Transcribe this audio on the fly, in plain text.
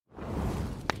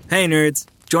Hey, nerds.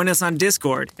 Join us on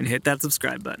Discord and hit that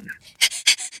subscribe button. Hi,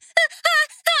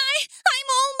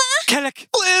 I'm Alma. Kellic,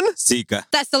 Flynn, Zika.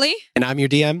 Thessaly. and I'm your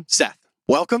DM, Seth.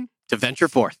 Welcome to Venture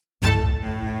Forth.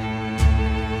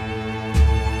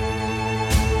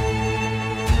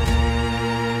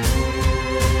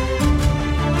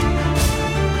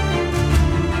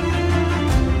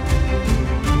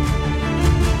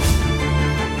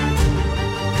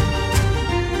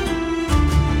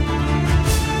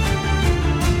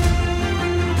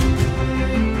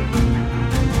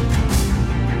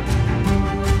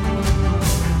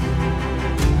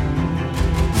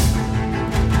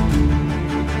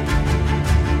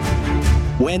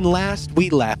 When last we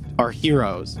left our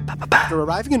heroes, after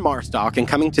arriving in Marstock and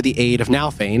coming to the aid of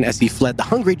Nalfane as he fled the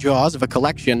hungry jaws of a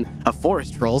collection of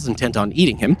forest trolls intent on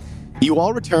eating him, you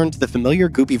all returned to the familiar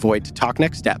Goopy Void to talk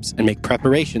next steps and make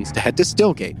preparations to head to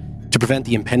Stillgate to prevent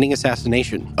the impending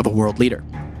assassination of a world leader.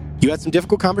 You had some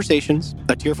difficult conversations,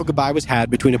 a tearful goodbye was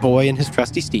had between a boy and his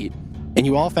trusty steed, and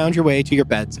you all found your way to your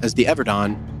beds as the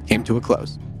Everdawn came to a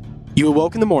close. You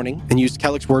awoke in the morning and used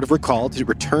Kellic's word of recall to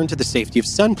return to the safety of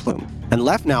Sunplume and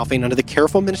left Nalfane under the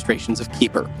careful ministrations of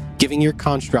Keeper, giving your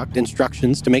construct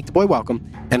instructions to make the boy welcome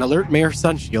and alert Mayor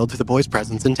Sunshield to the boy's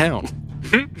presence in town.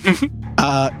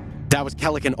 That was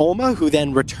Kellic and Olma, who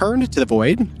then returned to the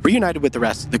Void, reunited with the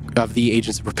rest of the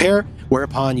Agents of Repair,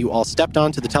 whereupon you all stepped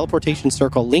onto the teleportation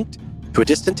circle linked to a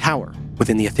distant tower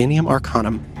within the Athenium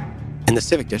Arcanum in the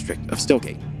Civic District of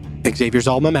Stillgate, Xavier's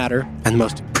alma mater and the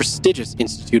most prestigious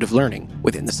institute of learning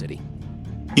within the city.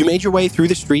 You made your way through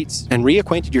the streets and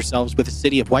reacquainted yourselves with a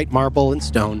city of white marble and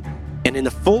stone, and in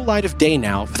the full light of day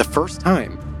now, for the first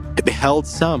time, it beheld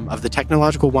some of the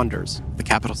technological wonders of the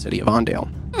capital city of Ondale.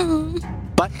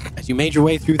 But as you made your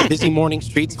way through the busy morning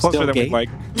streets of Stillgate,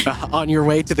 on your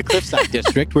way to the Cliffside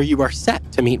District, where you are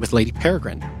set to meet with Lady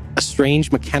Peregrine, a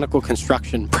strange mechanical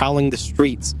construction prowling the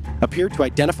streets appeared to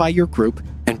identify your group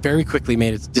and very quickly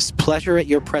made its displeasure at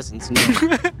your presence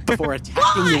known before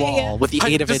attacking you all with the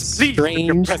aid of its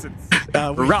strange... I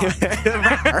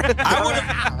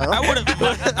would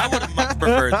have much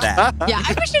preferred that. Yeah,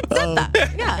 I wish it said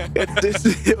that. Yeah.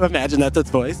 Imagine that's its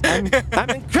voice. I'm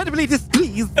incredibly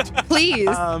displeased. Please.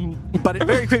 But it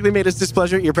very quickly made its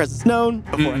displeasure at your presence known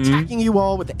before attacking you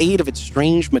all with the aid of its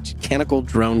strange mechanical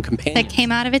drone companion. That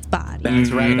came out of its body.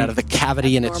 That's right, out of the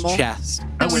cavity in its Normal. chest.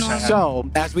 I wish I had. So,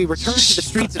 as we return to the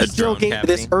streets of A drone Stillgate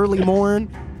this cavity. early morn,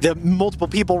 the multiple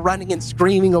people running and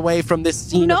screaming away from this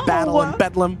scene of battle and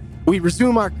bedlam, we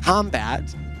resume our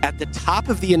combat at the top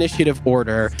of the initiative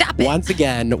order, Stop it. once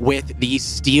again with the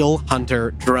Steel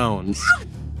Hunter drones.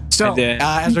 So,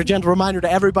 as a gentle reminder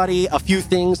to everybody, a few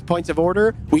things, points of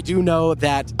order. We do know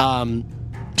that,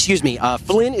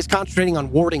 Flynn is concentrating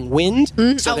on warding wind.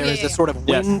 So there is a sort of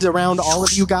wind around all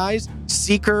of you guys.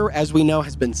 Seeker, as we know,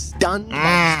 has been stunned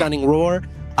by a stunning roar.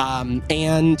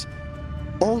 And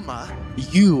Olma,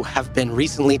 you have been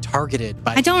recently targeted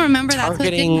by I don't remember that, so it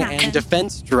targeting didn't happen. and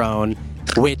defense drone,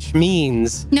 which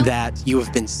means No. that you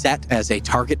have been set as a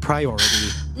target priority.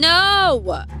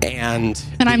 No. And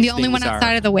I'm these the only one things are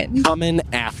outside of the wind. coming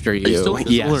after you. you still in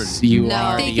this Yes, word? you No.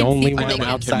 are They the can only see- one they can-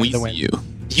 outside Can we the see wind. you?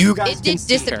 You guys It can did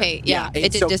see her. dissipate, yeah, it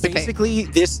and did so dissipate. basically,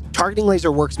 this targeting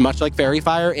laser works much like Fairy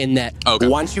Fire in that Okay.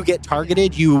 once you get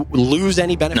targeted, you lose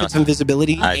any benefits No, from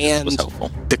visibility, I just and was helpful.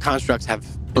 the constructs have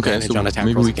Okay, advantage so on attack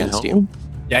maybe rolls we can against help. you.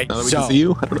 Now that we So- can see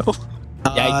you, I don't know.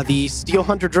 The Steel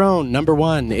Hunter drone, number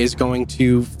 1, is going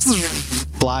to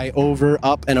fly over,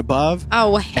 up, and above.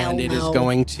 Oh, hell And it is no.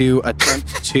 going to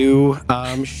attempt to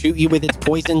shoot you with its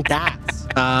poison darts.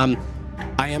 I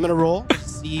am going to roll to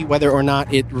see whether or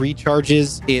not it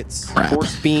recharges its Crap.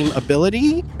 force beam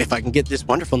ability. If I can get this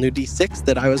wonderful new D6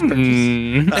 that I was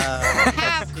purchasing.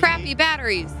 Have crappy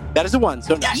batteries. That is a 1.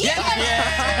 So no.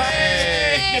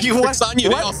 You It's on you.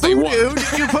 They all say voodoo one.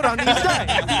 did you put on these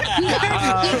dice?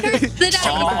 The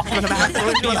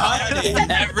dice.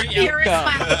 Every Here is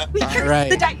my- We All cursed right.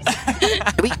 the dice.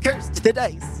 We cursed the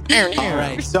dice. All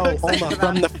right. So, Olma,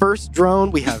 from the first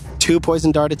drone, we have 2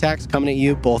 poison dart attacks coming at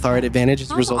you. Both are at advantage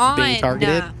as a result of being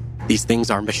targeted. These things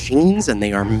are machines and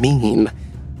they are mean.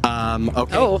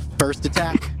 Okay. Oh. First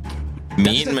attack.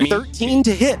 Mean, That's a 13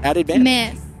 to hit at advantage.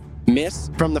 Miss. Miss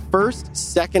from the first.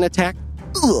 Second attack.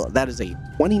 Ugh, that is a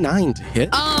 29 to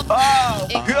hit. So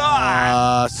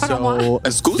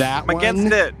Excuse- that I'm one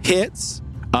against it. hits.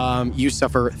 You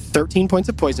suffer 13 points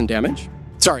of poison damage.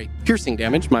 Sorry, piercing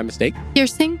damage. My mistake.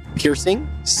 Piercing? Piercing,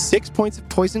 6 points of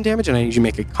poison damage, and I need you to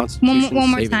make a Constitution One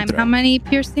more saving time. throw. How many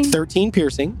piercing? 13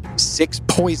 piercing, 6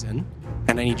 poison,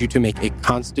 and I need you to make a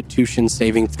Constitution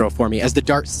saving throw for me. As the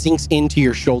dart sinks into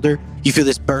your shoulder, you feel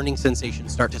this burning sensation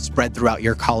start to spread throughout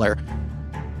your collar.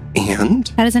 And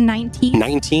That is a 19.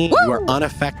 19. You are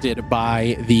unaffected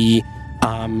by the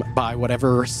by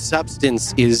whatever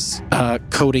substance is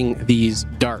coating these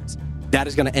darts. That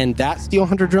is going to end that Steel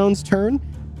Hunter drone's turn.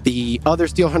 The other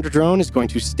Steel Hunter drone is going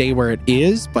to stay where it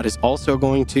is, but is also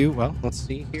going to, well, let's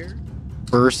see here.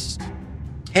 First,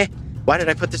 why did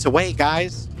I put this away,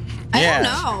 guys? I don't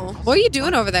know. What are you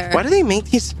doing over there? Why do they make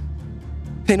these?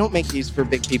 They don't make these for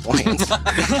big people hands.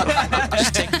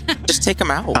 Just take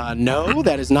them out. No,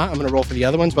 that is not. I'm going to roll for the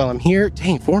other ones while I'm here.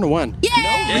 Dang, 4 and a 1.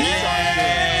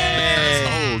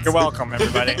 You're welcome,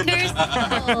 everybody.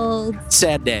 Curse.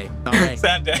 Sad day. All right.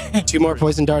 Sad day. 2 more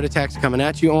poison dart attacks coming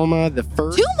at you, Oma. The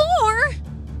first. 2 more?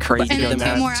 Crazy. And then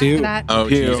That's 2 more two. after that. Oh,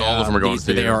 geez, all of them are going These-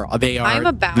 to They you. are. They are. I'm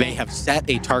about- They have set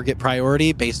a target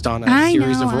priority based on a I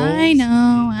series of rolls. I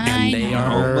know. And they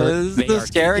are. Oma's they the are taking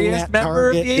scariest that member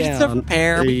of target the Agents of down.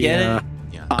 Repair. We get it.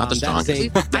 Yeah, not the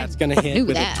strongest. That's going to hit knew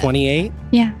with that. a 28.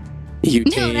 Yeah. You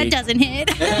No, take. that doesn't hit.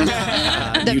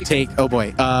 You take,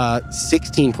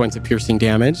 16 points of piercing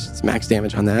damage. It's max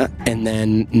damage on that. And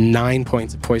then 9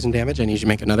 points of poison damage. I need you to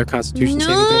make another constitution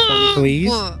saving throw for me, please.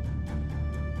 Whoa.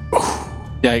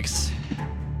 Yikes.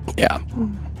 Yeah.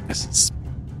 This is.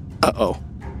 Uh-oh.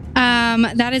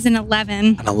 That is an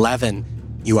 11. An 11.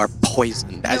 You are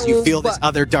poisoned. As you feel this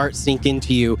other dart sink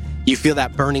into you, you feel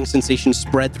that burning sensation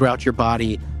spread throughout your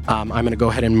body. I'm going to go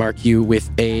ahead and mark you with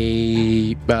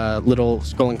a little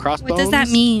skull and crossbones. What does that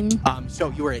mean? So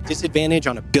you are at disadvantage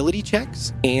on ability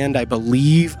checks and I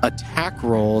believe attack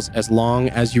rolls as long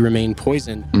as you remain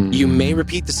poisoned. You may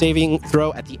repeat the saving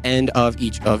throw at the end of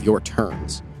each of your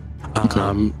turns.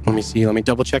 Let me see. Let me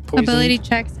double check poison. Ability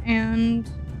checks and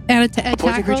A poison attack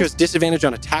creature has rolls. disadvantage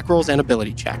on attack rolls and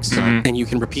ability checks. Mhm. And you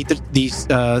can repeat these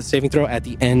saving throw at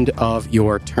the end of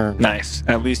your turn. Nice.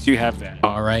 At least you have that.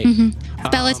 All right.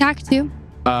 Spell attack too.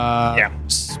 Yeah.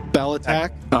 Spell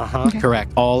attack. Okay.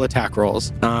 Correct. All attack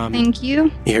rolls. Thank you.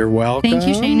 You're welcome. Thank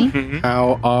you, Shani. Mhm.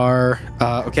 How are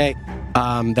okay?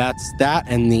 That's that,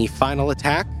 and the final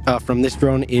attack from this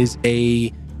drone is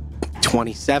a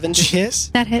 27 to hit,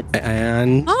 That hits.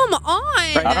 and Come on.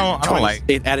 I don't like.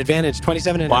 it at advantage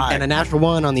 27 and, Why? and a natural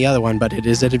 1 on the other one, but it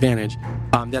is at advantage.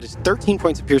 That is 13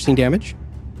 points of piercing damage,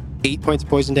 8 points of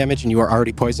poison damage, and you are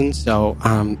already poisoned, so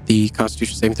the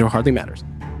Constitution saving throw hardly matters.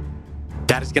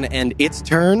 That is going to end its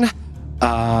turn.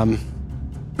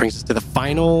 Brings us to the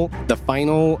final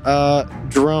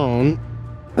drone.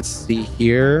 Let's see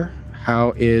here.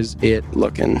 How is it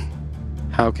looking?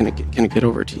 How can it get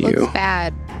over to you? Looks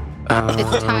bad.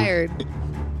 It's tired.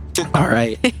 All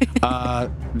right.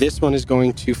 This one is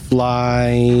going to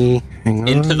fly. Hang on.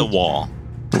 Into the wall.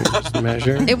 Let me just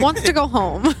measure. It wants to go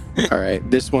home. All right.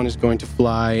 This one is going to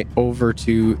fly over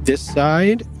to this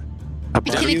side.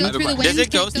 Above Can it you. go through the wind? Does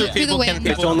it go Can through people? the Can wind?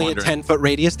 It's people only a wondering. 10-foot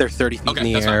radius. They're 30 feet Okay, in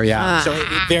the that's air. fine. Yeah. Ah.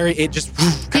 So it just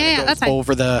kind Yeah, of that's goes fine.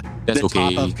 over the That's top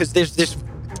okay. of because there's this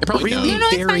It probably really does. No,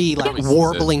 it's very fine. like It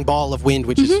warbling ball of wind,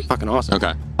 which is fucking awesome.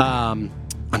 Okay.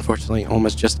 Unfortunately,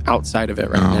 almost just outside of it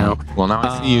right now. Well, now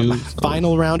I see you.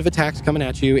 Final round of attacks coming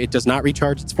at you. It does not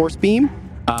recharge its force beam.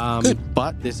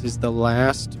 But this is the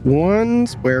last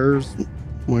ones. Where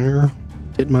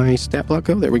did my stat block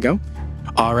go? There we go.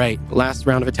 All right, last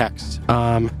round of attacks.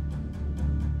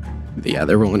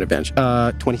 They're rolling advantage.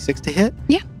 26 to hit.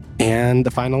 Yeah. And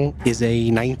the final is a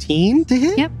 19 to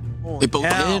hit. Yep. They both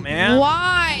Hell, hit. man.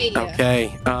 Why?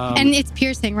 Okay. And it's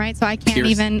piercing, right? So I can't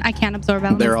piercing. I can't absorb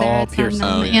elements They're there. all It's not piercing.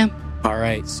 normal. Oh, yeah. All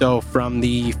right. So from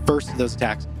the first of those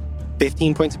attacks,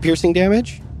 15 points of piercing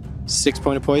damage, 6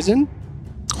 points of poison,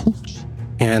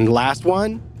 and last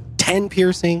one, 10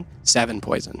 piercing, 7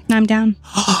 poison. I'm down.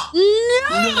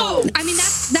 No. I mean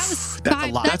that was That's five.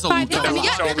 a lot. That's That's a five. lot. I mean,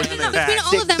 yeah, So no, many between attacks.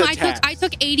 all of them, 6 attacks. I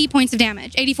took 80 points of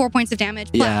damage, 84 points of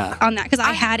damage plus Yeah. on that because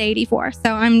I had 84.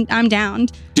 So I'm down.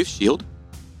 Do you have shield?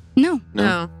 No,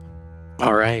 No.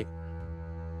 All right.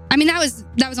 I mean that was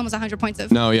almost 100 points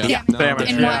of. No, yeah. Yeah. No, Damage.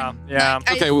 In Yeah. one. Yeah.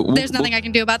 Like, Okay, we'll- there's nothing I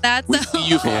can do about that. We So. see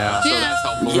you fall, Yeah. so Yeah. that's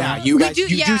helpful. Yeah, you We guys, do-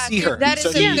 you yeah, do see her. that is so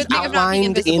a she's good thing of not being outlined in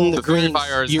invisible. the The fairy green.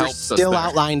 fires You're helps us still there.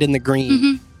 outlined in the green.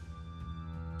 Mhm.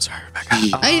 Sorry,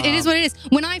 Rebecca. It is what it is.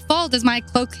 When I fall, does my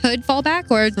cloak hood fall back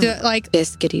or do like?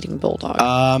 Biscuit eating bulldog.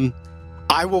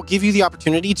 I will give you the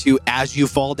opportunity to, as you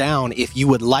fall down, if you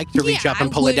would like to reach Yeah, up and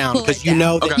I pull it would down, pull because it you down.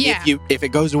 know that Okay. Yeah. if it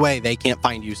goes away, they can't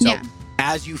find you. So Yeah.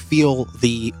 as you feel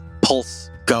the pulse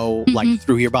go like Mhm.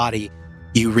 through your body,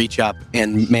 you reach up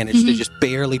and manage to Mhm. just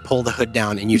barely pull the hood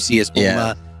down, and you see as Yeah.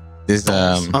 Uma This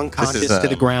falls unconscious to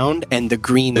the ground, and the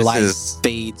green this light is-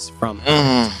 fades from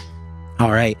her.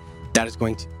 All right, that is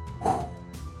going to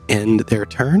end their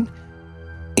turn.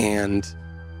 And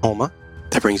Alma,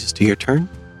 that brings us to your turn.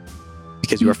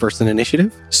 because you are first in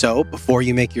initiative. So before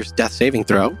you make your death saving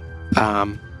throw,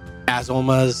 as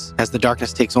the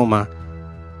darkness takes Olma,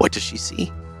 what does she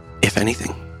see, if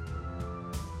anything?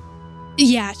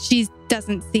 Yeah, she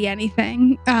doesn't see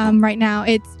anything right now.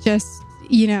 It's just,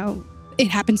 it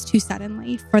happens too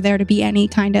suddenly for there to be any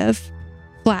kind of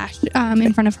flash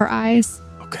in front of her eyes.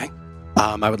 Okay.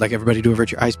 I would like everybody to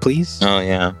avert your eyes, please. Oh,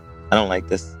 yeah. I don't like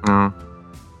this. Go ahead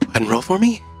and roll for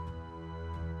me.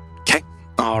 Okay.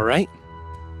 All right.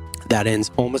 That ends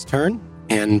Olma's turn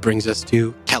and brings us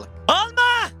to Kellic.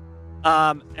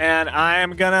 Alma! And I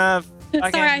am gonna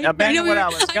Sorry, abandon what I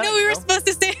was I gonna know we were do. supposed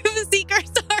to save the seeker.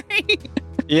 Sorry.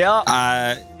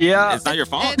 Yeah. Yeah. It's not your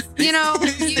fault. It's, you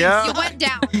Yeah. went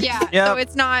down. Yeah. Yeah. So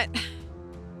it's not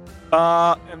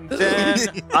And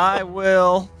then I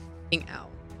will, out.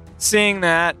 seeing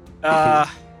that,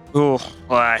 ooh,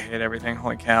 well, I hate everything.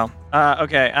 Holy cow.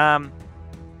 Okay.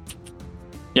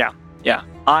 Yeah.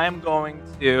 I am going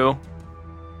to.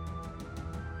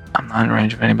 I'm not in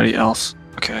range of anybody else.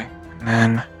 Okay. And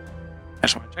then I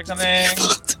just want to check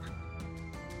something.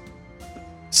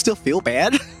 Still feel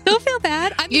bad? Don't feel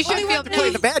bad. I'm You the only should feel one bad. Play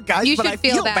the bad guys, You but should I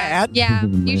feel feel bad. bad. Yeah,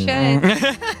 you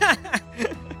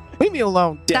should. Leave me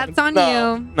alone, Devin. That's on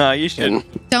No, you. no, you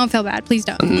shouldn't. Don't feel bad. Please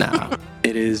don't. No,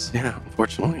 it is. Yeah,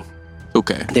 unfortunately,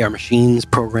 Okay. they are machines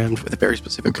programmed with a very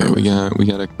specific. Okay, we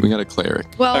got a cleric.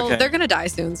 Well, Okay. they're gonna die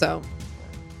soon, so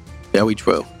Yeah, we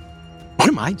will. What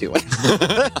am I doing?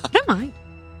 what am I?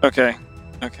 Okay.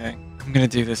 I'm gonna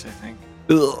do this. I think.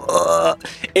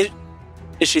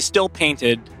 Is she still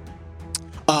painted?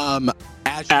 As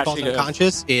she As falls she goes.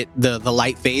 unconscious, the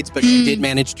light fades, but she did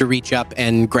manage to reach up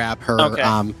and grab her Okay.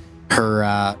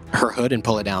 her hood and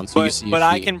pull it down. So you see, But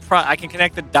I can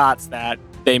connect the dots that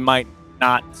they might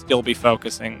not still be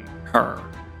focusing her.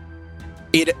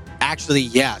 It actually,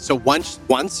 yeah. So once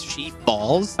she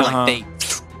falls, Uh-huh. they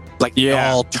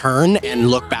Yeah. all turn and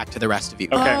look back to the rest of you.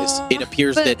 Okay. Because it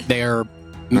appears but- that their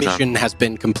mission has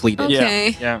been completed.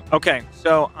 Okay. Yeah. Okay.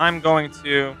 So I'm going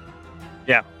to.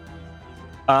 Yeah.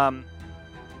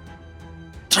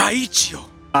 Traicio.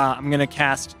 I'm gonna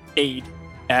cast Aid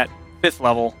at 5th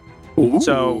level. Ooh.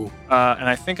 So, and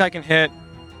I think I can hit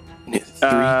 3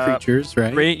 uh, creatures,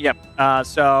 right? 3. Yep.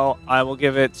 So I will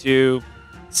give it to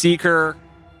Seeker,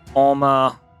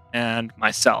 Alma, and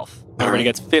myself. Everybody right.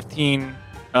 gets 15.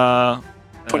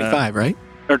 25, right?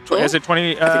 Or is it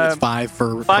 20? I think it's 5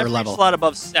 per 5 level. slot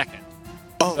above 2nd.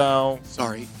 Oh, So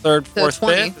sorry. 3rd, So 4th,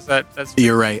 20. 5th. Is that's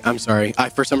You're right. I'm sorry.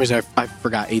 For some reason, I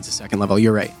forgot 8's a 2nd level.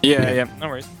 You're right. yeah. No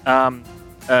worries.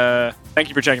 Thank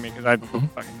you for checking me because I Mhm.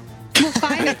 fucking.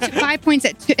 Well, 5 points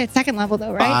at second level,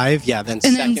 though, right? 5, yeah. Then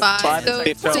And then second. 5.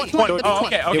 is So 15. 20. would be Oh,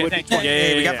 20. okay. It would be Thank 20. you.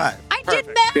 Yeah, we got Yeah. 5. I did Perfect.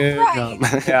 that Good right.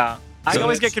 job. Yeah. I So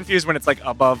always get it's- confused when it's like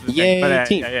above the Yay, thing. But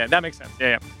team. yeah, that makes sense.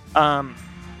 Yeah.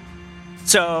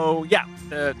 So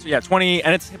yeah, 20,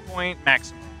 and it's hit point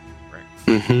maximum.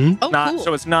 Mm-hmm. Oh, Not cool.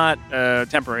 so it's not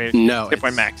temporary. No, hit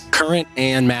point it's max. current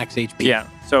and max HP. Yeah.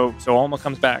 So Alma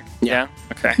comes back. Yeah.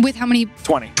 Okay. With how many?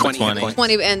 20. 20 hit 20. points.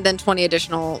 20 and then 20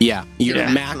 additional. Yeah, your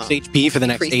Yeah. max HP for the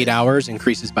next Increases. 8 hours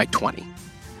increases by 20.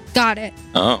 Got it.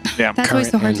 Oh, Yeah. That's always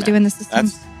so Current hard to and do in the system.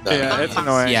 that's Yeah, it's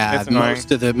annoying. Yeah, it's annoying.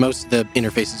 most of the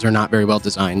interfaces are not very well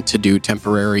designed to do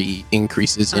temporary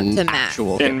increases in To max.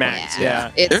 actual. In hit max, points.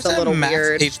 yeah. It's there's a little max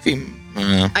weird. HP.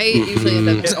 I usually end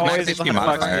up It It's always max HP fucks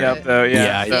modifier. me up though. Yeah.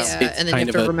 Yeah, so- it's- and then you kind have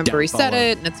of to a remember reset downfall.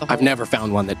 it, and it's a whole. I've never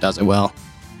found one that does it well.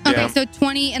 Okay, Yeah. so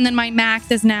 20, and then my max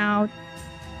is now.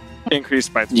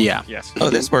 Increased by 20. Yeah. Yes. Oh,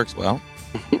 this works well.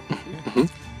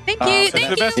 Thank So you. that's Thank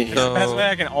the best, you. that's the best way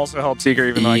I can also help Seeker,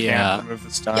 even though I Yeah. can't remove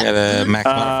the stun. Yeah, the max Uh,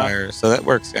 modifier. So that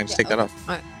works. I just take that off.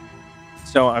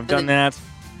 So I've done that.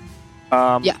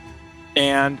 Yeah.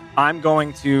 And I'm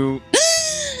going to.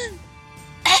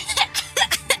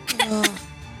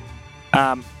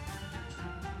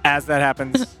 As that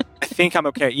happens, I think I'm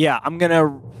okay. Yeah, I'm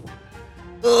gonna.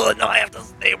 Oh no, I have to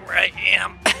stay where I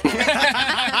am.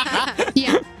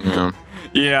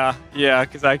 Yeah. Yeah,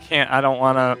 because I can't. I don't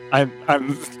want to.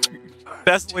 I'm.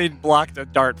 Best lead blocked a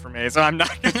dart for me, so I'm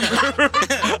not gonna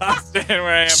move. I'm staying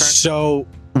where I am. So,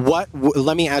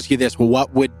 let me ask you this: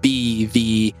 what would be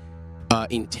the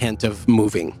intent of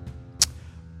moving?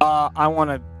 I want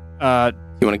to.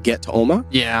 You want to get to Olma?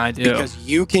 Yeah, I do.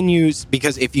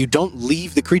 Because if you don't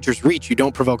leave the creature's reach, you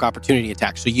don't provoke opportunity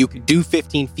attacks. So you could do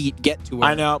 15 feet, get to her.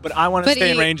 I know, but I want to But stay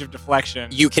in he- range of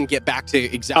deflection. You can get back to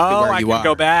exactly oh, where I you can are.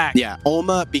 go back. Yeah,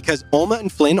 because Olma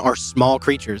and Flynn are small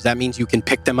creatures. That means you can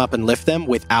pick them up and lift them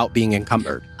without being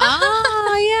encumbered.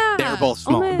 Oh, yeah. They're both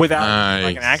small. man. Without Nice.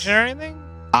 like an action or anything.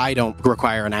 I don't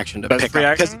require an action to That's pick free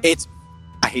up because action? it's.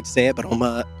 I hate to say it, but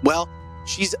Olma. Well,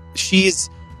 she's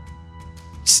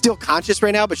still conscious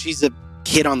right now, but she's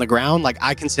hit on the ground, like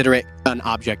I consider it an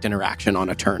object interaction on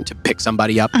a turn to pick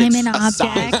somebody up. I'm that's an a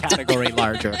size object. category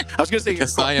larger. I was gonna say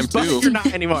Because you're I am close, but too. You're not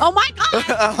anymore. Oh my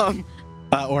god!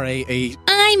 Or a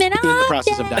I'm an in the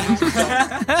process of object.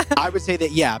 dying. So I would say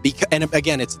that and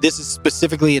again, this is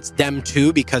specifically it's them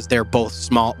two because they're both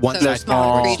small. One So they're size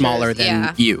smaller smaller, creatures, smaller than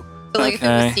yeah. you. So like if it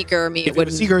was Okay. Seeker or me, If it it was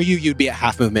wouldn't. Seeker or you'd be at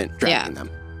half movement dragging them.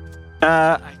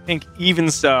 I think even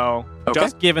so, Okay.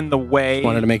 just given the way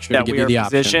Wanted to make sure to that give we you are the option.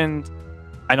 positioned,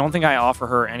 I don't think I offer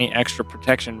her any extra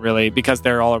protection really because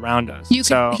they're all around us. You could-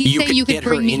 so he- You said could you could get her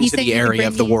bring me- he into said the you could area bring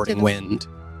of the me into warding the- wind.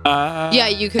 Yeah,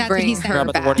 you could That's what bring he said. her about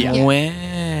the back. warding Yeah.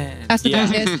 wind. That's what yeah.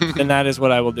 that is. Then that is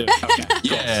what I will do. Okay.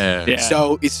 Yeah. Yeah.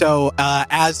 So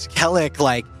as Kellic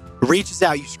like reaches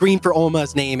out, you scream for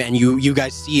Olma's name, and you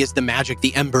guys see as the magic,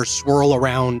 the embers swirl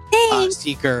around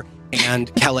Seeker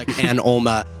and Kellic and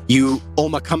Olma.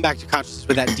 Olma come back to consciousness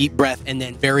with that deep breath, and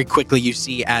then very quickly you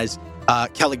see as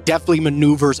Kellic deftly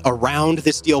maneuvers around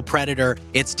the steel predator,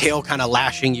 its tail kind of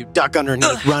lashing. You duck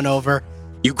underneath, run over.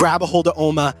 You grab a hold of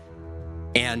Olma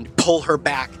and pull her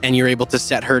back, and you're able to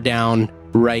set her down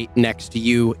right next to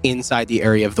you inside the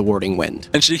area of the warding wind.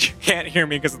 And she can't hear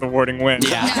me because of the warding wind.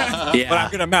 Yeah. But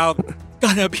I'm gonna mouth,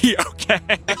 gonna be okay.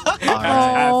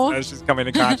 as she's coming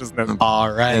to consciousness.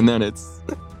 All right. And then it's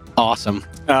Awesome.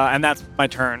 And that's my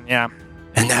turn, yeah.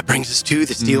 And that brings us to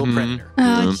the steel Mhm. predator.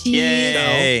 Oh, Yeah. jeez.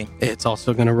 Yay! It's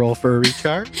also going to roll for a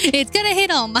recharge. It's gonna hit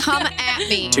him. Come at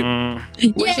me. Two. what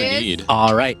do Yes. we need?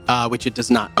 All right. Which it does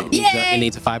not. It needs, Yay. it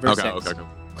needs a 5 or a Okay, 6. okay. To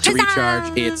Huzzah.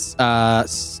 recharge, it's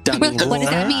stunning. What does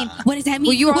that mean? What does that mean?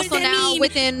 Well, you are What does also that now mean?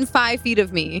 within 5 feet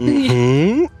of me.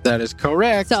 Mhm. That is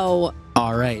correct. So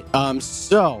All right.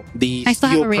 So the I still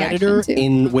have steel a reaction, predator,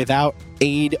 too. without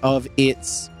aid of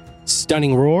its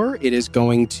stunning roar, it is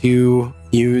going to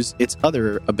use its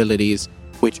other abilities,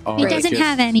 which are. He doesn't just-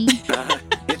 have any.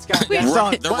 It's got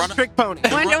The one trick pony. The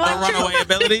runaway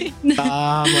ability?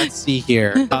 Let's see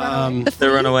here. The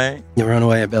runaway? The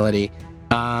runaway ability.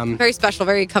 very special,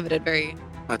 very coveted, very.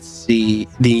 Let's see.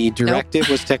 The directive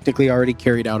was technically already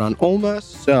carried out on Olma,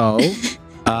 so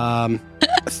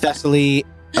Thessaly,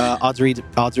 odds or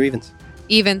evens?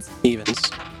 Evens.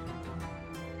 Evens.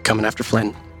 Coming after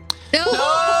Flynn. No.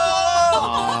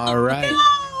 All right.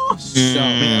 So,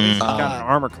 It's got an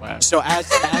armor class. so as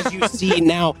you see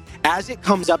now, as it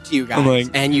comes up to you guys, Like,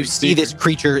 and you see this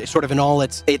creature sort of in all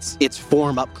its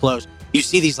form up close, you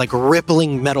see these like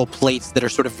rippling metal plates that are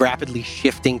sort of rapidly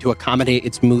shifting to accommodate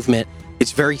its movement.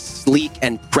 It's very sleek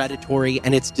and predatory,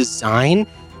 and its design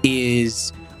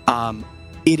is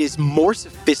it is more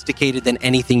sophisticated than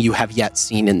anything you have yet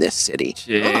seen in this city.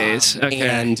 Jeez. Okay.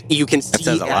 And you can see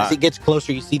says a as lot. it gets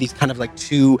closer, you see these kind of like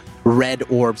two red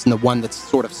orbs, and the one that's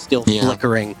sort of still Yeah.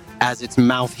 flickering as its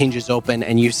mouth hinges open,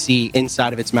 and you see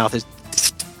inside of its mouth is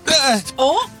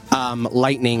Oh,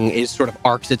 lightning is sort of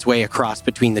arcs its way across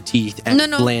between the teeth, and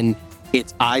No. Flynn,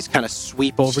 its eyes kind of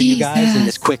sweep over you guys in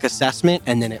this Jesus. quick assessment,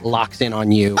 and then it locks in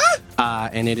on you,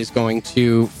 and it is going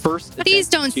to first. These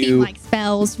attempt don't to seem like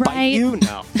spells, bite right? you.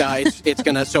 No, it's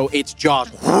gonna. So its jaws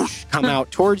whoosh come out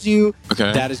towards you.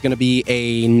 Okay. That is going to be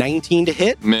a 19 to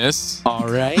hit. Miss. All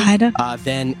right.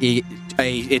 Then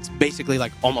it's basically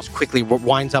like almost quickly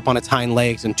winds up on its hind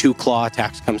legs, and 2 claw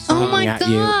attacks come Oh swinging my at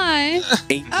you. god.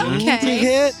 18 Okay. to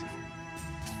hit.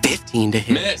 15 to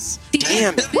hit. Miss.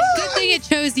 Damn it. Good thing it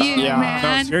chose you, yeah, no,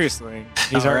 man. seriously.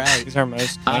 He's All our, right. he's our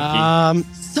most tanky.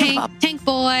 Tank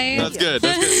boy. That's good.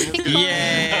 That's good. Tank boy.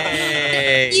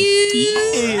 Yay!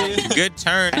 You. Good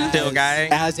turn, still, guy.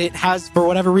 As it has, for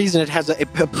whatever reason, it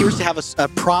appears to have a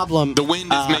problem. The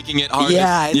wind is making it hard.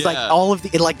 Yeah, it's like all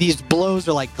of like these blows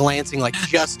are like glancing like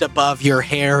just above your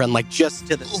hair and like just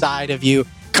to the side of you,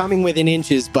 coming within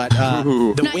inches. But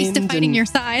Ooh. the Not wind used to fighting and, your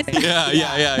size. Yeah.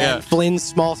 and Flynn's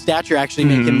small stature actually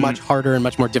make it Mhm. much harder and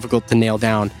much more difficult to nail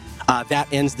down. That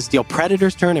ends the Steel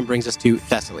Predator's turn and brings us to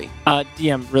Thessaly.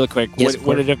 DM, really quick. Yes,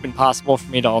 Would it have been possible for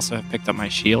me to also have picked up my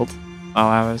shield while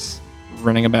I was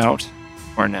running about?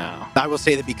 Or no? I will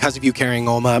say that because of you carrying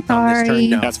Olma on this Sorry. turn,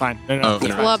 no. That's fine. No, Oh,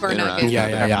 It's love or no.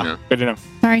 Yeah. Good to know.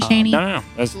 Sorry, Shani. No.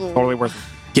 That's totally worth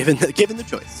it. Given the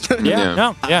choice. Yeah,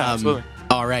 Yeah. yeah, absolutely.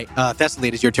 All right, Thessaly,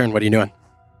 it is your turn. What are you doing?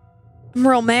 I'm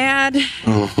real mad.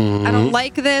 Mhm. I don't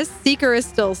like this. Seeker is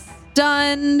still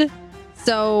stunned.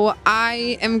 So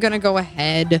I am gonna go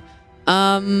ahead.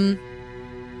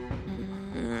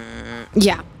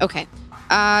 Yeah, okay.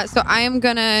 So I am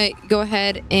gonna go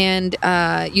ahead and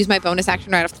use my bonus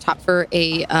action right off the top for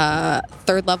a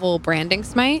 3rd level branding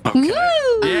smite. Okay.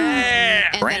 Woo! Yeah,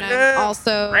 And then I'm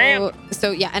also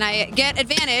and I get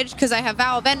advantage because I have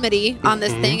Vow of Enmity on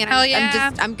this Mhm. thing, and Hell yeah.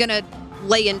 I'm gonna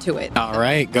lay into it. All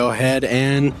right, go ahead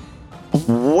and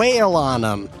wail on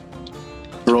him.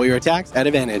 Roll your attacks at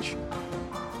advantage.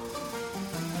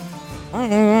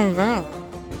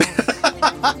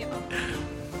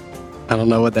 I don't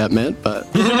know what that meant,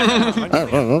 but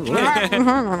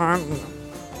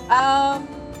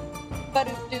But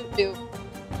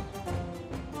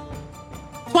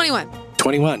 21.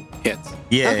 21 hits.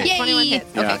 Yeah. Okay, 21 hits.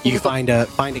 Yeah, Okay, you cool. find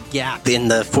a gap in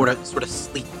the sort of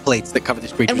sleek plates that cover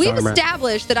this creature's And we've armor.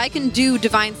 established that I can do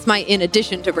Divine Smite in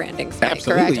addition to Branding Smite,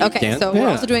 Absolutely, correct? you Okay, can. so we're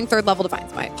Yeah. also doing 3rd level Divine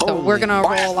Smite. So Holy we're going to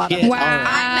roll a lot of shit.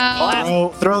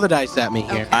 Wow. Throw the dice at me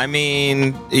here. I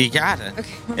mean, you gotta. Okay,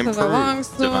 so the Improved long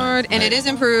sword, and it is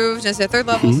improved. It's a 3rd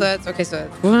level, so it's okay. So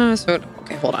it's one sword.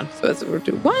 Okay, hold on. So we'll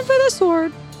do 1 for the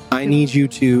sword. I need you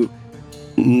to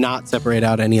not separate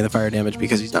out any of the fire damage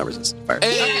because he's not resistant to fire.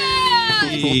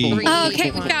 Three, Oh, okay,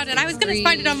 we one, found it. I was going to three.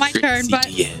 find it on my turn, but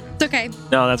it's okay.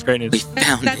 No, that's great news.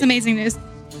 That's amazing news.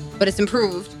 But it's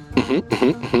improved.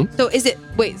 Mm-hmm. So is it?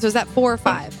 Wait. So is that 4 or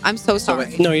 5? I'm so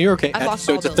sorry. No, you're okay. I've lost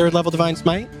So all it's a ability. 3rd level Divine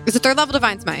Smite. It's a 3rd level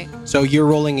Divine Smite. So you're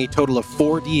rolling a total of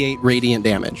 4d8 radiant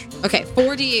damage. Okay,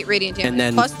 4d8 radiant damage And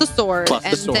then- plus the sword, plus the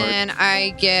and sword. then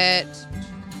I get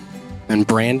And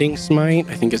Branding Smite,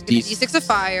 I think is d6 of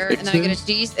fire, and then I get a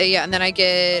d. And then I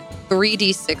get 3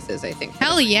 d6s. I think.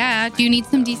 Hell yeah. Do you need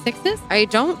some D6s? I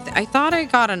don't. I thought I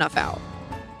got enough out.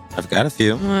 I've got a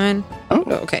few. 1. Oh,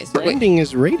 Okay. So wait. Branding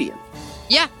is radiant.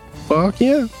 Yeah. Fuck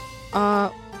yeah.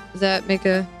 Does that make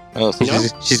a? Oh, so No.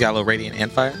 she's got a little radiant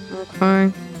and fire.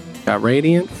 Okay. Got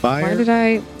radiant, fire. Why did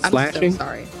I? I'm Slashing. so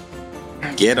sorry.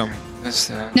 Get him.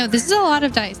 No, this is a lot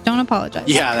of dice. Don't apologize.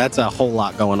 Yeah, that's a whole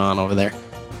lot going on over there.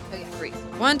 Oh yeah, 3.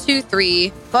 1, 2,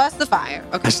 3 plus the fire.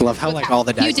 Okay. I just love how So like half. all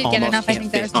the dice did get almost enough, I can't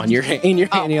think fit there's on your hand. In your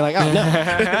hand, you're like, oh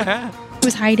no. It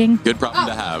was hiding. Good problem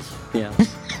to have. Yeah.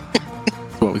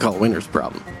 That's what we call a winner's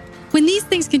problem. When these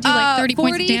things can do like 30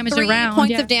 points of damage 43 around.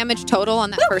 points yeah. of damage total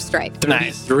on that first strike.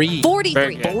 33. 43.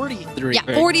 Very good. 43. Yeah,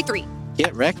 43.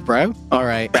 Get wrecked, bro. All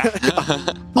right. Love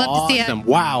to see it. Awesome.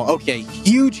 Wow. Okay.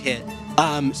 Huge hit.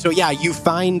 So yeah, you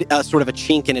find sort of a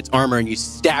chink in its armor and you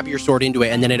stab your sword into it,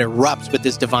 and then it erupts with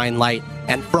this divine light.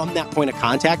 And from that point of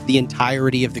contact, the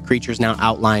entirety of the creature is now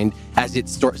outlined as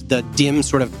the dim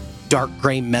sort of dark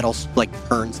gray metal like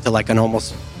turns to like an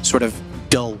almost sort of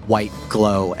dull white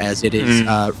glow as it is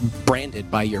branded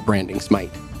by your branding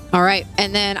smite. All right,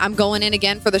 and then I'm going in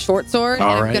again for the short sword, All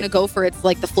and I'm right. going to go for its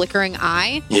like the flickering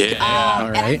eye. Yeah. All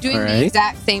And I'm right, doing all the right.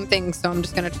 exact same thing, so I'm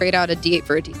just going to trade out a d8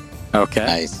 for a d6. Okay.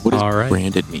 Nice. What does All right.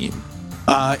 branded mean?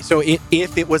 So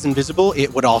if it was invisible,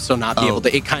 it would also not be Oh. able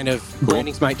to. It kind of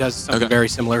branding smite does something Okay. very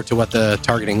similar to what the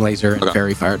targeting laser and Okay.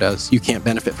 fairy fire does. You can't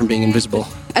benefit from being invisible.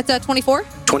 That's a 24.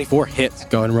 24 hits.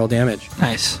 Go and roll damage.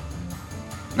 Nice.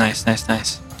 Nice.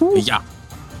 Yeah.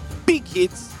 Big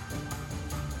hits.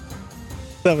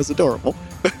 That was adorable.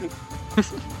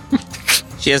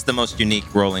 She has the most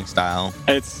unique rolling style.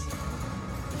 It's.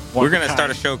 We're gonna start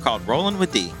a show called Rolling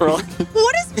with D. What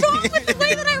is wrong with the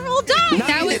way that I roll dice?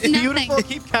 That was beautiful. nothing.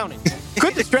 Keep counting.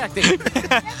 Good distracting.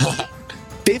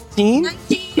 15.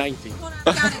 19. Hold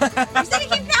on, counting. I said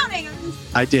to keep counting.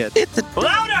 I did. It's a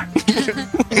Louder!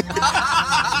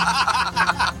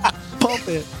 Pump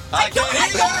it. I can't hear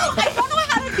you! I don't know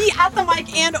how to be at the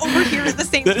mic and over here at the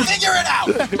same time. Figure it out!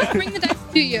 Just bring the dice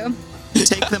to you.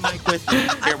 take the mic with you.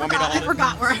 Here, want me to I hold it?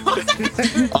 forgot where I was.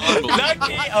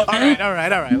 All right.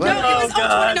 No, it was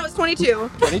 20, no, it's 22.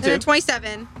 22. And then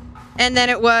 27. And then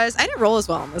it was, I didn't roll as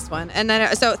well on this one. And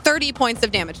then, so 30 points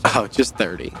of damage. Oh, just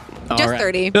 30. All Just right.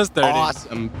 30. Just 30.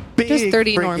 Awesome. Big Just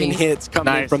 30 freaking normies. hits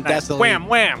coming in Nice. from nice. Thessaly. Wham,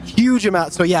 wham. Huge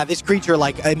amount. So yeah, this creature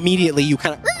like immediately you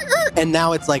kind of and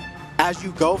now it's like as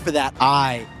you go for that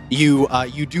eye, you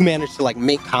do manage to like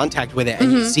make contact with it,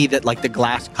 and you Mhm. see that like the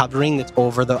glass covering that's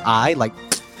over the eye like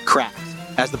cracks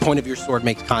as the point of your sword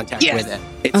makes contact Yes. with it.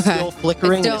 It's Okay. still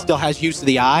flickering, It's and it still- still has use of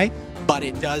the eye, but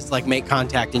it does like make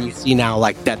contact, and you see now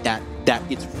like that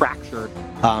it's fractured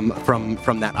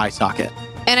from that eye socket.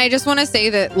 And I just want to say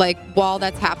that, like, while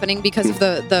that's happening because of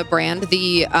the brand,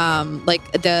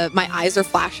 my eyes are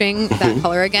flashing that Mhm.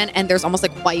 color again, and there's almost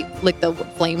like white, like the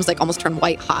flames like almost turn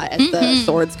white hot as the Mhm.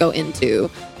 swords go into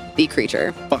the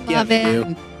creature. Fuck yeah, Love they it.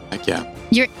 do. Heck yeah.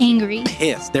 You're angry.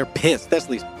 Pissed. They're pissed.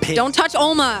 Thessaly's pissed. Don't touch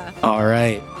Olma. All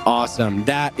right. Awesome.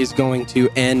 That is going to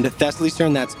end Thessaly's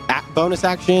turn. That's bonus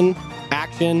action.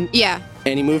 Yeah,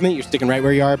 Any movement? You're sticking right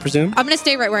where you are, I presume? I'm gonna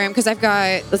stay right where I am because I've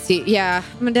got. Let's see. Yeah,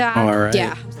 I'm gonna die. All right.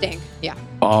 Yeah, I'm staying. Yeah.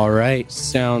 All right.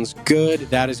 Sounds good.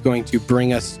 That is going to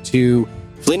bring us to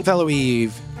Flynn Fellow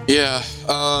Eve. Yeah.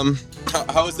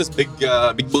 How is this big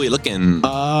bully looking?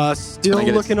 Still Can I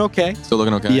get looking okay. Still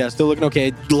looking okay? Yeah, still looking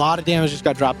okay. A lot of damage just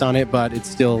got dropped on it, but it's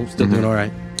still doing all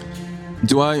right.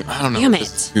 Do I don't know. Damn if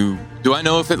this is too- do I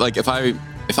know if it like if I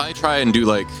try and do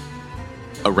like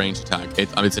a ranged attack,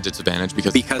 it's a disadvantage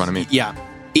because it's in front of me. Yeah,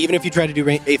 even if you try to do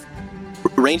if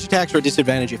range attacks are a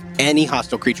disadvantage if any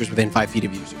hostile creatures within 5 feet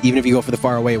of you. So even if you go for the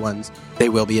far away ones, they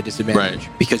will be a disadvantage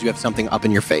because you have something up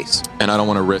in your face. And I don't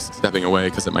want to risk stepping away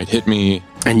because it might hit me.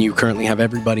 And you currently have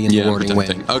everybody in the warding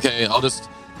wing. Okay,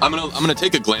 I'm gonna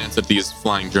take a glance at these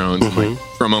flying drones and like,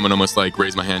 for a moment almost like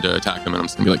raise my hand to attack them, and I'm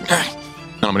just gonna be like, nah.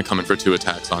 And I'm gonna come in for 2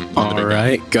 attacks on the big guy. All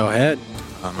right, go ahead.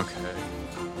 Okay.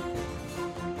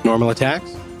 Normal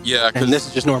attacks? Yeah, and this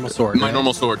is just normal sword. My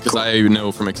normal sword, because I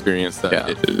know from experience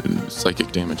that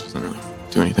psychic damage doesn't really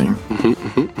do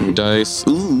anything. Dice.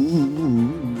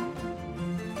 Ooh.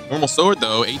 Normal sword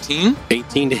though, 18.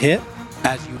 18 to hit.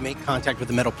 As you make contact with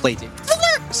the metal plate, it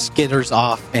skitters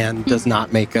off and does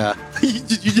not make a.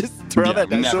 Did you just throw that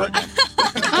dice away?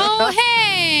 Oh,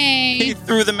 hey! He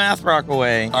threw the math rock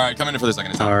away. All right, coming in for the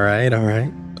second attack. All right.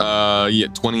 Yeah,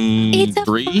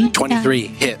 23. 23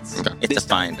 hits. Okay. It's a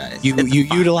fine dice. You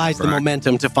utilize the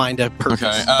momentum to find a purpose.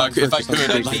 Okay, if I could,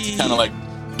 I'd like to kind of like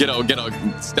get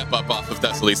a step up off of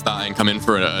Thessaly's thigh and come in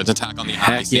for an attack on the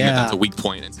eye, seeing if that's a weak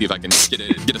point, and see if I can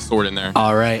get a sword in there.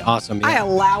 All right, awesome. Yeah. I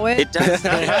allow it. It does.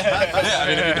 Yeah, I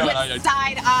mean, if you know,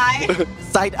 Side eye.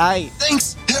 Side eye.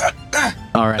 Thanks.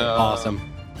 All right, awesome.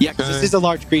 Yeah, because this is a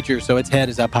large creature, so its head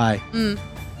is up high.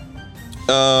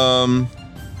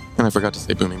 And I forgot to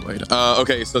say booming blade.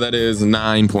 Okay, so that is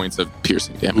 9 points of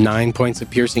piercing damage. 9 points of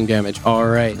piercing damage. All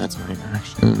right. That's my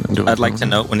action. I'd like to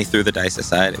note when he threw the dice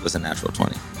aside, it was a natural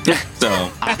 20. So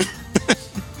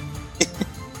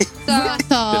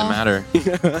Didn't matter.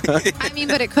 I mean,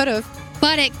 but it could have.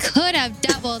 But it could have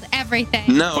doubled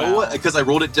everything. No, because I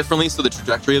rolled it differently, so the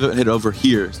trajectory of it hit over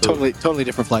here. So. Totally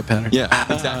different flight pattern. Yeah,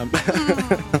 exactly.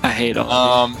 I hate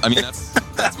all. I mean,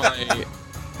 that's my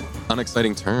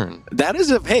unexciting turn. That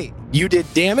is hey, you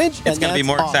did damage. it's going to be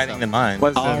more exciting than mine.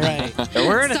 What's All the- right.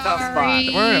 We're in a tough spot.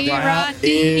 We're in a That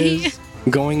is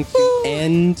going to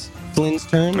end Flynn's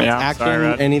turn. Yeah, action, sorry,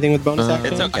 Rod. anything with bonus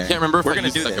action? It's okay. I can't remember if We're I gonna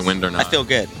used do second this. wind or not. I feel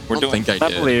good. We're I don't doing. think I I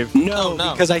did. believe. No,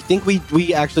 no. because I think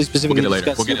we actually specifically We'll get it later.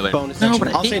 discussed We'll get it later. bonus No, action. but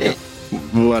I I'll say hate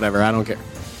no. Whatever, I don't care.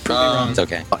 It's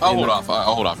okay. I'll hold off.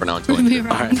 I'll hold off for now until Prove me later.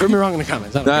 wrong. All right, prove me wrong in the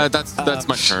comments. I don't care. That's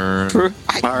my turn.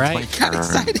 All right. Got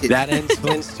excited. That ends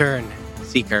Flynn's turn.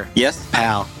 Seeker. Yes.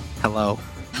 Pal. Hello.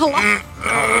 Hello.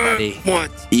 Buddy. What?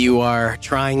 You are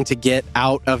trying to get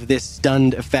out of this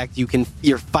stunned effect.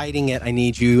 You're fighting it. I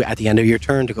need you at the end of your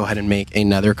turn to go ahead and make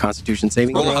another Constitution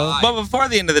saving throw. But before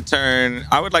the end of the turn,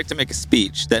 I would like to make a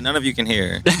speech that none of you can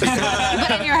hear. Put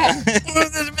it in your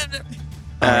head.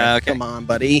 All right, okay. Come on,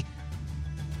 buddy.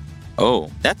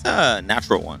 Oh, that's a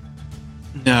natural one.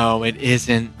 No, it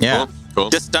isn't. Yeah. Cool.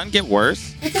 Does stun get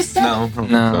worse? No.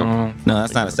 No,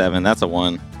 that's not a 7. That's a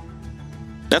 1.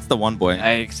 That's the one boy.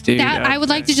 Yikes, dude. That, I would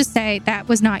like to just say that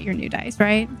was not your new dice,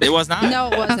 right? It was not. No,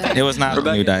 it wasn't. Okay. It was not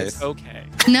Rebecca, new it's dice. okay.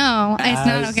 No, it's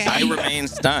not okay. I remain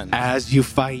stunned. As you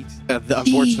fight,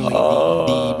 unfortunately,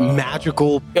 the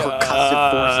magical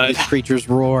percussive force of this creature's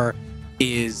roar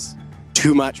is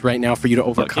too much right now for you to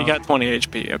Look, overcome. he got 20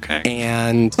 HP, okay?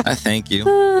 And I thank you.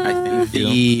 I thank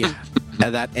you.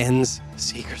 that ends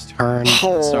Seeker's turn.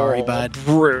 Sorry, bud.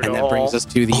 Brutal. And that brings us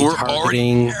to the We're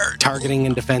already targeting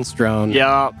and defense drone.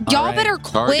 Yeah. Y'all right. better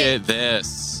quit. Target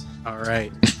this. All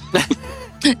right.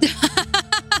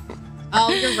 Oh,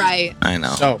 you're right. I know.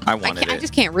 So, I I, wanted I it.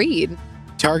 just can't read.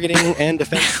 Targeting and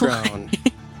defense drone.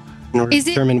 In order Is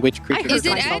to it- determine which I creature. heard Is it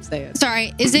myself Ed? say it.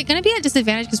 Sorry, is it going to be at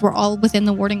disadvantage because we're all within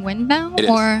the warding wind now? It is.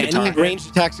 Or Any ranged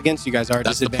attacks against you guys are at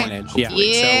That's the disadvantage. point. Yeah. So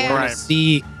Yeah. we're gonna Right.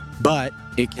 see, but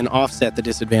it can offset the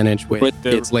disadvantage with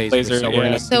the its laser. laser, so we're yeah.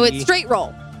 gonna So see it's straight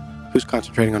roll. who's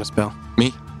concentrating on a spell.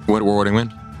 What rewarding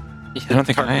wind? I don't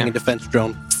think I Targeting am. and defense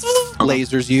drone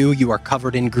lasers you. You are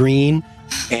covered in green,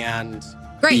 and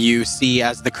Great. you see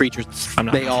as the creatures I'm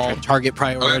not they all target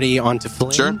priority onto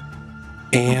Flynn. Sure.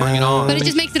 And Bring it on. But it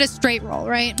just makes it a straight roll,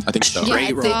 right? I think so. Yeah, straight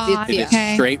it's- roll. it's- It is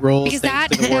okay. straight rolls. Because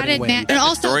thanks that to the warding wind. advantage, That and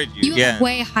also destroyed you, you yeah. have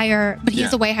way higher, but he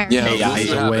has a way higher. Yeah, Yeah, we'll see he's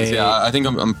what happens. away. Yeah, I think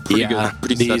I'm pretty Yeah, good,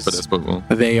 pretty set these- for this, but we'll.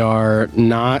 They are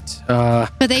not. But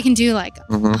they can do like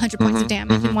Mhm, 100 points of mhm,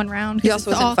 damage in mhm. one round. He 'cause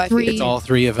also it's was in all 5 feet. three. It's all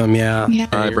three of them. Yeah. Yeah.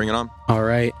 All right, bring it on. All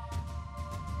right.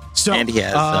 So And he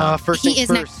has, first He things is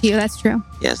first. next to you. That's true.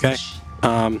 Yes.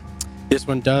 Okay. This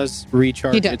one does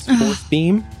recharge He does. its force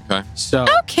beam. Okay. So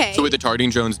Okay. So wait, the targeting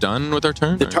drone's done with our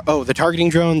turn? the targeting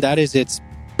drone, that is its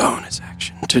bonus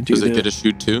action to do. Does it get to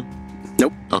shoot too?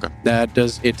 That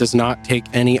does not take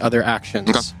any other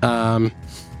actions.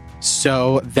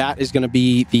 So that is going to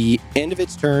be the end of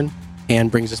its turn and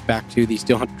brings us back to the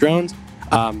Steel Hunter drones.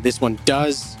 This one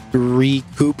does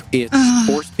recoup its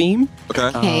force beam.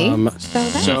 Okay. Okay. So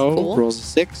that's cool. rolls a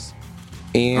 6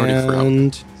 Already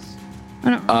and I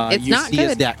don't know. It's you not see as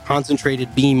good. that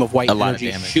concentrated beam of white A lot of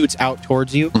energy damage. shoots out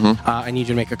towards you. I need you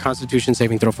to make a Constitution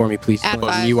saving throw for me, please. At Thornton.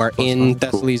 5. You are in Plus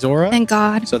 5, cool. Thessaly's aura. Thank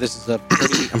God. So this is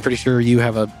I'm pretty sure you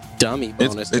have a dummy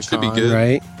bonus. it to should be con, good.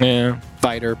 right? Yeah.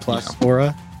 Fighter plus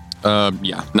aura.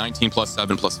 Yeah, 19 plus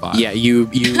 7 plus 5. Yeah, you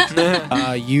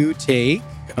take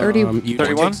 30 you don't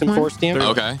 31? take some force damage,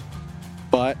 Okay.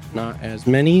 but not as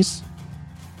many's.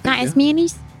 Not as many.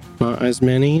 Not as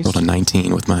many's. Rolled a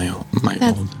 19 with my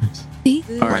That's- old dice. See?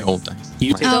 My old dice.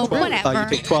 You take Oh, 12, whatever. you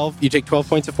take 12. You take 12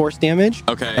 points of force damage,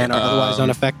 Okay. and are otherwise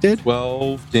unaffected.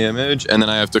 12 damage, and then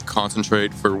I have to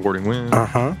concentrate for warding wind.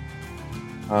 Uh-huh.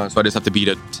 So I just have to beat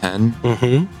a 10.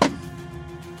 Mm-hmm.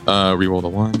 Reroll the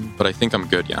 1, but I think I'm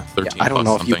good. Yeah, 13. I don't plus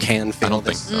know if you something. can I fail don't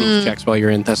think so. these checks while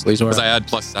you're in Thessaly's Because I aura. had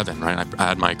plus 7, right? I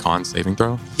had my con saving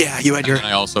throw. Yeah, you had And your then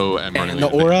I also am running and the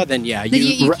aura. Then yeah, Then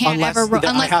you can't unless, ever ro- I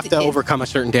unless have to it- overcome a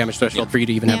certain damage threshold for you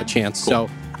to even have a Yeah. chance. Cool.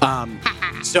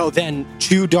 So then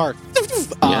 2 darts.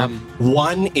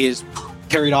 One is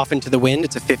carried off into the wind.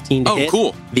 It's a 15 to Oh, hit.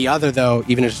 cool. The other, though,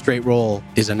 even a straight roll,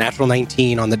 is a natural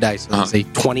 19 on the dice. So it's a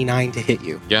 29 to hit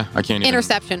you. Yeah, I can't even.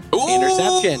 Interception. Ooh!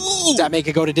 Interception. Does that make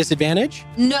it go to disadvantage?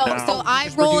 No, No. so I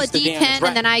Just roll a reduce the D10 damage, right.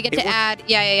 and then I get It to works- add.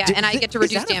 Yeah, and I get to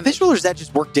reduce Is that damage. official, or does that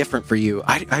just work different for you?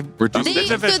 I Reduce They, It's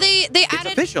damage. so they it's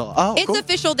added. official. Oh, It's cool.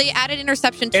 official. They added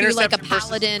interception to like a Interception versus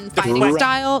paladin fighting Right.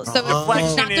 style. So Oh.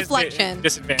 it's not is deflection.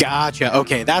 Disadvantage. Gotcha.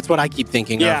 Okay, that's what I keep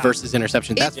thinking Yeah. of versus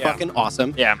interception. That's Yeah. fucking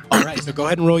awesome. Yeah. All right, so go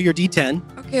ahead and roll your D10.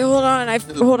 Okay, hold on.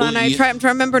 Hold on. I'm trying to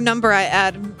remember number I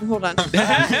add. Hold on.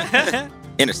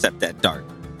 Intercept that dart.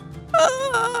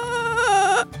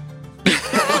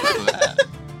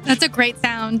 That's a great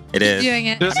sound. It Keep is. doing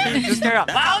it. Just carry on.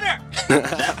 Louder.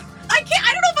 I can't.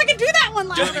 I don't know if I can do that one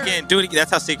Do it again. Do it again.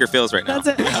 That's how Seeker feels right now.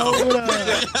 That's it.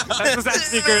 That's what that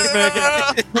secret is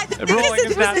making. Rolling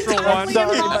his natural one. I'm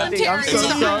so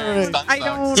sorry. I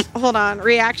don't. Hold on.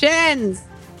 Reactions.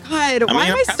 God, why am I'm I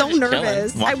kinda so just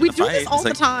nervous? chilling, watching We the do fight. this all It's the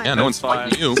like- time. Yeah, no one's That's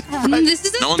fighting you. This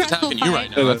is a No one's stressful attacking you fight.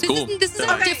 right now. That's cool. This is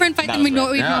a Okay. different fight That than we was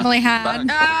right. Yeah. normally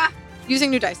had.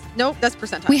 Using new dice. Nope, that's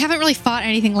percentile. We haven't really fought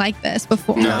anything like this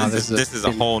before. No, this is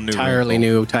a whole new entirely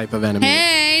wrinkle. new type of enemy.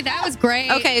 Hey, that was great.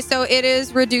 Okay, so it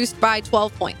is reduced by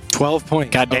 12 points. 12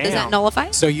 points. God Does that damn.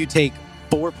 nullify? So you take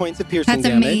 4 points of piercing That's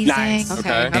damage amazing. Nice. Okay.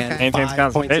 Okay. and Maintains 5 points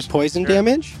of concentration. poison Sure.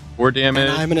 damage. 4 damage.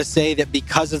 And I'm going to say that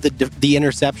because of the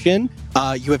interception,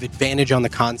 you have advantage on the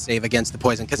con save against the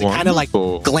poison because it kind of like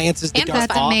Wonderful. glances the And dart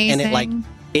That's off amazing. and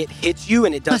it hits you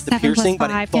and it does Plus the 7 plus piercing, but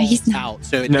 5. it Yeah, he's falls not- out.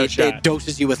 So No it shot.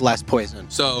 doses you with less poison.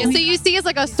 So, So you see, it's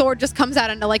like a sword just comes out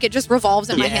and like it just revolves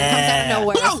in my hand, comes out of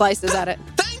nowhere, and slices at it.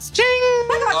 thanks,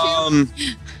 Ching.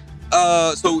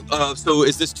 So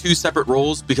is this 2 separate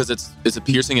rolls because it's a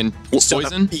piercing and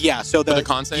poison? So the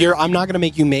con save? I'm not going to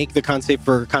make you make the con save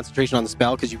for concentration on the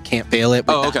spell because you can't fail it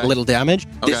with Oh, that okay. little damage.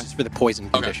 This Okay. is for the poison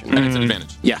Okay, condition. and it's an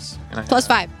advantage. Yes. And I Plus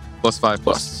have 5. Plus 5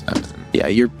 plus 7. Yeah,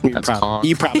 you're That's cocked.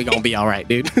 probably going to be all right,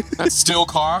 dude. That's still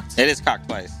cocked. It is cocked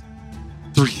twice.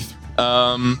 3.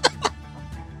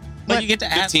 But you get to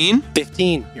add. 15.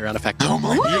 15, you're unaffected. Oh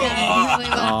my You're god. really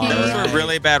lucky. Those Alright. were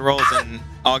really bad rolls and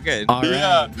all good. All right.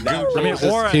 Yeah. That I mean, brings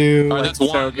us Aura- to- All right, that's So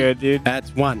 1. good, dude.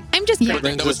 That's 1. I'm just Yeah.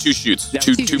 great. That was 2 shoots. That's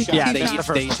Two two shots. shots. They that's each, the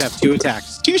first they each have 2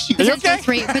 attacks. 2 shoots. Potentially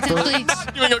 3. Potentially,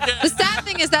 Doing okay. The sad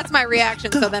thing is that's my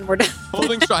reaction, so then we're done.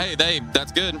 Holding strong. Hey,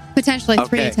 that's good. potentially 3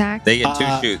 Okay. attacks. They get 2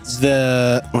 shoots.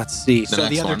 Let's see. The So the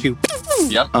next other one. 2.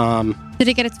 Yep. Did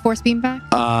it get its force beam back?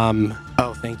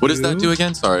 Oh, thank you. What does that do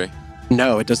again? Sorry.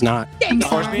 No, it does not. I'm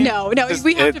sorry. No, we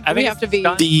have to. I think We have to be.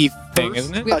 The Thing, first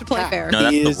isn't it? We have to play attack fair. No,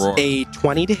 that's the is roar. a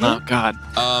 20 to hit. Oh God.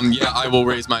 Yeah, I will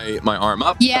raise my arm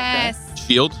up. Yes.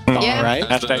 Shield. Yeah. All right.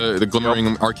 As the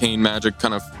glimmering arcane magic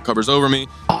kind of covers over me.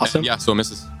 Awesome. And yeah, so it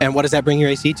misses. And what does that bring your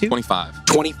AC to? 25.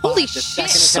 25. Holy the shit.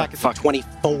 second attack is a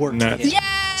 24 to Nuts. hit.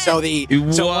 Yes. So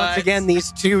What? once again,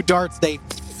 these 2 darts,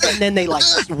 and then they like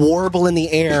warble in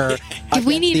the air against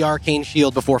we need- the arcane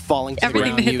shield before falling to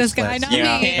Everything the to ground. hit this guy, useless. not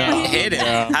Yeah. me. Yeah. Hit it.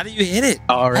 Yeah. How do you hit it?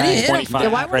 All How do you right. hit it? 25. Yeah,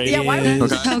 why would- yeah, why would-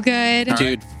 Okay. So good. All right.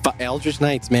 Dude, Eldritch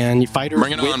Knights, man. You fighters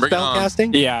Bring it with on, bring it on.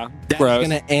 spellcasting. Yeah. That's Gross.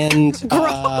 going to end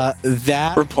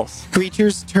that Repulse.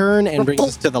 creature's turn and brings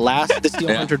us to the last of the Steel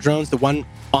Yeah. Hunter drones. The one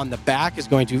on the back is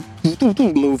going to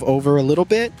move over a little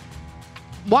bit.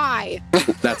 Why?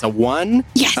 That's a 1.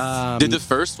 Yes. Did the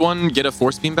first one get a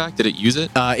force beam back? Did it use it?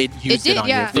 It used did, it on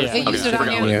yeah. you. First Yeah. It one. used it Okay, on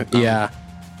I you. forgot what it- Yeah.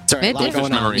 Sorry, It a lot did.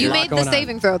 going on. You You A lot made the going on.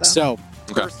 saving throw though. So,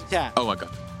 Okay. first attack, Oh my god.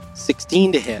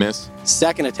 16 to hit. Miss.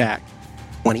 Second attack,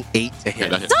 28 to hit.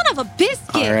 that hit. Son of a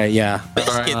biscuit. All right, yeah. All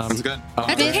right, that's good.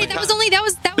 That's okay. That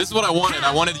was This is what I wanted.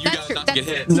 I wanted you That's guys true. not to get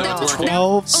hit. No, So it's working.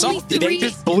 12. Only They three-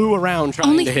 just blew around trying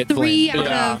only to hit 3 Flynn.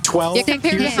 out of 12 Yeah,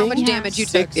 compared to how much piercing, damage you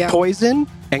took. 6 Yeah. poison,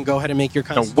 and go ahead and make your A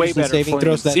Constitution way better saving Flynn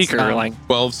throws. than That's Seeker. Like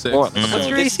 12, 6. What? Mm. What's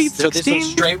your AC? so this is 16?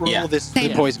 straight roll Yeah. this the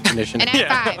Same. poison condition. And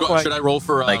add 5. Should I roll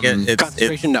for Like it's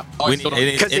Concentration, no. Oh, I we still need, don't-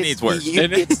 it, Because it needs work.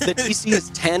 It's the DC is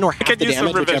 10 or half could the use some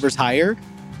damage, revision. whichever's higher.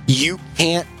 You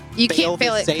can't You fail can't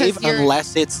fail the it save because you're.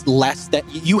 unless it's less than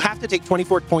you have to take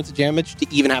 24 points of damage to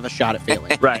even have a shot at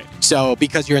failing. Right. So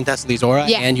because you're in Thessaly's aura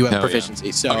Yeah. and you have Hell yeah.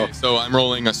 proficiency, so Okay, so I'm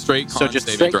rolling a straight con so just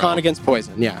saving straight throw. con against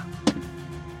poison, yeah.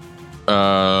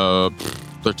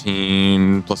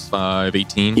 13 plus 5,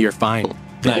 18. You're fine.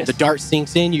 Nice. The dart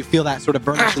sinks in. You feel that sort of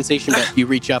burning sensation, but you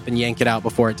reach up and yank it out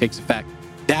before it takes effect.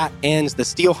 That ends the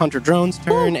Steel Hunter drone's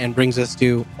turn and brings us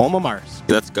to Oma Mars.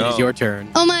 Let's It go. is your turn.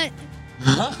 Oma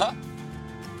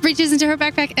reaches into her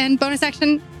backpack and bonus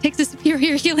action takes a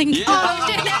superior healing. Yeah.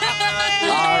 potion.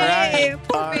 All right.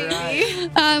 Poor All baby.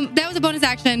 right. That was a bonus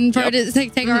action for her to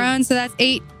take her own, so that's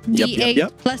 8d8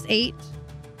 Yep. plus 8.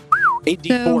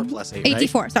 8d4 plus 8, right?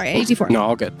 8d4, sorry, 8d4. No,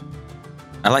 all good.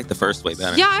 I like the first way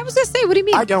better. Yeah, I was gonna say, what do you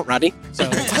mean? I don't, Rodney. So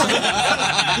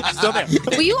still there.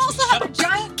 Well, you also have a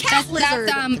giant cat lizard.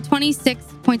 That's 26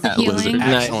 points of Cat lizard. healing.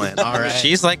 Excellent. All right.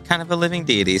 She's like kind of a living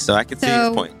deity, so I could see his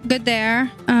So point. good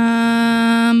there.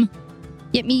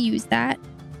 Let me use that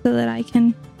so that I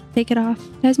can take it off.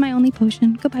 That's my only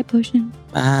potion. Goodbye, potion.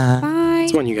 Bye. Bye.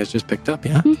 That's one you guys just picked up,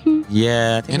 yeah? Mhm.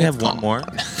 Yeah, I think we it's have one gone. more.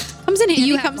 Comes in handy.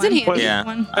 You have Comes in one. handy. Yeah,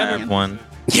 One. I have one.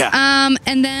 Yeah.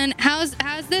 And then how's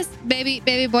this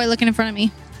baby boy looking in front of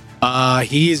me?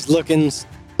 He's looking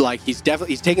like he's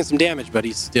taking some damage, but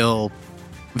he's still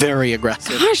very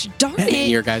aggressive Gosh darn in it.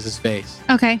 your guys' face.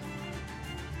 Okay.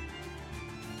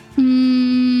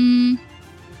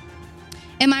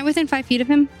 Am I within 5 feet of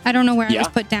him? I don't know where I Yeah. was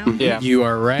put down. Yeah. You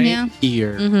are right Yeah.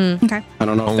 here. Mm-hmm. I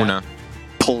don't know if that Ona.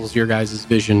 pulls your guys'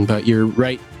 vision, but you're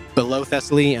right below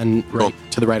Thessaly and right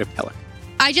to the right of Kellic.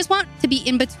 I just want to be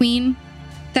in between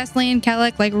Thessaly and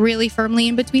Kellic, like really firmly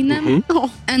in between them.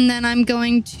 Mhm. And then I'm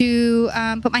going to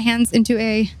put my hands into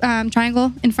a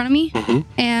triangle in front of me Mhm.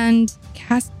 and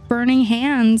cast Burning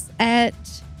Hands at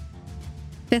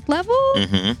 5th level.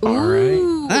 Mm-hmm. All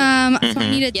right. So I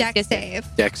need a Yes, deck yes, yes. save.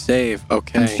 Deck save.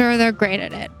 Okay. I'm sure they're great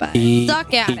at it, but He,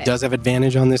 Suck at he it. does have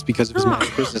advantage on this because of his Oh.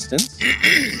 magic resistance.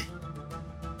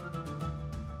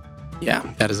 Yeah,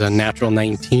 that is a natural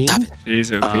 19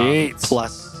 Jesus.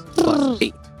 plus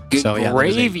 8. So yeah, that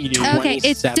is a Gravy, dude. okay,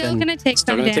 it's still 27. gonna take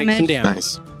Still some gonna take some damage. damage.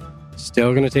 Nice.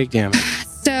 Still gonna take damage.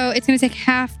 So it's gonna take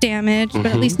half damage, but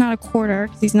at Mhm. least not a quarter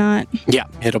because he's not Yeah,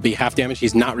 it'll be half damage.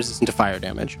 He's not resistant to fire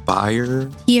damage. Fire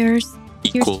tears.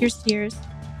 equals Tears.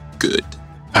 good.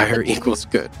 Fire equals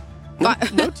good. No,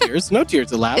 What? no tears. No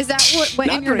tears allowed. Is that what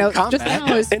went Not in your during notes just combat.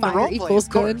 now? Is In the fire roleplay, equals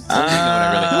of course. good? Only note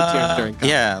I really no tears during combat.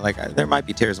 Yeah, like there might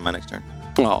be tears in my next turn.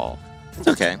 Oh, It's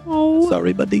okay. Oh.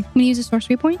 sorry, buddy. I'm gonna use a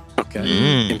sorcery point. Okay.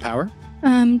 Mm. Empower.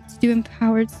 To do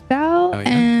empowered spell Oh, yeah.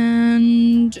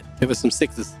 and Give us some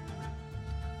 6s.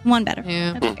 one better.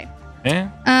 Yeah. That's okay. Yeah.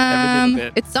 Every little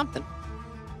bit. It's something.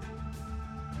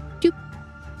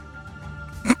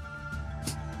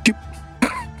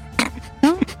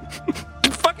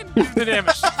 Fucking do the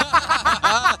damage.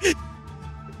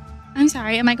 I'm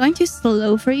sorry. Am I going too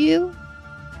slow for you?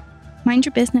 Mind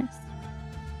your business.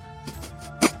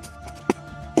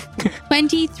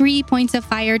 23 points of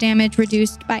fire damage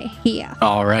reduced by half.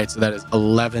 All right, so that is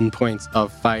 11 points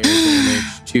of fire damage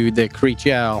to the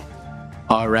creature.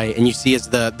 All right, and you see as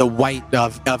the white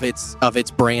of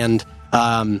its brand,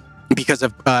 because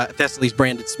of Thessaly's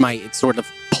branded smite, it sort of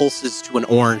pulses to an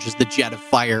orange as the jet of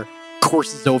fire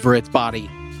courses over its body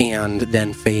and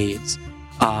then fades.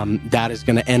 That is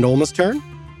going to end Olma's turn.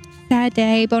 Sad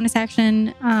day. Bonus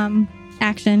action.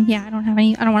 Action. Yeah, I don't have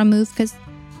any. I don't want to move because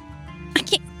I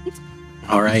can't.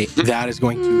 All right, that is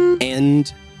going to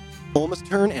end Olma's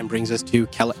turn and brings us to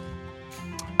Kellic.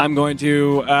 I'm going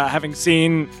to, having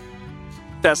seen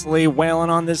Thessaly wailing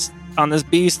on this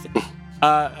beast,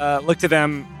 look to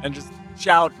them and just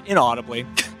shout inaudibly,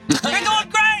 "You're doing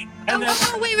great!" And then,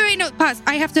 Oh, wait. No, pause.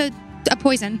 I have to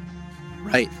poison.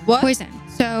 Right. What? Poison.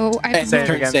 So I have End to of it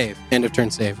turn again. save. End of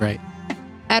turn save, right.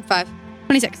 Add 5.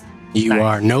 26. You Nice.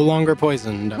 are no longer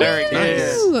poisoned. Very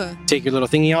good. Ooh. Take your little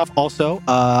thingy off. Also,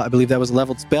 I believe that was a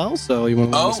leveled spell, so you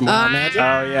want to learn some more magic.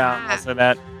 Oh yeah, also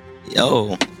that.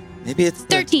 Yo, maybe it's the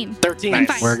 13. 13. Nice.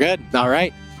 Fine. We're good. All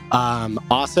right.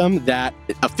 Awesome. That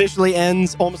officially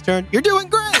ends Olma's turn. You're doing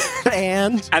great.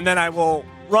 And And then I will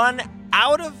run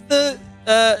out of the.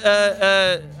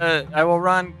 I will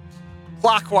run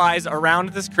clockwise around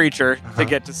this creature to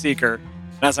get to Seeker,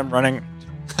 As I'm running,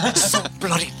 it's so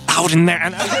bloody loud in there.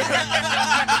 And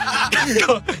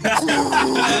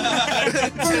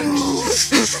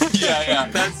Yeah.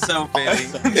 That's so funny.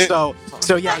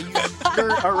 So yeah, you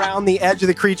skirt around the edge of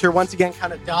the creature, once again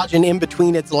kind of dodging in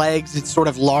between its legs, its sort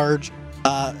of large,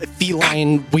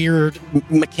 feline, weird,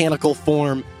 mechanical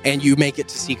form, and you make it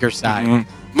to Seeker's side.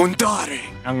 Mundare.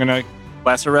 I'm gonna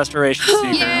Lesser Restoration Seeker.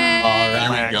 Yay. All There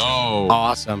right. we go.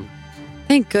 Awesome.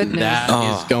 Thank goodness. That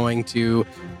is going to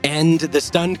end the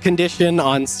stunned condition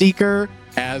on Seeker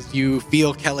as you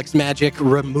feel Kellick's magic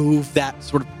remove that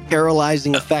sort of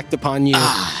paralyzing effect upon you.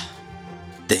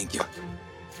 Thank you.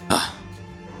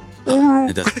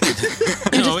 It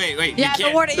doesn't. No, wait. Yeah, you can't.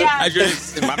 the water, yeah. I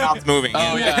just, my mouth's moving.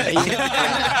 Oh,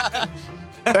 yeah.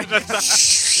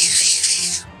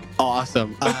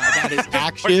 Awesome. That is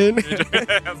action.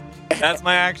 That's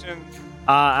my action.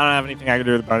 I don't have anything I can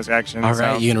do with the bonus action. All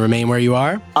right, you gonna remain where you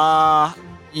are?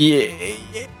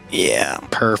 Yeah.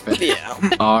 Perfect. Yeah.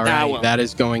 All That right, will. that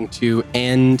is going to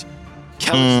end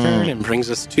Kellick's turn and brings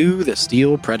us to the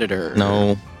Steel Predator.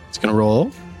 No. It's gonna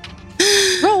roll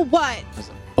Roll what? as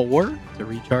a 4 to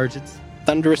recharge its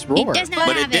thunderous roar. It does not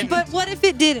But it have it. didn't. But what if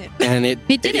it didn't? And it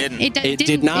It didn't. didn't. it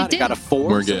did not. It got a 4.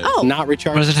 We're so good. it's Oh. not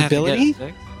recharged What does it have ability. to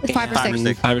get? It's 5 or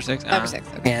 6. 5 or 6? 5 or 6.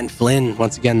 Okay. And Flynn,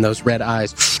 once again, those red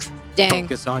eyes Dang.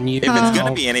 focus on you. If it's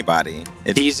gonna be anybody,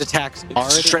 These attacks are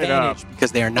at Straight advantage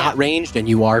because they are not ranged and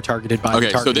you are targeted by the Okay,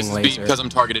 so targeting this is laser. because I'm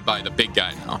targeted by the big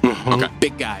guy now. Mhm, Okay.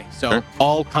 Big guy. So Sure.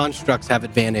 all constructs have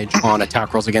advantage on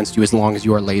attack rolls against you as long as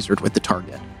you are lasered with the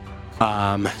target.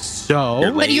 So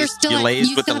You're But you're Lased- still you at, lased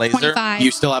you with still the have laser? 25. you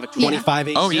still have a 25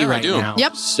 AC Oh, yeah, I right do. now.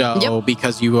 Yep. So Yep.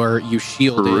 because you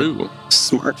shielded. True.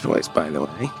 Smart choice, by the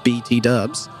way. BT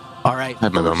dubs. All right. I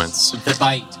have my first, moments. The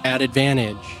bite at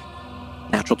advantage.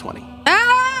 Natural 20.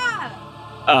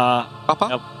 Ah! Papa?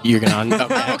 Nope. You're gonna. Oh,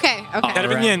 Okay. okay. All Okay. Gotta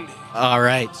right. begin. All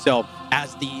right. So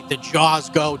as the jaws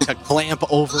go to clamp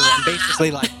over and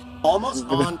basically like almost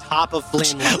on top of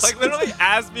Flynn, Like literally,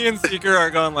 as me and Seeker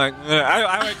are going like,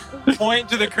 I like point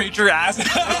to the creature as.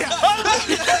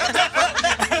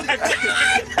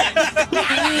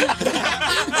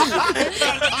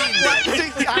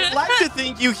 I'd like to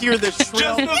think you hear the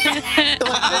shrill, very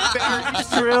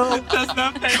shrill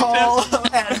call,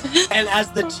 and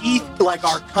as the teeth like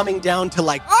are coming down to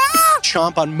like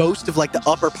chomp on most of like the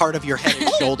upper part of your head and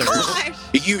shoulders,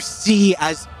 you see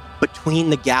as between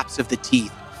the gaps of the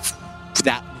teeth,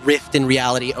 that rift in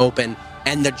reality open,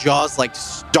 and the jaws like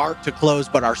start to close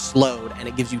but are slowed, and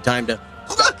it gives you time to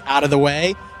duck out of the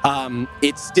way.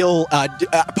 It's still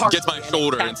Gets my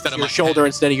shoulder instead of your my shoulder head.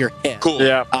 instead of your head. Cool.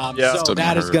 Yeah. So Still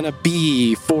that didn't is hurt. going to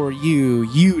be for you.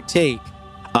 You take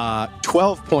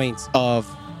 12 points of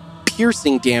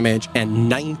piercing damage and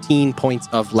 19 points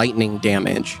of lightning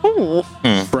damage Ooh.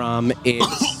 from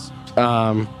its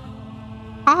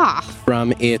Ah.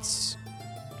 from its.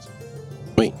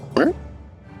 Wait, where?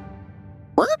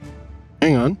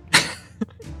 Hang on.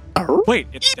 Wait,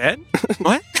 it's dead?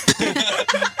 What?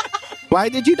 Why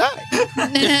did you die?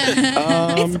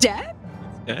 It's dead?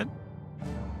 Dead?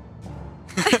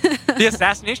 The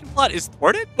assassination plot is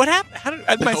thwarted? What happened? How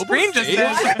did my Hobo screen just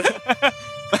saved? said?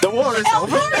 The war is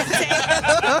over.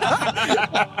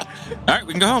 All right,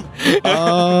 we can go home.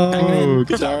 Oh,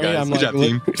 Good job, sorry. guys. I'm Good like, job,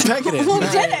 team. Take it in. We All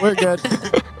did right, it. we're good.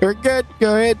 We're good.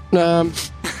 Go ahead.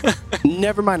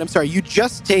 Never mind. I'm sorry. You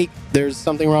just take. There's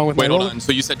something wrong with Wait, my hold roll. on.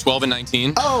 So you said 12 and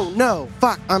 19? Oh no!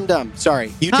 Fuck! I'm dumb.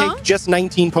 Sorry. You Huh? take just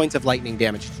 19 points of lightning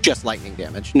damage. Just lightning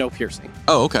damage. No piercing.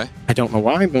 Oh, okay. I don't know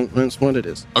why, but that's what it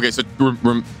is. Okay, so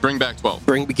bring back 12.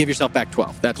 Give yourself back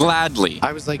 12. That's. Gladly.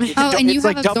 I was like, it's, Oh, and you it's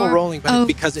like have double absorb- rolling, but oh. it's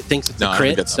because it thinks it's No, a I don't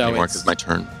crit. get that So anymore it's because my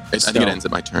turn. I think So- it ends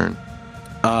at my turn.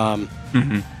 yeah,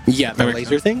 the That makes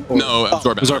laser thing. Or- No,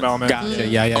 absorb Absorb element. element. Gotcha.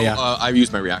 Yeah. I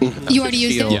used my reaction. You already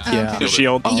used it? Shield, Oh, yeah. okay. The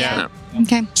shield. Oh, Yeah.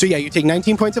 Okay. So yeah, you take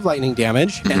 19 points of lightning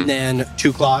damage, Mhm. and then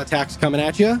 2 claw attacks coming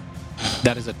at you.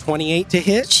 That is a 28 to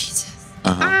hit Jesus.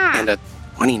 Uh-huh. Ah. and a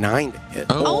 29 to hit.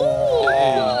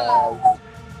 Oh.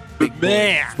 Big boy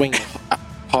Man. swing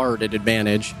hard at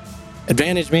advantage.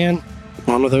 Advantage, man.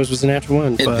 One of those was a natural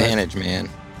one. But, Advantage, man.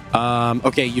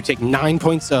 okay, you take 9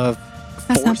 points of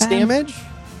That's not force bad. damage.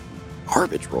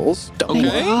 Garbage rolls. Double. Thank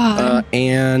Okay. God.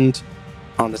 And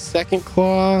on the second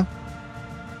claw,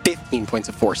 15 points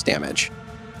of force damage.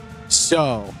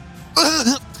 So,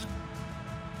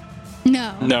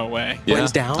 No. No way. Yeah,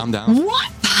 Flynn's down. I'm down.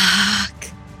 What? Fuck.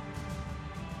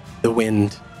 the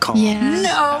wind calms. Yeah.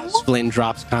 No. Flynn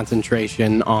drops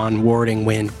concentration on warding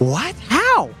wind. What?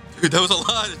 How? Dude, that was a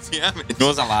lot of damage. It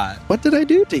was a lot. What did I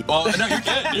do to you? Well, no, you're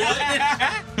good. You're good.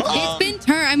 It's been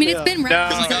turn. I mean, it's been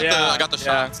rounds. I got the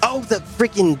shots. Oh, the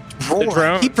freaking roar. The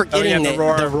drone? I keep forgetting Oh, yeah, that the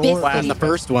roar from the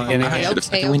first one. Yeah, I should have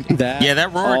stuck the wind. That Yeah,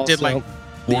 that roar did also- like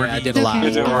Yeah, 40. I did a lot.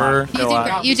 Okay. Did a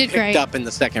lot. You did Picked great. up in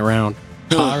the second round.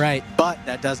 All right, but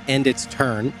that does end its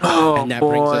turn, Oh, and that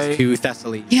brings boy. us to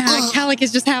Thessaly. Yeah, Calic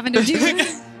is just having to do it.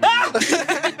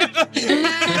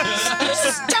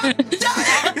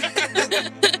 Yeah,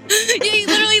 he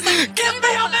literally is like, give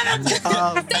me a minute.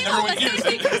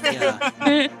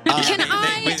 Can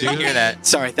I? Wait, did you hear that?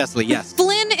 Sorry, Thessaly. Yes,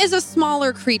 Flynn is a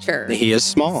smaller creature. he is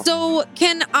small. So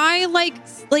can I like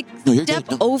No, you're step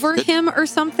good. No, over good. him or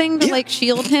something to Yeah. like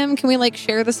shield him? Can we like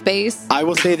share the space? I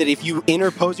will say that if you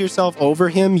interpose yourself over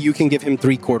him, you can give him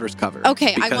 3/4 cover.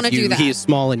 Okay, I because wanna do you- that. He is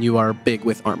small and you are big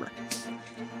with armor.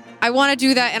 I want to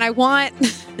do that, and I want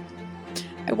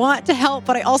I want to help,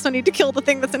 but I also need to kill the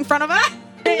thing that's in front of us.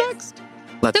 Next,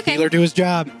 let the Okay. healer do his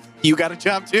job. You got a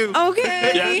job too.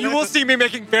 Okay. Yeah, you will see me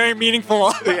making very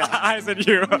meaningful eyes at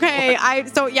you. Okay.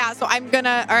 So I'm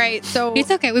gonna. All right. So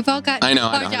It's okay. We've all got I know,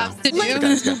 our I know. jobs to Like, do.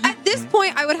 It's good. at this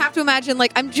point, I would have to imagine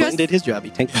like I'm Flynn just did his job. He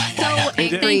tanked. so He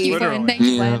did. angry. Thank you, Literally. Flynn. Thank you,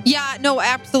 Yeah. Flynn. Yeah. No.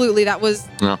 Absolutely. That was.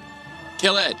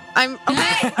 Kill it. I'm.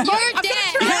 Okay. You're dead.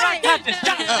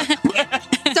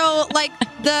 So like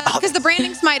because the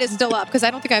branding smite is still up because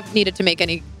I don't think I've needed to make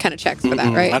any kind of checks for that,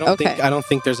 Mm-mm. right? I don't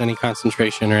think there's any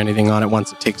concentration or anything on it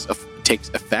once it takes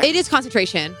effect. It is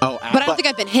concentration, Oh, but I don't think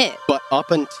I've been hit. But up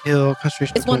until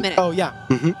concentration. It's 1 minute. Oh yeah.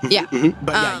 Yeah.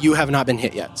 But yeah, Um, you have not been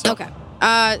hit yet. So. Okay.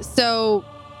 So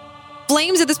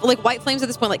flames at this like white flames at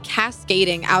this point like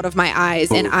cascading out of my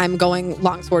eyes, and Ooh. I'm going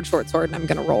long sword, short sword, and I'm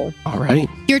gonna roll. All right.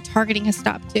 Your targeting has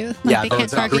stopped too. Like, Yeah. they can't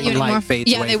the target you green light anymore.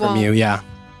 fades Yeah, away they from won't. you. Yeah.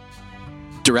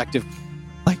 Directive,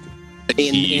 like in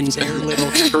Achieved. their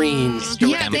little screens.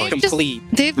 Yeah, directive they've just- complete.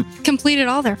 They've completed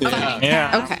all their fun.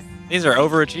 Yeah. Okay. These are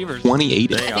overachievers.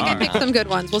 2080. I think I picked some good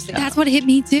ones. We'll see. That's what hit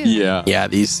me too. Yeah. Yeah,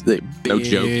 these big, No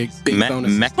joke. big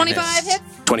bonuses. 25 hits.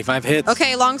 25 hits.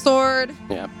 Okay, long sword.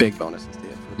 Yeah, big bonuses. To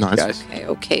you Nice. guys.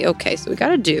 Okay. So we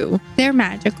gotta do. They're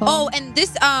magical. Oh, and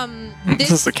this This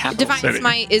is the capital divine city.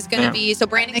 smite is gonna Yeah. be so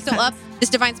branding's Makes still up. This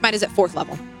divine smite is at 4th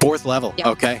level. 4th level. Yeah.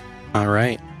 Okay. All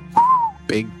right.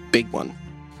 Big one.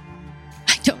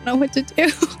 I don't know what to do.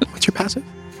 What's your passive?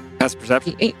 That's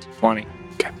perception. 8. 20.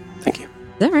 Thank you. Is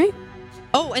that right?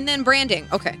 Oh, and then branding.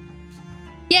 Okay.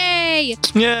 Yay!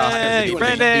 Yay!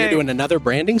 You're doing another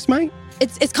branding smite?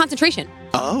 It's concentration.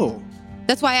 Oh.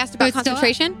 That's why I asked Oh, about it's still up?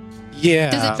 concentration.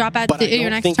 Yeah. Does it drop out but to I don't your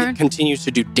next think turn? it continues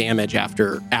to do damage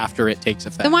after it takes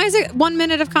effect. Then why is it 1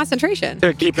 minute of concentration?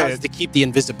 To keep Because it. to keep the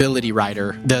invisibility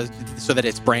rider, so that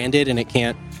it's branded and it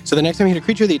can't. So the next time you hit a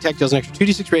creature, the attack deals an extra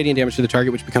 2d6 radiant damage to the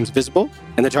target, which becomes visible,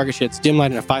 and the target sheds dim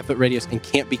light in a 5-foot radius and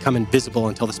can't become invisible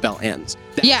until the spell ends.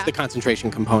 That's Yeah. the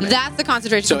concentration component. That's the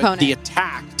concentration so component. the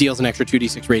attack deals an extra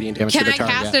 2d6 radiant damage Can to the I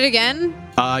target. cast it again?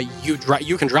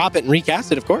 You can drop it and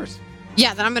recast it, of course.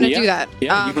 Yeah, then I'm going to Yeah. do that.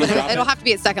 Yeah, you can drop it'll it. have to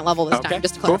be at 2nd level this Okay, time,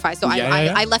 just to cool. clarify. So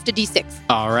Yeah. I left a d6.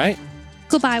 All right.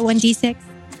 Goodbye, 1d6.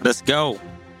 Let's go.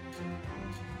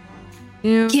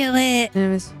 Kill it.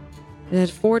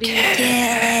 40.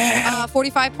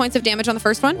 45 points of damage on the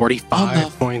first one.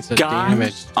 45 points of gosh.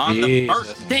 damage. On the Jesus.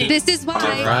 first thing. This is why.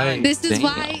 All right. This is Damn.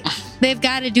 why they've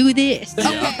got to do this.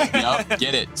 Okay. Yep,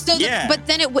 get it. So, Yeah. but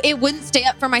then it wouldn't stay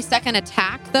up for my second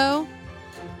attack, though.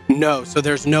 No, so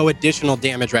there's no additional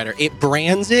damage rider. It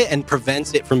brands it and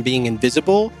prevents it from being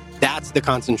invisible. That's the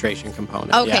concentration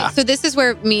component. Okay, Yeah. so this is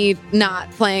where me not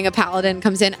playing a paladin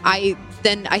comes in. I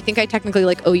think I technically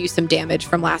like owe you some damage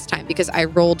from last time because I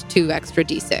rolled 2 extra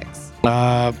d6.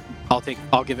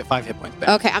 I'll give it 5 hit points back.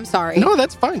 Okay, I'm sorry. No,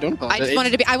 that's fine. Don't I apologize. just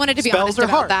wanted to be. I wanted to be Spells honest are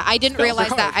about hard. that. I didn't Spells are realize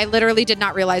that. hard. I literally did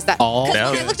not realize that. All Because when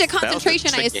I Spells- looked at spells are concentration,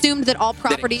 I tricky. assumed that all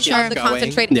properties keeps of the going.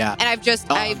 concentrated. Yeah.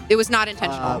 And it was not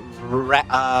intentional.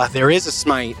 There is a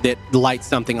smite that lights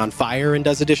something on fire and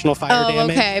does additional fire Oh,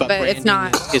 damage. okay, but it's branding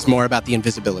not- Is more about the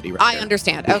invisibility. Right I there.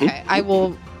 understand. Mhm. Okay, I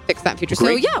will fix that in future. So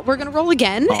Great. yeah, we're gonna roll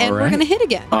again, All and we're right. gonna hit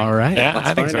again. All right. Yeah, let's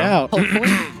I think find so. out. Hopefully.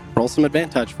 Roll some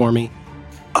advantage for me.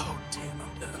 Oh damn,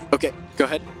 I'm done. Okay, go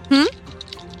ahead. Hmm?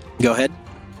 Go ahead.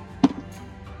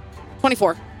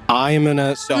 24. I'm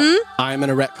gonna Hmm? I'm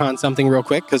gonna retcon something real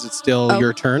quick because it's still Oh.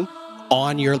 your turn.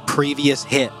 On your previous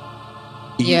hit,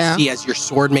 you Yeah. see as your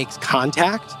sword makes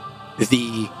contact,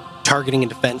 the targeting and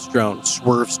defense drone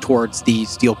swerves towards the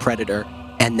steel predator,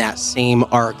 and that same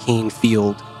arcane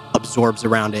field absorbs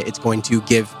around it. It's going to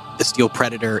give the Steel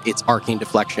Predator its arcane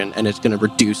deflection, and it's going to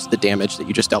reduce the damage that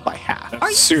you just dealt by half.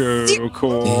 That's so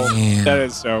cool. Damn. That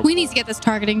is so. We need to get this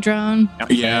targeting drone.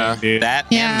 Yeah. dude. That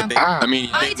Yeah. and the big I mean,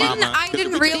 I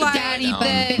didn't realize Daddy,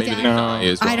 that. maybe they No. die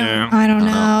as well. I don't know.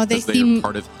 Uh-huh, They 'cause are seem.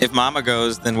 part of, If Mama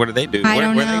goes, then what do they do? I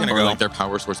don't where are they know. gonna or go? like their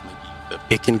power source maybe.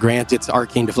 It can grant its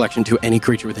arcane deflection to any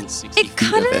creature within 60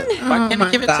 feet of it. Why can't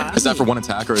it give it to Is that for one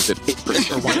attack or is it? It's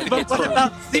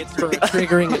for a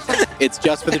triggering. It's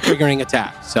just for the triggering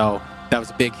attack. So that was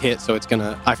a big hit. So it's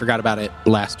gonna. I forgot about it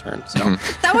last turn. So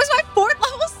That was my 4th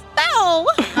level spell.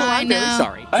 I I'm very know.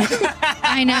 sorry.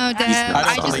 I know, Deb. I don't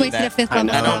I just believe wasted a that. 5th I level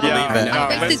know. I don't spell. believe that. no, I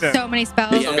wasted listen. so many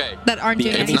spells Okay. that aren't The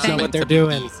doing enemies know anything. what they're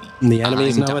doing. The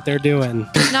enemies know what they're doing.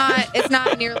 It's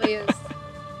not nearly as.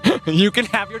 You can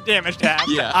have your damage tab.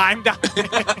 Yeah. I'm done.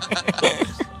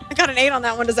 I got an 8 on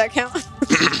that one. Does that count?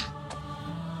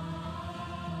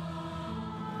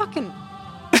 Fucking.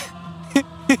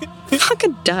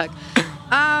 Fucking Doug.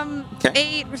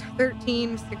 8,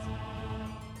 13, 16.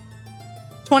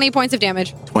 20 points of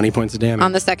damage 20 points of damage.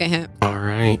 on the second hit. All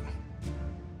right.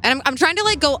 And I'm trying to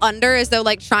like go under as though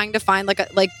like trying to find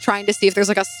trying to see if there's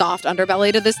like a soft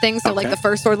underbelly to this thing. So like Okay. the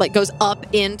first sword like goes up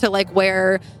into like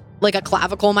where like a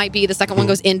clavicle might be. The second one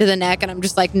goes into the neck, and I'm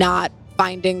just like not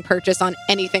finding purchase on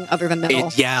anything other than middle.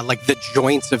 Yeah, like the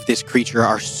joints of this creature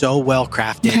are so well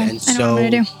crafted Okay, and I know so what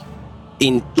I'm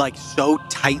gonna do. so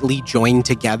tightly joined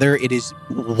together. It is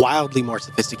wildly more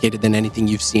sophisticated than anything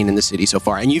you've seen in the city so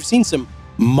far. And you've seen some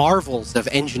marvels of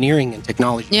engineering and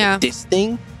technology. Yeah. But this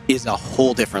thing is a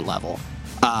whole different level.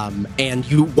 And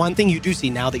one thing you do see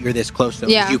now that you're this close to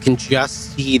it, Yeah. you can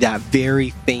just see that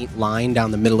very faint line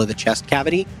down the middle of the chest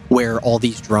cavity where all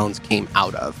these drones came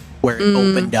out of, where it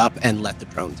opened up and let the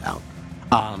drones out.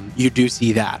 You do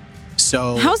see that.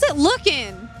 So How's it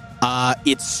looking?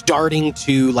 it's starting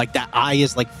to, like, that eye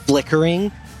is like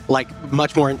flickering like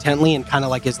much more intently and kind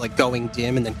of like is like going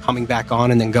dim and then coming back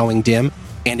on and then going dim.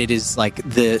 And it is like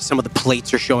some of the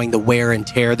plates are showing the wear and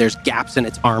tear. There's gaps in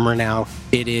its armor now.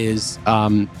 It is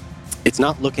it's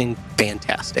not looking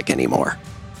fantastic anymore.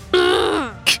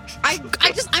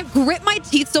 I grip my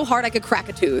teeth so hard I could crack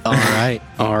a tooth. All right.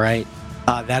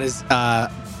 That is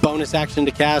bonus action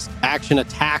to cast, action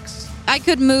attacks. I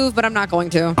could move, but I'm not going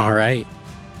to. All right.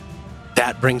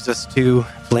 That brings us to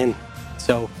Flynn.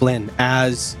 So, Flynn,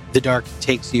 as the dark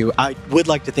takes you, I would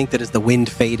like to think that as the wind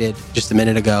faded just a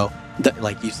minute ago, that,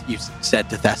 like you said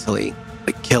to Thessaly,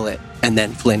 like, kill it, and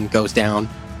then Flynn goes down.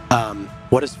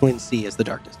 What does Flynn see as the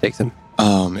darkness takes him?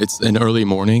 It's an early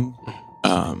morning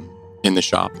in the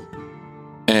shop.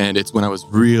 And it's when I was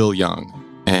real young.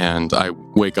 And I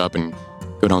wake up and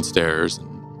go downstairs. And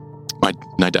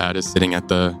my dad is sitting at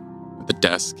the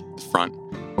desk at the front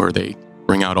where they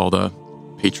bring out all the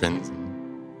patrons.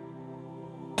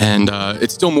 And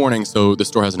it's still morning, so the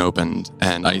store hasn't opened.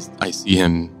 And I see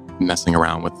him messing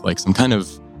around with like some kind of...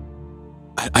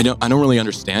 I don't really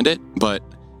understand it, but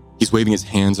he's waving his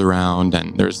hands around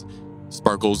and there's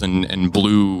sparkles and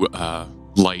blue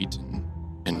light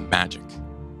and magic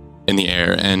in the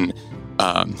air. And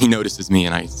he notices me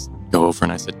and I go over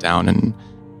and I sit down and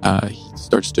he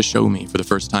starts to show me for the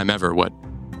first time ever what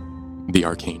the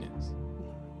arcane is.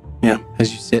 Yeah,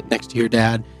 as you sit next to your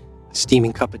dad, a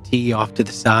steaming cup of tea off to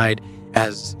the side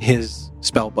as his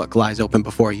spell book lies open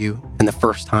before you, and the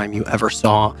first time you ever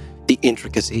saw the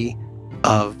intricacy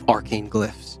of arcane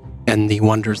glyphs and the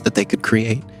wonders that they could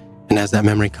create. And as that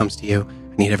memory comes to you,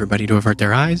 I need everybody to avert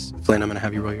their eyes. Flynn, I'm going to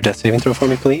have you roll your death saving throw for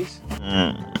me, please.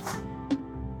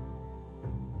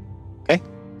 Okay.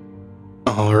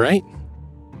 All right.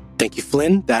 Thank you,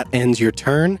 Flynn. That ends your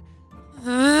turn.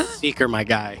 Seeker, my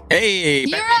guy. Hey,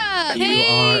 You're up. You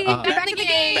Hey, are up. back in the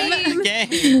game. back in the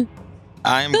game.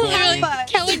 I'm Literally, going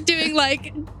Kelly doing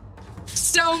like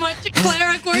so much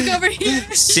cleric work over here.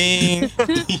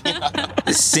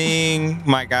 seeing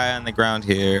my guy on the ground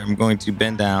here. I'm going to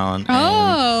bend down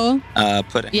Oh, and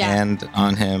put a Yeah. hand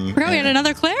on him. we're going and to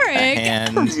another a cleric.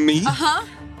 hand, Me?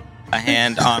 a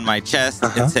hand on my chest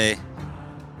Uh-huh. and say,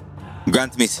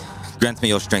 grant me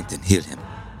your strength and heal him.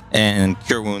 And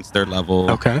cure wounds 3rd level.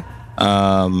 Okay. So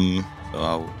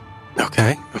I'll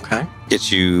Okay.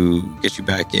 get you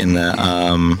back in the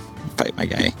fight, my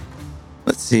guy.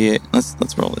 Let's see it.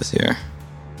 Let's roll this here.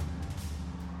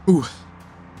 Ooh.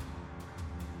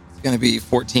 It's gonna be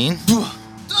 14.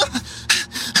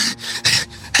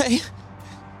 Hey.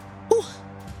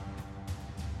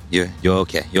 You're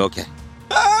okay. You're okay.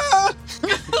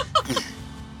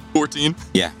 14.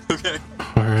 Yeah. Okay.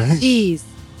 All right. Jeez.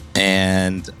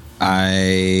 And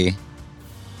I'm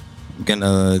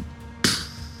gonna...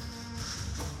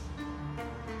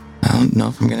 I don't know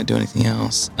if I'm gonna do anything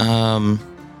else.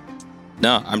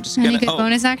 No, I'm just Any gonna. good Oh,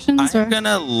 bonus actions? I'm Or?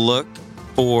 gonna look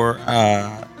for.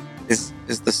 Is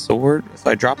the sword? So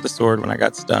I dropped the sword when I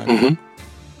got stunned. Mhm.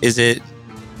 Is it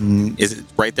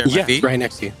right there at my Yeah, feet? right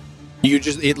next to you.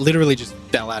 It literally just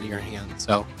fell out of your hand.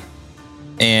 So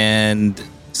And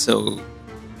so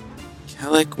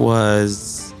Kellic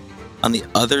was on the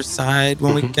other side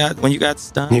when when you got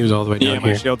stunned. he was all the way Yeah, down my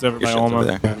here. shield's over Your by shield's over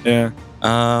Olma. there.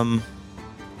 Yeah.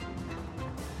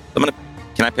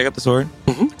 Can I pick up the sword?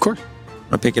 Of course. I'm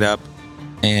gonna pick it up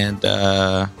and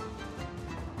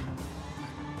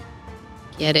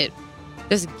Get it.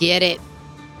 Just get it.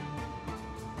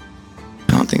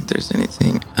 I don't think there's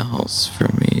anything else for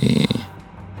me.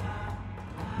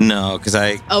 No, because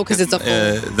Oh, 'cause it's a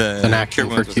full- the An action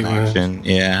cure wounds for was an Q. action.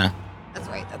 Yeah. That's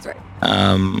right. That's right.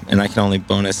 And I can only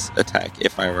bonus attack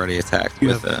if I already attacked Do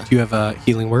you with have, do you have a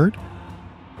healing word?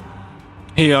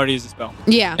 He already used a spell.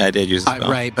 Yeah. I did use a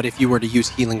spell. Right, but if you were to use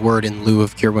healing word in lieu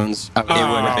of cure wounds, I would It have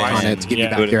would've on been- it to give you yeah,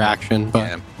 back would've your been- action.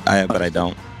 But Yeah, but I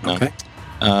don't. No. okay.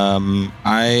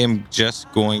 I am just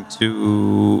going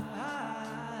to.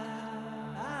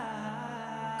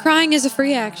 Crying is a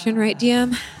free action, right,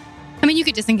 DM? I mean, you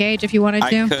could disengage if you wanted I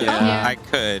to. could. Yeah. I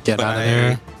could. Get but out of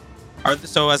there.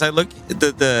 So as I look at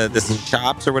the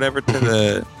shops or whatever to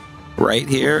the right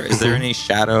here, is there any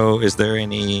shadow? Is there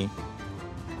any?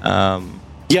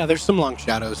 Yeah, there's some long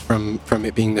shadows from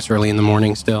it being this early in the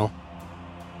morning still.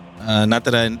 Not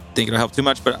that I think it'll help too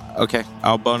much, but okay.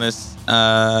 I'll bonus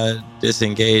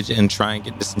disengage and try and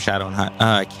get into some shadow and hide.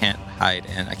 I can't hide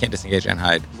and I can't disengage and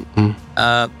hide.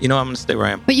 Mhm. You know, I'm gonna stay where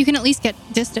I am. But you can at least get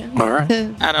distance. All right.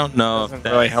 I don't know if Doesn't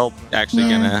that's really help. actually Yeah.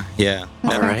 gonna. Yeah,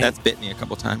 That's All right. that's bit me a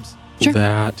couple times. Sure.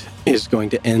 That is going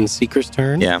to end Seeker's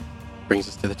turn. Yeah. Brings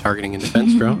us to the targeting and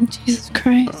defense drone. Jesus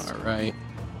Christ. All right.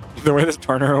 The way this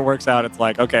tournament works out, it's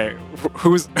like, okay,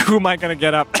 who am I gonna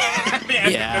get up? at the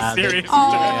end Yeah, of this series?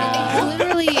 Oh, Yeah.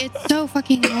 literally, it's so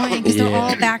fucking annoying because they're Yeah.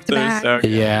 all back to They're back. so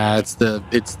good. Yeah, it's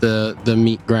the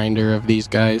meat grinder of these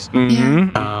guys.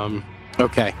 Mhm.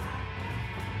 Okay.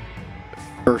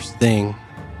 First thing,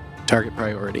 target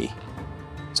priority.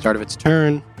 Start of its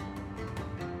turn.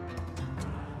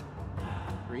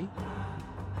 3.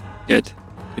 Good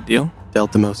deal.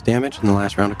 Dealt the most damage in the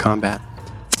last round of combat.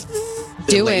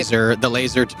 Do it. The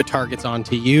laser targets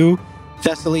onto you,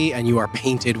 Thessaly, and you are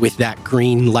painted with that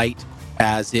green light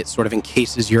as it sort of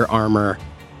encases your armor.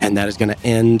 And that is going to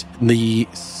end the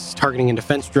targeting and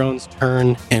defense drone's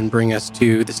turn and bring us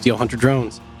to the Steel Hunter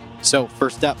drones. So,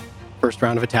 first up, first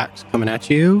round of attacks coming at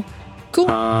you. Cool.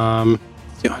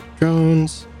 Steel Hunter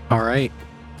drones. All right.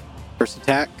 First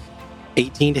attack,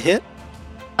 18 to hit.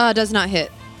 Does not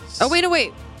hit. Oh,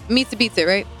 wait. Meets it, beats it,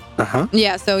 right? Uh-huh.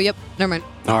 Yeah, so, yep. Never mind.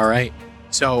 All right.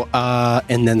 So,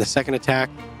 and then the second attack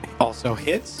also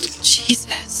hits.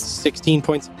 Jesus. 16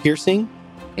 points of piercing.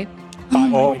 Okay.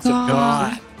 5 Oh, points of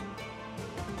God.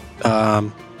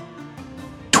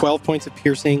 12 points of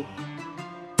piercing.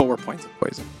 4 points of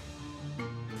poison.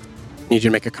 Need you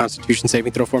to make a Constitution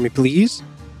saving throw for me, please.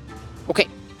 Okay.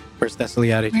 Where's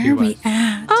Thessaly at Where are we was?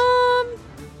 at?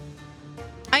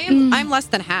 I'm less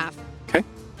than half. Okay.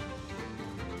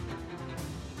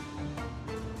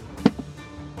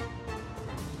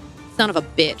 Son of a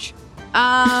bitch.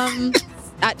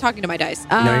 Talking to my dice.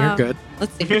 No, you're good.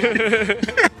 Let's see.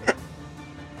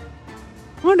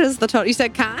 What is the total? You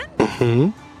said con?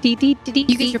 Mhm. You get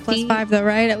your +5 though,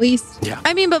 right? At least.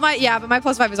 I mean, but my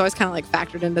 +5 is always kind of like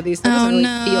factored into these. That Oh, doesn't really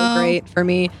no. feel great for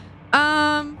me.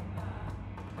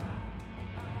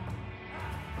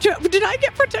 Did I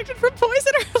get protected from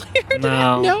poison earlier today?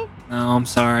 No. No. No, I'm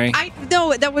sorry.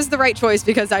 No, that was the right choice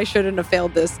because I shouldn't have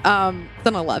failed this. It's an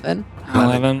 11.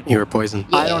 11. You were poisoned.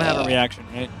 I don't have a reaction,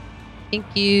 right? Thank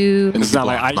you. And It's not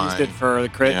like I blocked used it mine. for the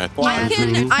crit. Yeah. block.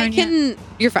 I can.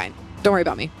 You're fine. Don't worry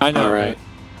about me. I know, All right?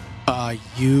 right.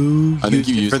 You I think used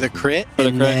you it for used the it. crit, For the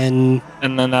and crit. then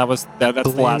And then that's the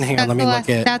last. Hang on, let me look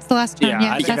at. That's the last turn. Yeah,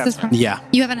 Yeah, I think that's that's this turn. Yeah,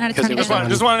 You haven't had a Because turn it was yet. on-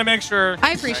 Just wanted to make sure.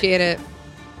 I appreciate it.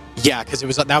 yeah, because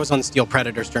that was on the Steel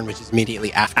Predator's turn, which is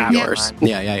immediately after After yours. mine.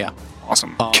 Yeah.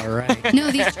 Awesome. All right.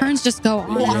 No, these turns just go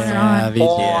on and Yeah, on. these-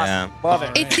 Yeah. Love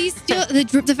it. It's these still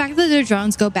the fact that their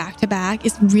drones go back to back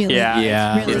is really Yeah.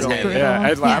 really It's brutal. Yeah, I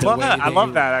Yeah. love that. The I way love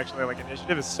they- that actually. Like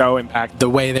initiative is so impactful. The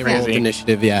way they rolled Crazy.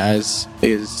 initiative, is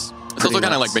It's also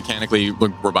kind of like mechanically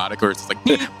like, robotic, where it's like.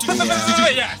 yeah,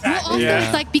 Well, also, Yeah.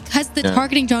 it's like because the Yeah.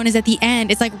 targeting drone is at the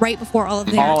end, it's like right before all of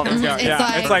their all of turns. them. It's Yeah,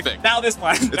 like, it's like Perfect. now this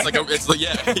one. It's like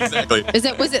yeah, exactly.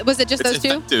 Was it just It's those two?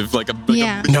 effective, like a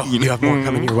Yeah. no, you have more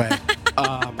coming your way.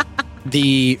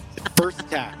 The first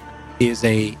attack is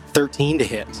a 13 to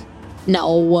hit.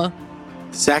 No.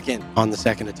 Second on the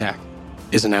second attack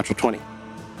is a natural 20.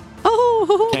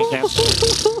 Oh. Can't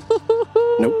cancel.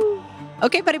 Nope.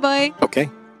 Okay, buddy boy. Okay.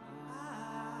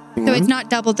 So it's not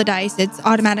double the dice; it's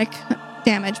automatic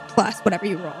damage plus whatever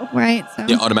you roll, right? So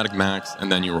Yeah, automatic max,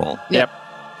 and then you roll. Yeah.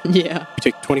 You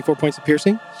take 24 points of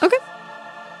piercing. Okay.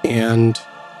 And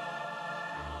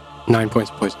 9 points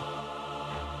of poison.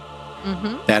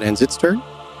 Mm-hmm. That ends its turn.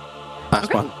 Last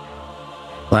Okay. one.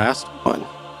 Last one.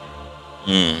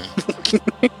 Mm.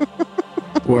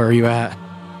 Where are you at?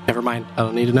 Never mind. I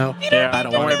don't need to know. Yeah, I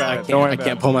don't don't want worry to. about I it. can't, Don't worry I about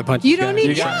can't it. pull my punch. You don't need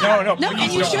You to. got, no, No,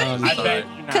 please you don't. shouldn't I be. bet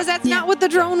you're not. Because that's Yeah. not what the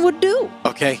drone would do.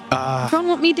 Okay. Drone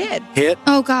what me did. Hit.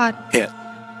 oh god,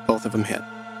 Both of them hit.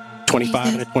 25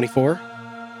 Jesus. and a 24.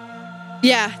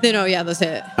 Yeah. No, yeah, those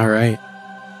hit. All right.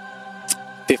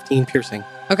 15 piercing.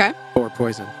 Okay. 4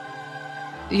 poison.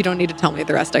 You don't need to tell me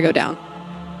the rest. I go down.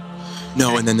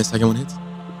 No, and then the second one hits.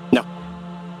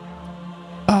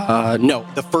 No.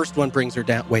 The first one brings her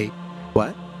down. Wait.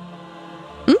 What?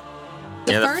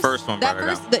 Yeah, the first one That brought her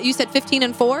first, down. that you said 15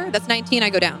 and 4. That's 19. I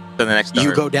go down. Then the next You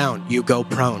turn. go down. You go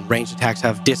prone. Ranged attacks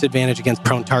have disadvantage against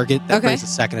prone target. That Okay. brings the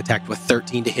second attack with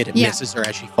 13 to hit. It Yeah. misses her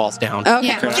as she falls down. Okay,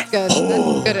 Yeah. that's good.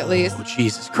 That's good at least. Oh,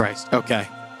 Jesus Christ. Okay.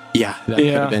 Yeah, that could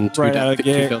Yeah, have been two right death, out of the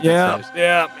two gate. failed Yeah, death saves.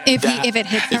 yeah. if it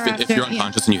hits her If after, you're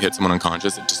unconscious and you hit someone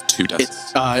unconscious, it's just 2 deaths.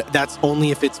 It's that's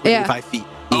only if it's within Yeah. 5 feet.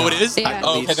 Oh, it is? Yeah.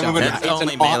 Oh, okay, then we're Yeah, gonna. That's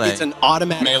only it's melee. it's an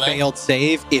automatic Melee? failed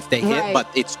save if they hit, Right. but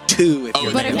it's 2 if Oh,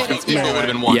 you're But then if melee. it's it would have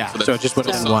been 1. Yeah, so it just would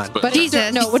have still been 1. sucks, But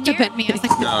Jesus, no, it wouldn't have scared been. me. I was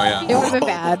like, Oh, yeah. It would have been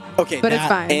bad. Okay, But it's that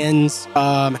fine. ends.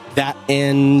 That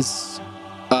ends.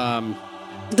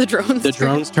 The drones. The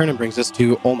drone's turn and brings us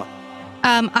to Olma.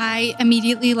 I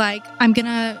immediately I'm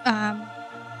gonna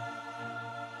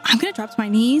drop to my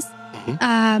knees,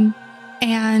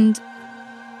 and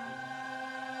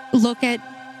look at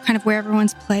kind of where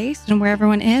everyone's placed and where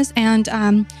everyone is, and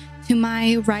to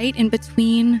my right, in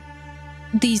between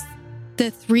the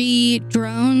 3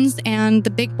 drones and the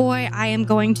big boy, I am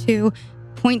going to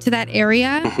point to that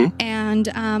area and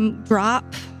drop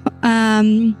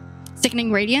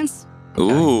Sickening Radiance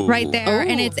Ooh. right there,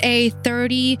 and Ooh. it's a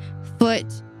 30-foot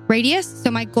radius. So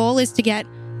my goal is to get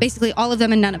basically all of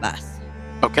them and none of us,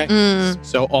 Okay, Mm.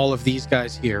 so all of these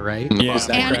guys here, right? Yeah. Is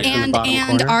that and correct, in the and bottom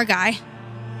and corner? our guy,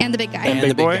 and the big guy, And the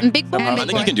big boy? and big boy. I and think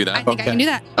big you can do that. I think I Okay. can do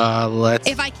that. Let's.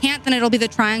 If I can't, then it'll be the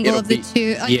triangle It'll of the be-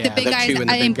 two. Like yeah, the big the guy two is and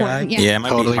the big important. guy. Yeah. Yeah, it might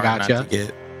Totally be hard gotcha. not to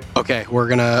get. Okay, we're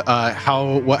gonna.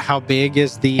 How big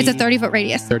is the? It's a 30-foot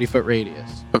radius. 30-foot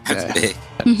radius. Okay, That's big.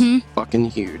 Mm-hmm. fucking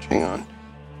huge. Hang on.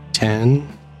 10,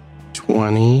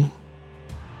 20,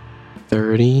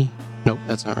 30. Nope,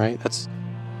 that's not right. That's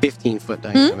 15-foot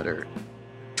diameter.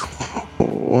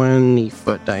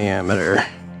 20-foot diameter.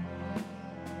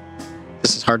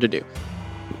 This is hard to do.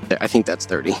 I think that's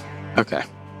 30. Okay.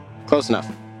 Close enough.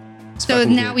 It's So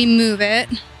fucking now huge. we move it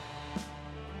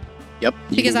Yep.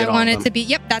 you because can I get all want of it them. to be.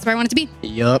 Yep, that's where I want it to be.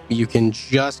 Yep. You can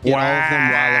just get all of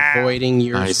them while Wow. avoiding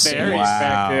your Nice. Very Wow.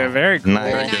 effective. Very cool.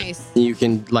 Nice. Very good. nice. You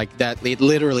can, like, that. It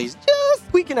literally is just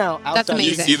squeaking out. That's outside.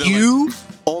 amazing. You see them, You,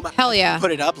 oh my, Hell yeah.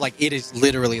 put it up like it is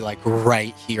literally like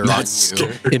right here That's on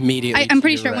you. scary. Immediately. I'm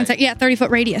pretty to sure your once. right. Yeah,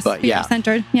 30-foot radius. But yeah.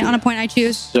 centered. Yeah, on a point I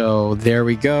choose. So there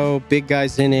we go. Big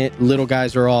guys in it. Little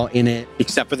guys are all in it,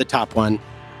 except for the top one.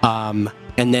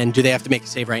 And then do they have to make a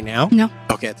save right now? No.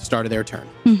 Okay, at the start of their turn.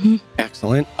 Mm-hmm.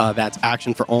 Excellent. That's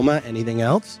action for Olma. Anything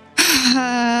else?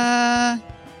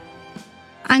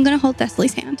 I'm gonna hold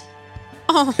Thessaly's hand,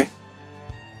 Oh,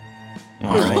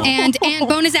 All right. and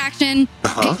bonus action,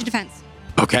 Uh-huh. patient defense.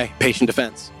 Okay, patient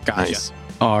defense. Gotcha. Nice.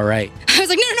 All right. I was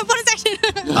like, no, bonus action.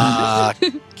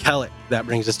 Kellic, that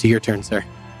brings us to your turn, sir.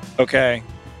 Okay.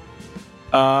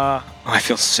 I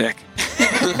feel sick.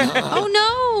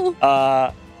 oh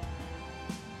no.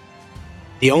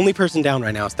 The only person down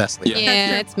right now is Thessaly. Yeah.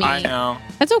 Yeah, it's me. I know.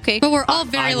 That's okay. But we're all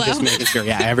very I'm low. just making sure.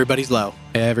 Yeah, everybody's low.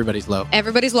 Everybody's low.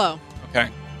 Everybody's low. Okay.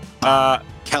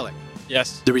 Kellic,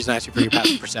 Yes. the reason I asked you for your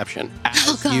passive perception, as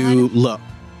Oh, God. you look,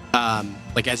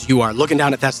 like as you are looking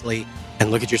down at Thessaly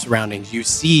and look at your surroundings, you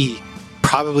see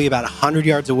probably about 100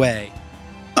 yards away,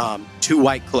 2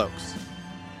 white cloaks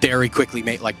very quickly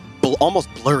make like almost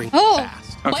blurring Oh.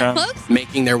 fast, Okay. White cloaks?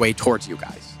 making their way towards you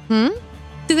guys.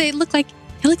 Do they look like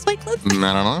Kellic's white cloaks? I don't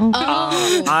know.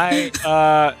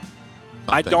 Oh.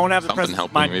 I don't have the Something presence of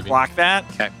helping, mind to maybe. block that.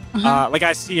 Okay. Like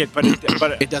I see it, but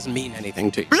It doesn't mean anything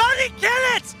to you. bloody kill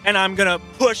it! And I'm gonna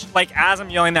push, like as I'm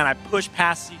yelling that, I push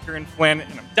past Seeker and Flynn,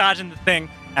 and I'm dodging the thing,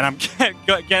 and I'm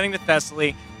getting to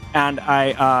Thessaly, and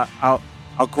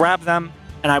I'll grab them,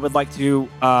 and I would like to,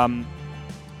 and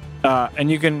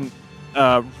you can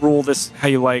rule this how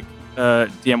you like,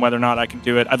 DM, whether or not I can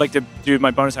do it. I'd like to do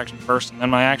my bonus action first, and then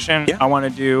my action. Yeah. I want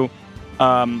to do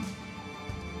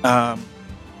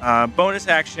bonus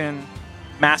action.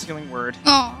 masculine word.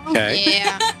 Oh. Okay.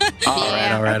 Yeah. All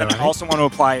right. And then I also want to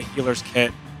apply a healer's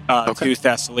kit Okay. to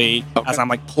Thessaly Okay. as I'm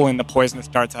like pulling the poisonous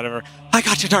darts out of her. I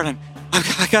got you, darling.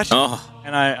 I got you. Oh,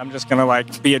 And I'm just gonna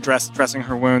like be dressing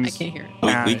her wounds. I can't hear it.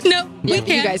 And- No, we You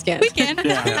can. guys can. We can.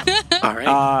 Yeah. All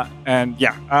right. And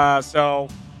yeah. So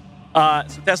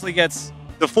Thessaly gets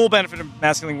the full benefit of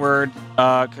masculine word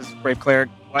because Brave Cleric.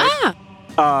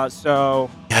 So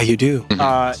Yeah, you do.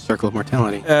 uh, Circle of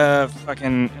Mortality.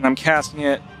 and I'm casting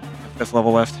it. Fifth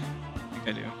level left. I think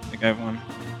I do. I think I have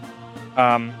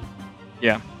one.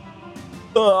 Yeah.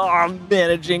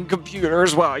 Managing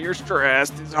computers while you're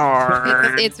stressed is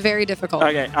hard. It's very difficult.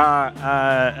 Okay.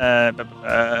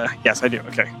 Yes, I do.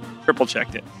 Okay. Triple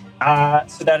checked it.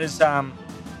 So that is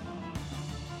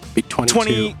Be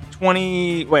 22.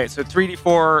 20. Wait. So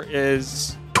 3d4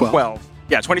 is 12.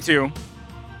 Yeah, 22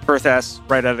 for Thess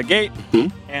right out of the gate,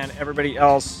 Mhm. and everybody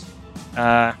else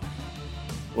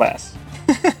less.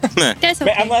 That's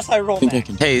okay. Unless I roll. I think I max.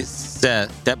 can. hey,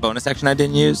 Seth, that bonus action I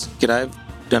didn't use, could I have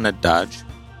done a dodge?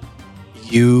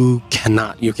 You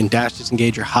cannot. You can dash,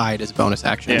 disengage, or hide as a bonus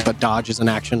action, Yeah. but dodge is an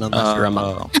action unless you're a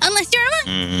monk. Unless you're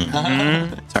a monk.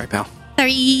 Mhm. Sorry, pal.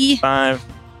 Sorry. 5,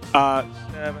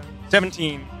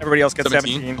 17. Everybody else gets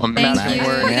 17. Oh, Thank nice. you.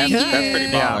 Word. Thank That's pretty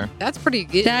you. baller. That's pretty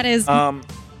good. That is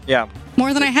Yeah.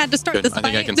 more than I had to start Good. this I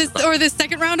think I fight, can this, survive. or this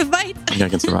second round of fights. I think I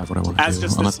can survive what I want to As do.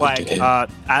 just unless this I like get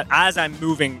hit. as I'm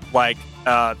moving, like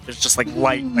there's just like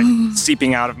light like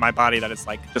seeping out of my body that it's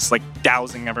like just like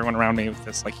dousing everyone around me with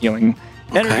this like healing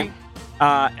energy.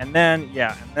 And then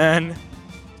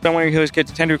spend one of your healer's kit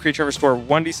to tend to a creature, restore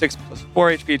 1d6 plus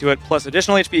 4 HP to it, plus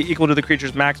additional HP equal to the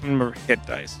creature's maximum hit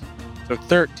dice. So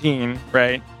 13,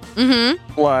 right?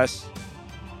 Mm-hmm. Plus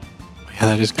Yeah,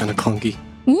 that is kind of clunky.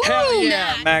 Woo, hell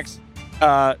yeah, nice.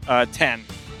 max 10.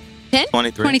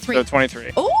 23. 23. So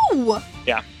 23. Oh.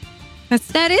 Yeah.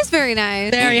 That is very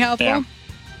nice. Very helpful. Yeah.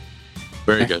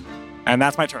 Very good. And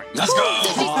that's my turn. Let's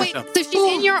Wait, so she's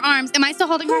in your arms. Am I still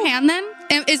holding her hand then?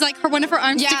 Is like one of her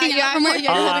arms sticking out from her?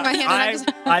 you're holding my hand.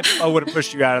 And I just, I would have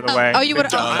pushed you out of the way. Oh, you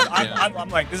would've- I'm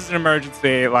like, this is an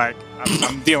emergency. Like,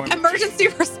 I'm dealing with emergency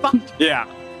response. Yeah.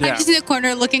 I'm Yeah. just in the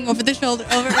corner looking over the shoulder.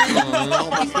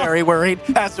 Almost very worried.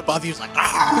 As above you's like,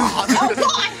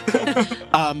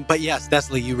 but yes,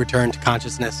 Thessaly, you return to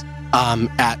consciousness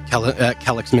at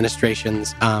Kellick's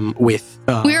Ministrations with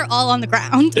We're all on the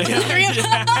ground. The three of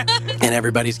us. and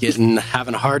everybody's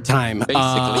having a hard time.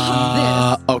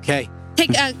 Basically. Okay.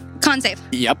 Take a con save.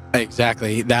 Yep,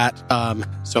 exactly. That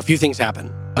so a few things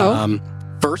happen.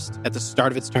 First, at the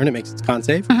start of its turn, it makes its con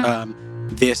save. Uh-huh.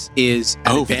 This is an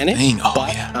Oh, advantage, thing. Oh,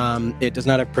 but yeah. it does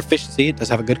not have proficiency. It does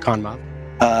have a good con mod.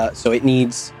 So it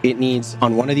needs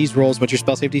on one of these rolls. What's your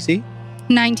spell save DC?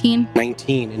 19.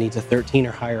 19. It needs a 13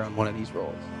 or higher on one of these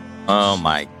rolls. Oh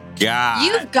my god.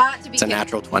 You've got to be. It's a kidding.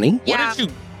 natural 20. Yeah.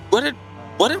 What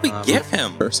did we give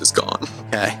him? Curse is gone.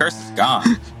 Okay. Curse is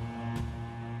gone.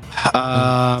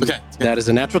 Okay. That is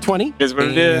a natural 20. Is what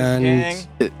it is,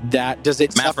 And that does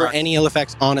it Math suffer rock. any ill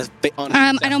effects on a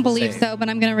I don't believe so, but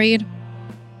I'm going to read.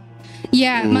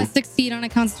 Yeah, it Mm. must succeed on a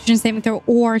constitution saving throw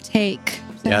or take.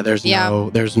 So Yeah,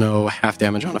 there's no half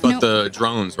damage on it. But Nope. the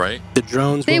drones, right? The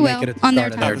drones They will will, make it at the on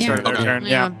their start of their turn, turn. Start of their Okay.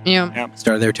 turn. Yeah. Yeah.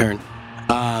 Start of their turn.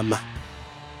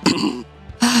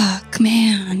 Fuck,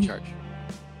 man. Charge.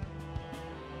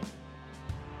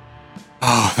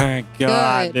 Oh, thank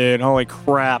God, Good. dude. Holy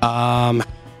crap.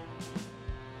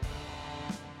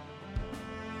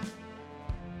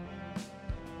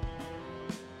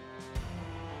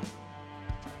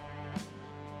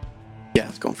 Yeah,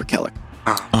 it's going for Kellick.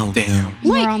 Oh, damn.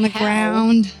 We're on the hell?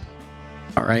 ground.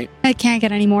 All right. It can't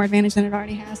get any more advantage than it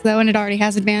already has, though, and it already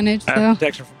has advantage. So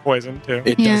Protection from poison, too.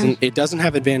 It Yeah. doesn't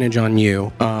have advantage on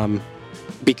you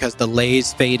because the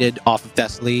lays faded off of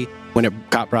Thessaly when it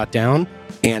got brought down,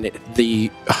 and the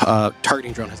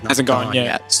targeting drone has not Hasn't gone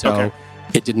yet. So Okay.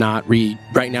 it did not read.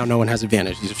 Right now, no one has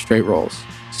advantage. These are straight rolls.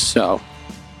 So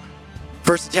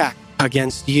first attack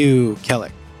against you,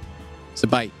 Kellick. It's a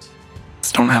bite.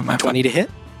 Just don't have my 20 to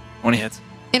hit. 20 hits.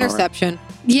 Interception.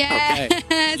 yes.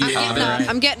 Yeah.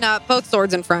 I'm getting up. Both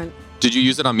swords in front. Did you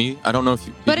use it on me? I don't know if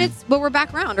you. But we're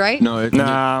back around, right? No,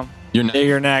 Nah. you're not.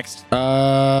 You're next.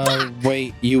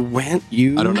 Wait, you went.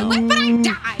 You. I don't know. But I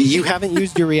died. You haven't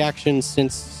used your reaction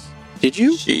since. Did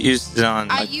you? She used it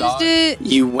on. I thought- used it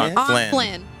You went. on Flynn.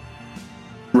 Flynn.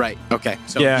 Right. Okay.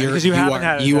 So Yeah, you're, because you haven't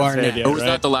had a you death are save next. yet. Or was right?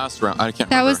 that the last round? I can't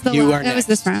That remember. was the You are that was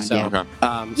this round. So, Yeah. Okay.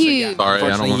 So You- yeah, Sorry, I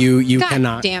don't unfortunately, want- you God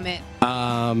cannot. damn it.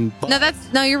 But-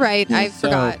 No, you're right. I so,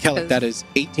 forgot. Kellick, 'cause- that is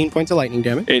 18 points of lightning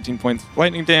damage. 18 points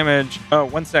lightning damage. Oh,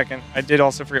 1 second. I did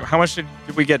also forget. How much did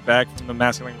we get back from the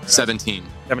masculine? 17.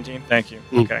 17? Thank you.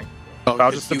 Mm. Okay. Oh,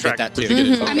 I'll just you get subtract that Did too.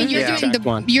 you get it? I mean, you're Yeah. doing Subtract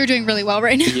one. you're doing really well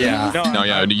right now. Yeah. No,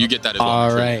 yeah, you get that as well. All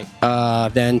sure.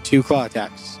 right. Then 2 claw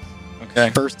attacks. Okay.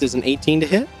 First is an 18 to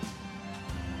hit.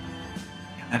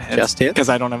 That hits. Just hit. Because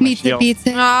I don't have my Meets it, shield. beats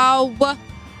it. Oh,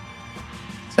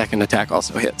 Second attack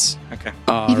also hits. Okay.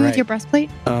 All Even right. with your breastplate.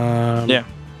 Yeah.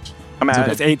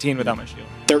 okay. It's 18 without my shield.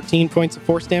 13 points of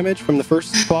force damage from the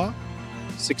first claw.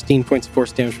 16 points of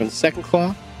force damage from the second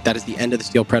claw. That is the end of the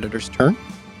Steel Predator's turn.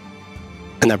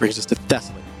 And that brings us to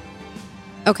Thessaly.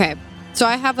 okay. So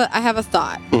I have a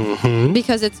thought Mm-hmm.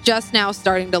 because it's just now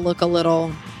starting to look a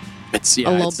little It's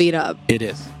beat up. It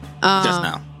is. Just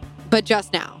now. But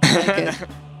just now.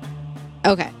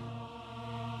 Okay.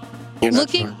 You're not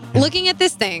sure. Looking at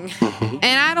this thing, Mhm.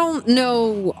 and I don't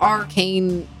know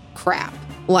arcane crap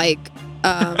like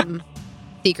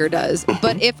Seeker does,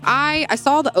 but if I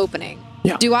saw the opening,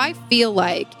 Yeah. do I feel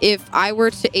like if I were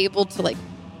to able to like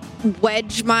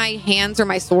wedge my hands or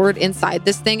my sword inside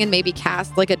this thing and maybe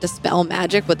cast like a dispel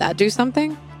magic, would that do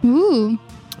something? Ooh.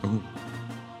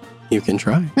 You can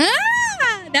try.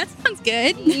 Ah, that sounds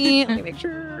good. Let me make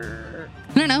sure.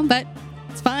 I don't know, but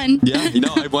it's fun. Yeah,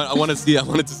 I wanted to see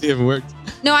if it worked.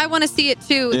 No, I want to see it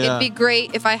too. Yeah. It'd be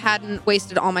great if I hadn't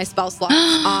wasted all my spell slots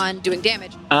on doing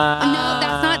damage.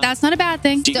 No, that's not a bad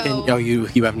thing. Do you, So-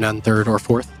 and, you have none third or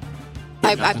fourth?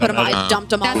 I put them. I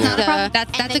dumped them all. That's not a problem. into-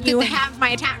 That's a and good you thing. have my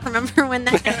attack. Remember when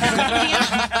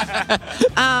that?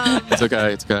 It's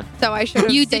okay. It's okay. So I should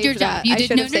have. You did your saved job. that. You I did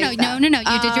should no. have saved that.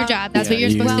 You did your job. That's what you're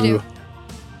supposed to do.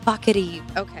 Buckety.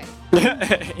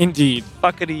 Okay. Indeed.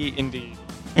 Buckety indeed.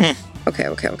 Okay.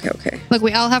 Look,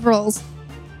 we all have roles.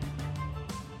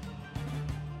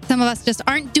 Some of us just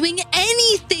aren't doing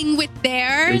anything with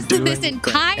theirs You're this doing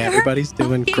great. entire. Everybody's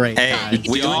doing fucking great. Hey, fight.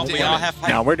 we all have fight.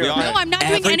 No, we're doing We all great. No, I'm not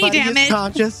doing any Everybody is damage.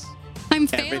 conscious. I'm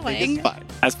Everything is failing. fine.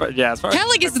 As far as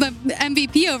Kellig is the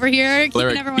MVP over here, keeping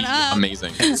Cleric everyone beat up.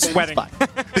 amazing. Sweating.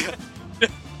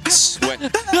 Sweat.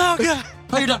 Oh, God.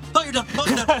 Oh, you're done. Oh, you're done. Oh,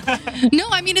 you're done. No,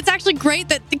 I mean it's actually great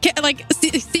that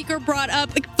Seeker brought up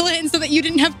Flynn so that you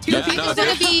didn't have two Yeah, people. no, I'm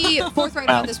gonna be forthright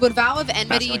Wow. about this. Would Vow of Enmity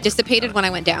Fascinating. dissipated when I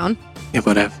went down? It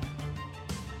would have.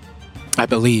 I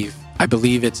believe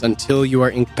it's until you are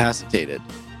incapacitated.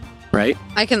 Right?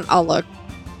 I'll look.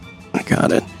 I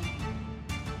got it.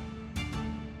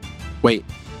 Wait.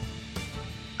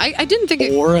 I didn't think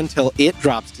it. Or until it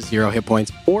drops to 0 hit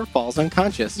points or falls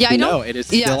unconscious. Yeah, I don't- No, it is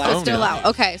still Yeah, out. it's still out.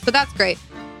 Okay, so that's great.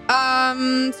 So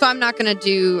I'm not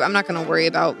gonna worry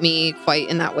about me quite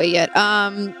in that way yet.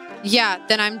 Yeah,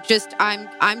 then I'm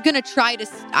gonna try to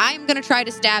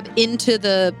stab into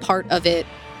the part of it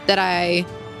that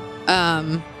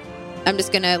I'm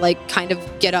just gonna like kind of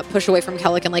get up, push away from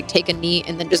Kellic and like take a knee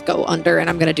and then just go under, and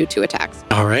I'm gonna do 2 attacks.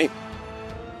 All right.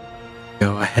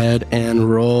 Go ahead and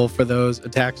roll for those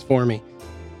attacks for me.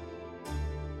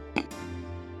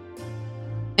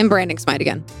 And branding smite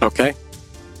again. Okay.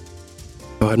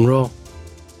 Go ahead and roll.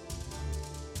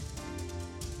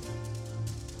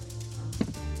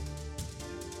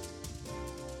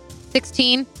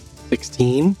 $16.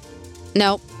 16.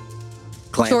 Nope.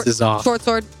 Glances off. Short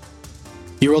sword.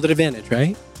 You rolled at advantage,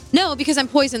 right? No, because I'm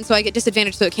poisoned, so I get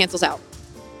disadvantage, so it cancels out.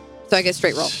 So I get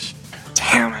straight roll.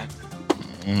 Damn it.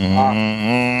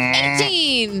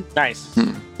 18. Nice.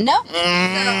 Nope.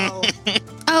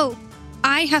 Oh,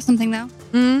 I have something though,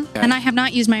 Mm. and I have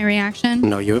not used my reaction.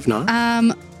 No, you have not.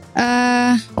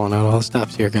 Pulling out all the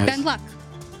stops here, guys. Bend luck.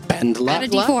 Bend luck. Add a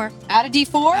D4. Add a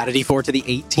D4. Add a D4 to the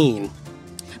 18.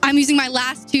 I'm using my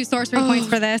last 2 sorcery points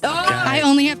for this. I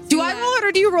only have 2. Do I roll it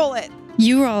or do you roll it?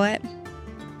 You roll it.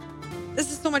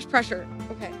 This is so much pressure.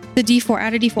 Okay. The D4.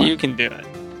 Add a D4. You can do it.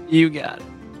 You got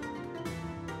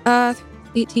it.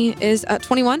 18 is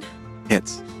 21.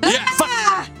 Hits.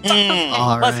 Ah!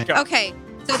 All Let's right. go. Okay.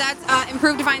 So that's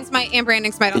improved divine smite and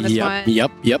branding smite on this one.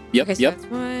 Yep. Okay, so that's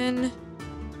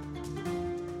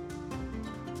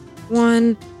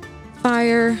 1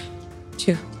 fire,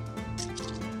 2.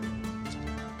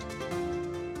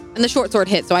 And the short sword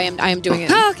hit, so I am doing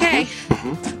it. Okay.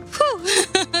 Mhm. Whew.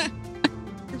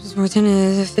 10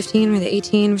 is 15 with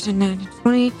 18,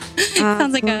 20.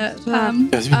 Sounds like a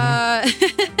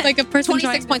like a person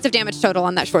 26 points of damage total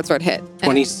on that short sword hit. And-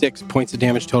 26 points of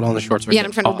damage total on the short sword. Yeah, and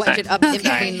I'm trying to Awesome. wedge it up in Okay.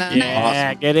 between the.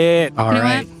 Yeah, get it. All You know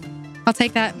right. I'll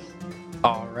take that.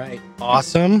 All right.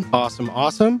 Awesome.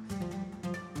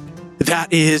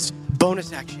 That is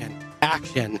bonus action.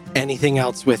 Anything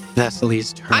else with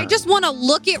Thessaly's turn? I just want to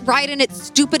look it right in its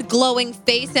stupid glowing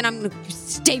face, and I'm going to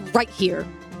stay right here.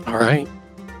 All right.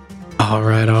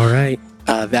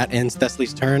 That ends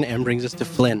Thessaly's turn and brings us to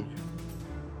Flynn.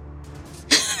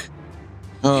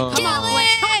 Oh. Kill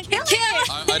it! Kill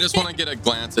it! I just want to get a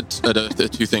glance at the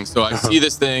 2 things. So I see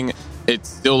this thing, it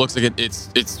still looks like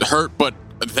it's hurt, but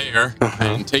there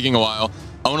and taking a while.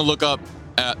 I want to look up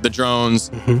at the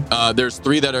drones. There's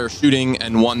 3 that are shooting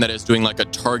and 1 that is doing like a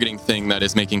targeting thing that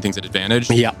is making things at advantage.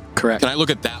 Yeah, correct. Can I look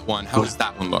at that one? How does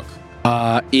that one look?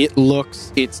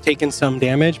 It's taken some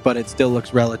damage, but it still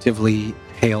looks relatively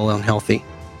hale and healthy.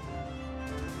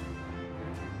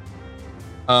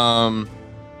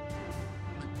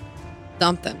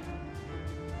 Something.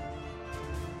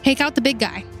 Take out the big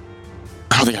guy.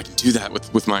 I don't think I can do that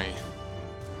with my.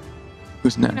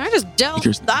 Who's next? Can I just dealt?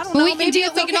 I don't Well, know. we can Maybe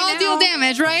it's we can okay all now. deal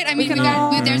damage, right? I mean, can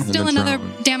there's all- still The another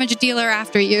drone. damage dealer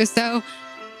after you, so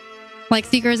like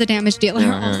Seeker is a damage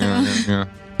dealer also.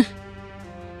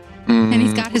 And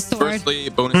he's got his sword. Firstly,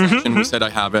 bonus action. We said I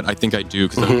have it. I think I do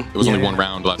because it was only Yeah. 1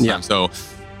 round last Yeah. time. So,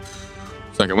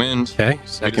 second wind. Okay, We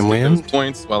just second take those wind.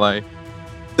 points while I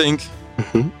think.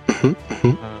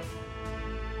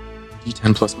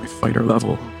 D10 plus my fighter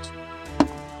level.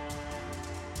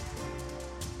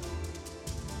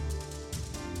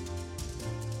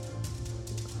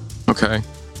 Okay.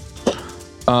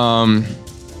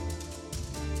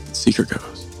 Seeker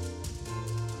goes.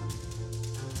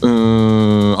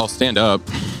 I'll stand up.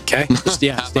 Okay,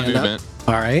 yeah, Half my stand up. movement.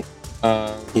 All right,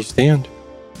 you stand.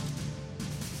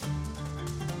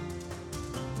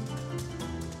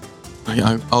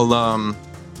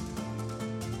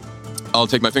 I'll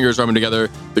take my fingers, rub them together,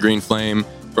 the green flame,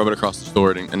 rub it across the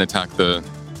sword, and attack the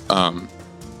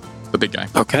big guy.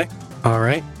 Okay, all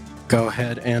right. Go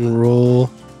ahead and roll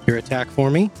your attack for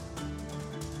me.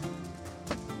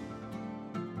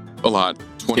 A lot.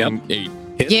 28.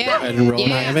 Hit. Yeah. Go ahead and roll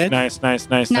Yeah. damage.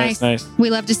 Nice. We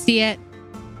love to see it.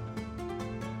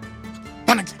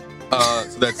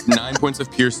 So that's 9 points of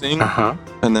piercing, Uh-huh.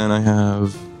 and then I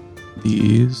have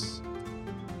these.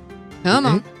 Come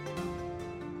on.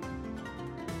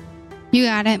 You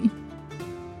got it.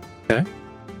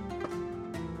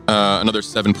 Another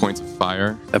 7 points of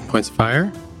fire, 7 points of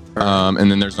fire.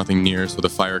 and then there's nothing near, so the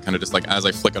fire kind of just like as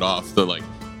I flick it off,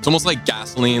 it's almost like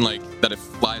gasoline, like that it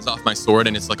flies off my sword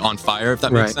and it's like on fire, if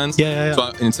that makes sense. Yeah.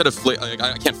 So instead of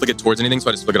I can't flick it towards anything, so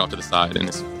I just flick it off to the side, and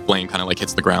this flame kind of like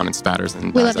hits the ground and spatters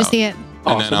and We dies love to out. see it.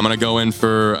 And then I'm gonna go in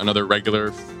for another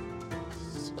regular.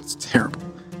 It's terrible.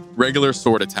 Regular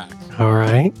sword attack. All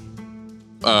right.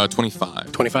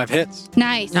 25. 25 hits.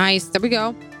 Nice. Nice. There we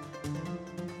go.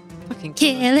 Fucking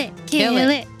Kill it. Kill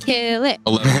it. Kill it.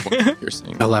 11 points of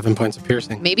piercing. 11 points of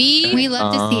piercing. Maybe We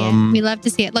love to see it. We love to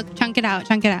see it. Look, chunk it out.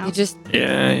 Chunk it you out. just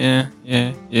Yeah.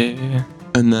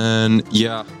 And then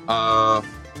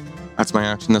that's my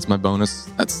action. That's my bonus.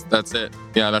 That's it.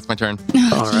 Yeah, that's my turn.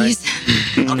 Oh, All right.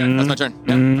 jeez. Okay, that's my turn.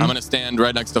 Yeah. I'm gonna stand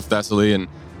right next to Thessaly and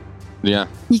yeah.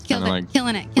 You killed Kinda it. like,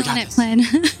 Killing it. we Killing got it, this. Flynn.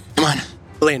 Come on.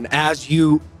 Flynn, as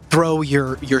you throw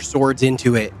your swords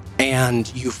into it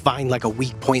and you find like a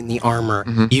weak point in the armor,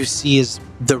 you see as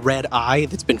the red eye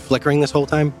that's been flickering this whole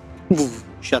time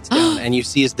shuts down, and you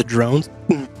see as the drones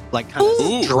like kind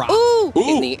of drop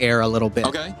in the air a little bit.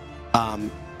 Okay.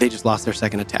 They just lost their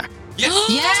second attack.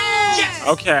 yes.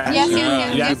 Okay.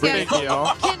 Yes. Big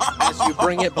deal. As you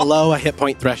bring it below a hit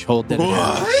point threshold, then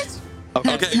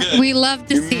Okay, good. We love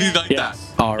to see We it. like that.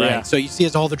 all right. Yeah. So you see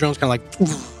as all the drones kind of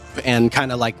like and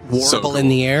kind of like warble So cool. in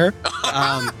the air,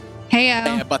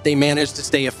 Heyo. but they manage to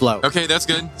stay afloat. Okay, that's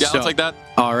good. Yeah, So- I'll take that.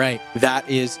 All right, that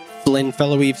is Flynn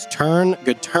Fellowweave's turn.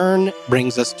 Good turn.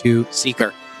 Brings us to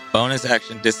Seeker. Bonus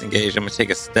action disengage. I'm gonna take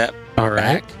a step All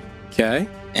right. back, Okay.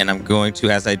 and I'm going to,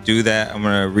 as I do that, I'm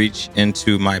gonna reach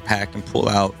into my pack and pull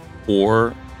out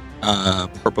 4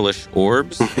 purplish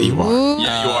orbs. You are. Ooh.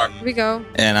 Yeah, you are. Here we go.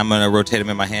 And I'm gonna rotate them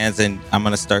in my hands, and I'm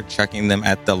gonna start chucking them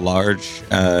at the large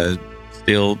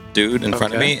steel dude in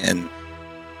front of Okay. me. And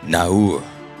no,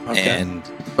 Okay. and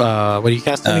What do you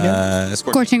cast it again?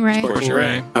 Scorching ray. Scorching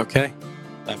ray. Okay.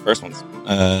 That first one's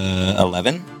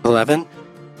 11. 11.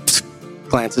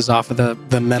 Glances off of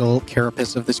the metal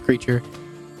carapace of this creature.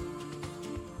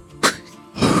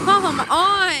 Come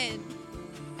on.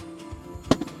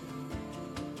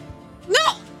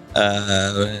 No.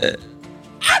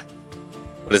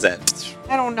 What is that?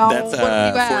 I don't know. That's What do you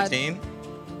add? 14.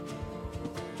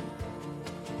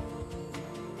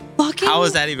 Fucking. How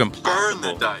is that even Burn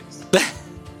the possible? dice.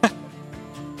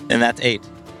 And that's 8.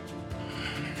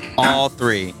 All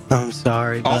 3. I'm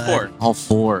sorry. All bud. 4. All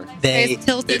 4. They. It's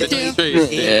tilted too.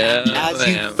 As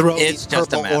you throw It's these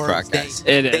just a purple math orbs, rock, guys.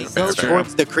 they It is. go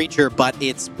towards the creature, but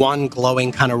its one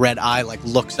glowing kind of red eye like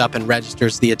looks up and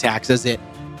registers the attacks as it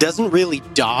doesn't really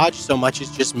dodge so much as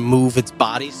just move its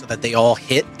body so that they all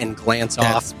hit and glance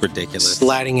That's off, ridiculous.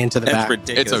 sliding into the That's back.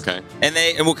 ridiculous. It's okay. And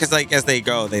because like as they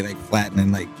go, they like flatten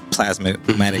and like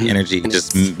plasmatic energy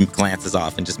just glances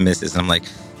off and just misses. And I'm like,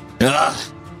 ugh.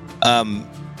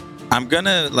 I'm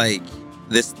gonna like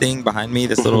this thing behind me.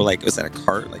 This little like was that a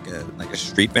cart, like a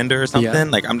street vendor or something? Yeah.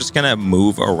 Like I'm just gonna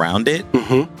move around it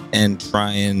Mhm. and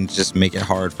try and just make it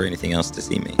hard for anything else to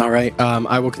see me. All right.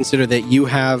 I will consider that you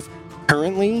have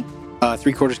currently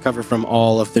 3/4 cover from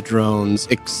all of the drones.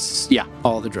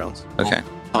 All the drones. Okay.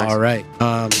 All right.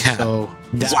 So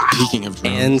that Speaking of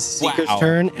drones, ends Seeker's Wow.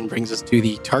 turn and brings us to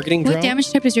the targeting What drone.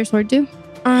 damage type does your sword do?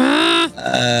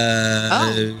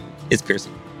 It's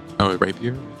piercing. oh,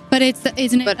 rapier. But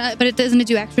but it doesn't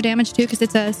do extra damage too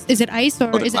because is it ice or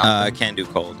Oh, the is it? Can do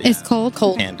cold. Yeah. It's cold.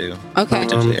 Cold. Can do. Okay.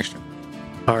 Potentially extra.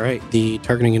 All right. The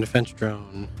targeting and defense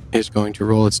drone is going to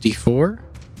roll its D4.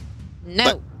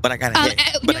 No. But I gotta hit.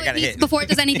 But I gotta hit. Before it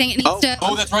does anything, it needs to.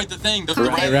 Oh, that's right. The thing. The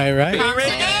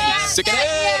Right. Sick of it.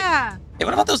 Yeah. Hey,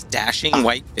 what about those dashing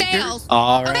white figures? Fails.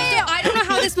 All Okay, right. I don't know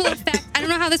how this will affect. I don't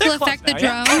know how this will affect the close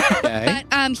now, drone. Okay.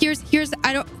 But here's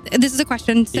I don't. This is a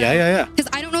question. So, Yeah. Because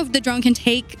I don't know if the drone can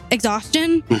take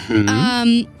exhaustion.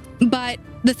 Mhm. But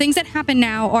the things that happen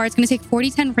now are it's going to take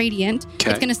 40-10 radiant.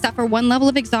 Okay. It's going to suffer 1 level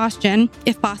of exhaustion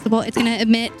if possible. It's going to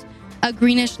emit a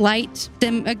greenish light,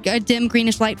 a dim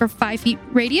greenish light for 5 feet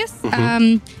radius.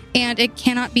 Mhm. And it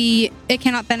cannot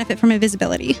benefit from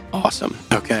invisibility. Awesome.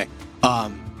 Okay.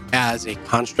 As a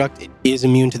construct, it is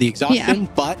immune to the exhaustion,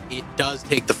 but it does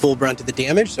take the full brunt of the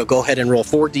damage. So go ahead and roll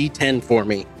 4d10 for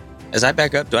me. As I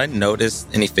back up, do I notice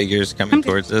any figures coming Okay.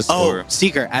 towards us? Oh, Or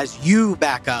Seeker, as you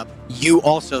back up, you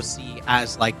also see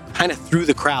as like kind of through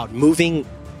the crowd, moving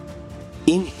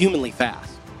inhumanly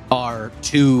fast, are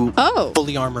 2 Oh.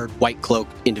 fully armored white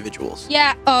cloaked individuals.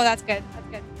 Yeah. Oh, that's good. That's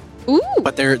good. Ooh.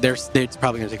 But it's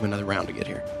probably going to take them another round to get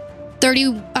here.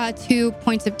 32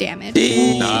 points of damage.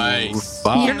 Nice.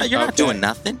 Wow. you're not Okay. doing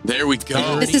nothing. There we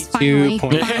go. This is 32 finally.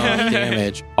 points of finally.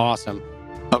 damage. Awesome.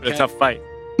 But a Okay. tough fight.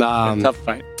 Tough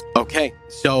fight. Okay,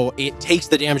 so it takes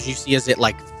the damage you see as it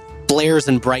like flares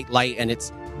in bright light, and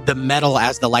it's the metal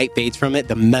as the light fades from it.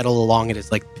 The metal along it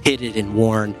is like pitted and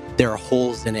worn. There are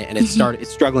holes in it, and it's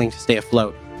struggling to stay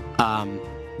afloat.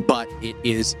 But it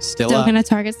is still Still up, going to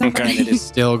target somebody. and it is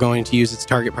still going to use its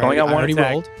target Only priority. got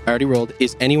one attack. I already rolled.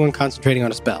 Is anyone concentrating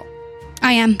on a spell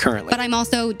I am. currently? But I'm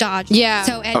also dodged. Yeah.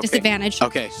 So at Okay. disadvantage.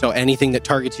 Okay, so anything that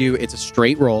targets you, it's a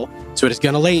straight roll. So it is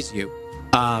going to laze you.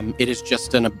 It is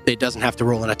just it doesn't have to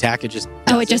roll an attack. It just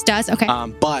Oh, does it just does? Okay.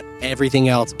 But everything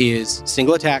else is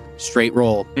single attack, straight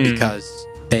roll, because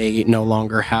they no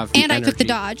longer have the and I took the energy.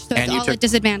 dodge, so And it's you all took- at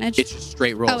disadvantage. It's just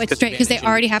straight roll. Oh, it's straight because they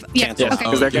already have. Yeah. cancel Yeah, out. Okay.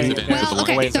 because they're Gives getting advantage Well, with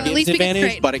the okay. one. So at least we get Disadvantage,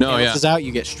 straight. but it No, yeah. cancels out.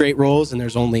 You get straight rolls, and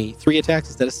there's only 3 attacks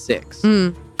instead of 6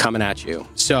 Mm. coming at you.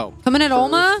 So Coming at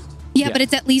Olma? Yeah, Yeah. but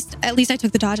it's at least I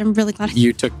took the dodge. I'm really glad.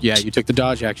 you took the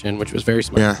dodge action, which was very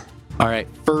smart. Yeah. All right,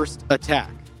 first attack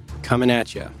coming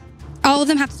at you. All of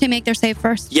them have to make their save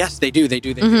first. Yes, they do. They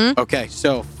do. Mhm. Okay,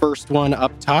 so first one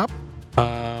up top.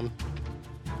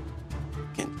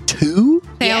 2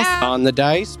 Fails. Yeah. on the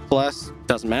dice plus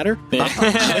doesn't matter.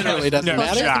 Literally doesn't No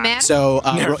matter. shot. Matt? So,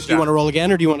 No do you shot. want to roll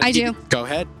again, or do you want to? I do. Go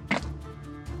ahead.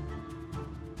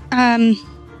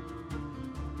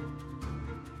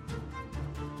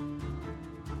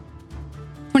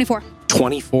 24.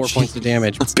 24 points of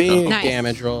damage. Big Nice.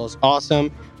 damage rolls.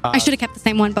 Awesome. I should have kept the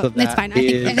same one, but so it's that fine. I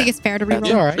is- think it's fair to That's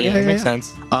reroll. all right. Yeah, makes yeah.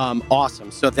 sense.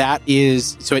 Awesome. So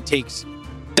it takes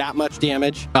that much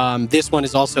damage. This one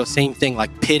is also same thing, like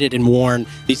pitted and worn.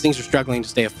 These things are struggling to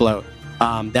stay afloat.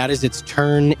 That is its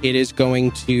turn. It is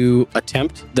going to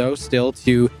attempt, though, still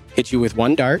to hit you with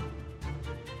 1 dart.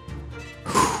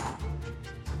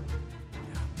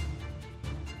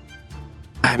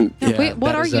 Wait,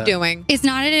 what are you doing? It's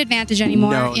not an advantage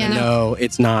anymore. No, yeah. no,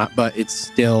 it's not. But it's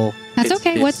still. That's it's-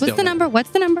 okay. it's What's still the number? What's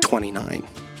the number? 29.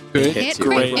 Good. It hits you.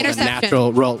 Great. Rolled a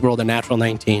Interception. rolled a natural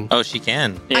 19. Oh, she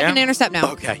can. I can intercept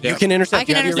now. Okay, Yeah. you can intercept. I can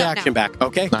you have your intercept reaction back.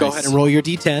 Okay, go Nice. ahead and roll your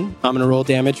d10. I'm going to roll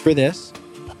damage for this.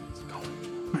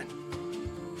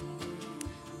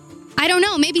 I don't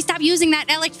know. Maybe stop using that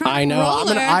electronic I know.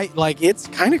 roller. It's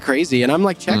kind of crazy, and I'm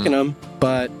like checking them,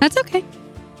 but That's okay.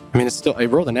 I mean, it's still. I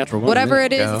rolled a natural 1. Whatever a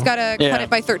it minute is, ago. it's got to Yeah. cut it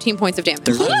by 13 points of damage.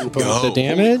 13 points of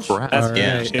damage. Crap. That's All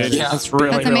yeah. right. Yeah, that's That's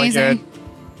really amazing. good.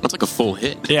 That's like a full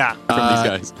hit Yeah. from Uh, these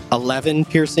guys. 11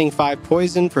 piercing, 5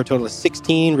 poison for a total of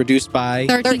 16, reduced by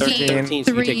 13. 13.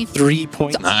 So you take 3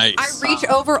 points. Nice. I reach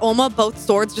over Olma, both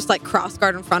swords just like cross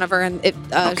guard in front of her, and it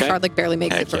Okay. Shard like barely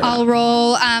makes Heck it through. yeah. I'll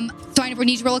roll. So I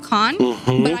need to roll a con,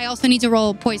 Mhm. but I also need to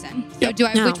roll poison. So Yep. do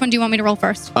I? No. Which one do you want me to roll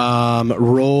first?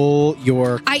 Roll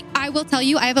your. I will tell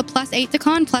you. I have a +8 to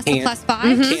con, plus a And-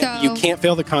 +5. Mhm. So You can't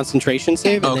fail the concentration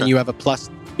save, and then Okay. you have a plus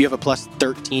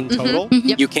 13 total. Mhm.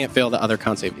 Yep. You can't fail the other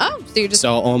con save. Oh, so you're just.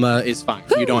 So Oma is fine.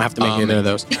 You don't have to make either of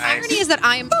those. The irony is that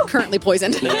I am currently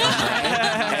poisoned. Thank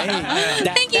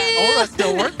you. Aura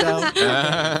still worked though.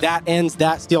 That ends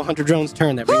that Steel Hunter drone's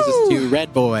turn. That brings us to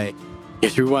Red Boy.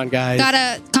 You're through one, guys. Got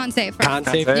a con save. First. Con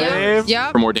save. Save.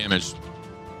 Yep. For more damage.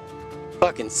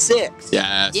 Fucking 6.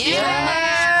 Yes.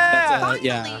 That's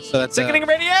yeah. So that's Sickening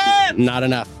radiant. not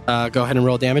enough. Go ahead and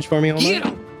roll damage for me, Oma.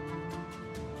 Yeah.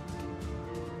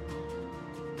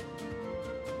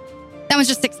 That was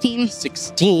just 16.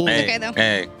 16. Hey, okay, though.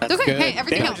 Hey. That's Okay. good. Hey,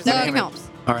 everything Damage helps. is Everything damage. helps.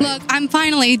 All right. Look, I'm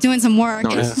finally doing some work.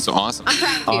 No, this is so awesome. I'm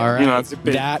proud of you. All right. You know, it's a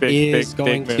big, That big, is big,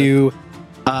 going big to.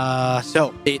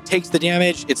 So it takes the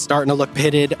damage. It's starting to look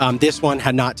pitted. This one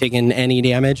had not taken any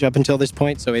damage up until this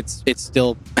point, so it's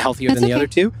still healthier That's than the okay. other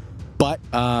two. But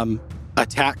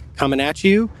attack coming at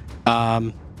you.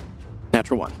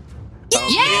 Natural 1.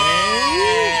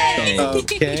 Yay!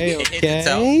 Okay. It hits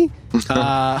Okay.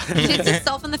 Hits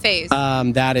itself in the face.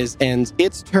 That ends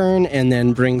its turn, and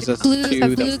then brings us Blue- to the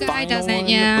the blue guy final doesn't, one.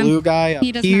 yeah. The blue guy up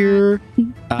He does here. He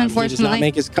does not Unfortunately.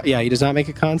 make his he does not make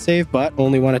a con save, but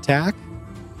only one attack.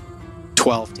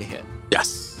 12 to hit.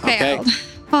 Yes. Okay. Failed.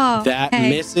 Oh, That okay.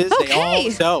 misses. They all Okay.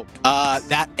 so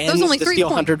that ends only the 3 Steel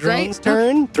points, Hunter drone's right?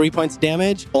 turn. 3 points of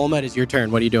damage. Olma, it is your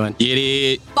turn. What are you doing? Get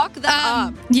it. Fuck them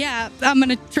up. Yeah, I'm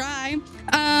gonna try.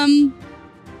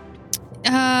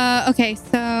 Okay,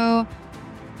 so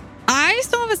I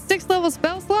still have a 6th level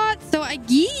spell slot, so I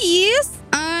guess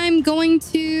I'm going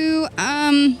to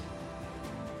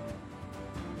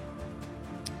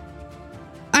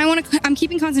I'm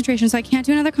keeping concentration, so I can't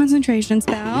do another concentration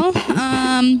spell.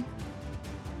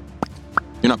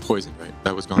 You're not poisoned, right?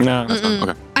 That was gone. No. That's gone.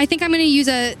 Okay. I think I'm gonna use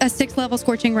a 6th level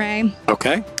scorching ray.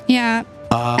 Okay. Yeah,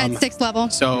 at Um, 6th level.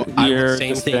 so I You're would same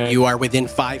thing. disadvantaged. You are within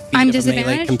 5 feet I'm of a melee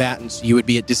disadvantaged? combatant, so you would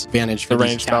be at disadvantage for The these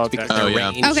ranged attacks spell because attack. they're Oh, yeah.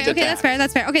 ranged Okay, attacks. that's fair.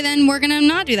 That's fair. Okay, then we're gonna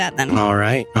not do that then. All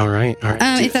right. Do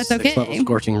if that's 6 okay. level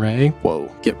scorching ray. Whoa,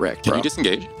 get wrecked, Can bro. you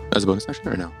disengage as a bonus action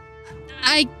or no?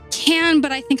 I can,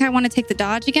 but I think I want to take the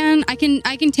dodge again. I can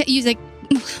use a.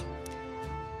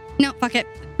 No, fuck it.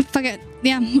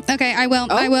 Yeah. Okay, I will.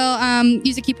 Oh. I will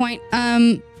use a key point.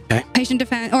 Okay. Patient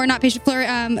defense or not patient flurry.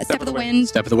 Step of the wind.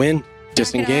 Step of the wind.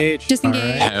 Disengage. Disengage. All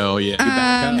right. Hell yeah.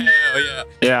 Um, Hell yeah.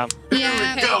 Yeah.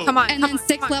 Yeah. Okay, come on. And come then on, 6th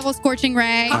come on. level scorching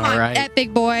ray All right. at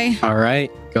big boy. All right.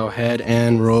 Go ahead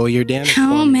and roll your damage. How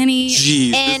for me. many?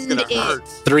 Jeez, this is End gonna it. hurt.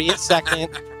 3 a second,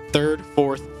 3rd,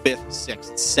 4th, 5th,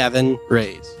 6th. 7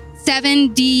 rays.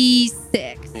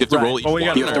 7d6. You have to roll each Well, we one.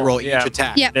 gotta You have to roll each Yeah.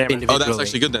 attack Yep. Damn it. individually. Oh, that's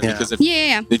actually good then Yeah. because if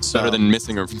Yeah. it's better So- than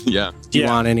missing or yeah. Do you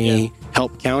Yeah. want any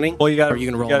help counting? Well, you got. Or are you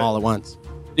going to roll them all at once?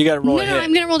 You got to roll No, a no, hit.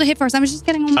 I'm gonna roll to hit first. I was just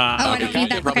getting. Oh, I okay. don't You need can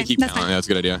that. probably Okay, keep that's counting. fine. That's a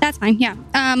good idea. That's fine. Yeah.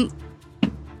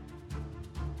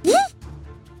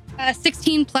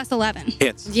 16 plus 11.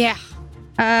 Hits. Yeah.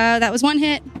 That was one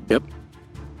hit. Yep.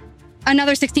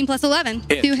 Another 16 plus 11.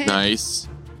 Hit. 2 hits. Nice.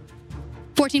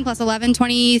 14 plus 11,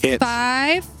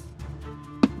 25.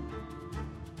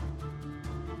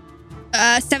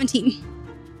 17.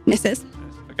 Misses.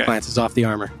 Okay. Glances off the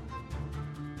armor.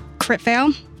 Crit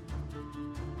fail.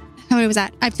 How many was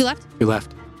that? I have 2 left. 2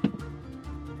 left.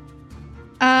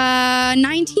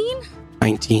 19.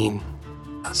 19.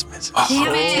 That's missing.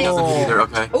 Damn it. Doesn't hit either.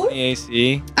 Okay.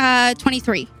 AC.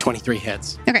 23. 23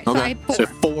 hits. Okay, so Okay. I So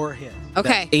 4 hits.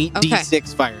 Okay, That's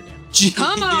 8d6 fire damage.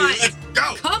 Come on. Let's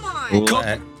go. Come on.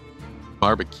 Let-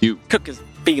 Barbecue. Cook his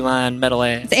feline metal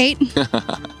ass. it's 8.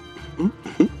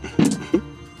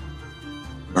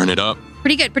 Burn it up.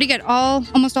 Pretty good. Pretty good.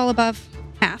 Almost all above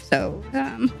half. So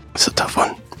That's a tough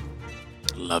one.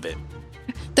 Love it.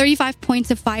 35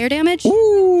 points of fire damage.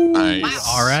 Nice.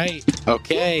 All right.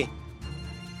 Okay.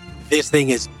 This thing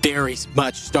is very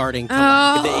much starting to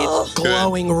Oh. it's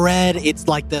glowing red. It's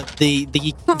like the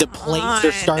plates are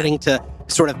on. starting to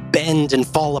sort of bend and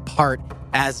fall apart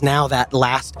as now that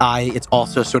last eye, it's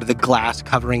also sort of the glass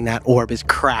covering that orb is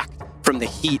cracked from the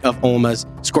heat of Oma's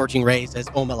scorching rays as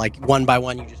Oma, like one by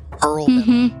one, you just hurl them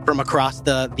Mhm. from across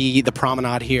the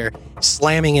promenade here,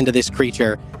 slamming into this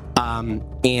creature.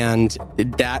 And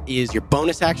that is your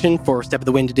bonus action for Step of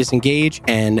the Wind to disengage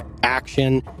and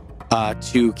action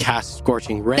to cast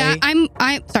Scorching Ray. That, I'm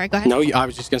sorry, go ahead. No, I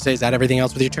was just going to say, is that everything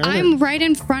else with your turn? or- I'm right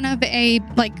in front of a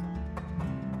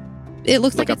it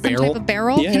looks Like like, a it's some barrel? type of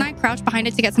barrel. Yeah. Can I crouch behind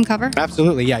it to get some cover?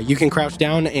 Absolutely, yeah. You can crouch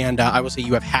down, and I will say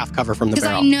you have half cover from the Because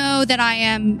I barrel. know that I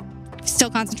am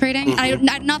still concentrating.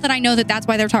 Mhm. Not that I know that that's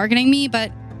why they're targeting me,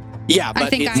 but Yeah, but I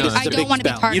think it's I- a I don't big wanna be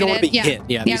spell. You don't want to be targeted. hit.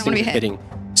 Yeah, Yeah, I these don't wanna things be are hit. hitting.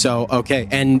 So, okay.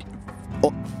 And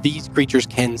these creatures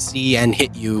can see and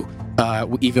hit you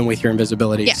even with your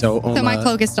invisibility. yeah. So, So my Oma,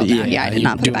 cloak is still down. Yeah, I did you're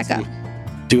not put it doing back up.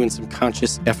 Doing some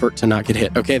conscious effort to not get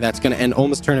hit. Okay, that's going to end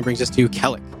Oma's turn and brings us to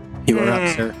Kellic. You are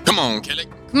up, sir. Come on, kill it.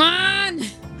 Come on.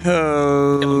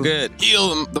 Feeling good.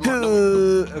 Heal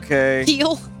them. Okay.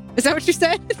 Heal. Is that what you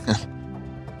said?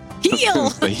 Heal.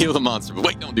 Heal the monster. But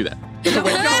wait, don't do that.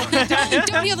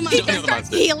 Don't heal the monster. Don't heal the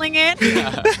monster. Healing it.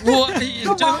 What are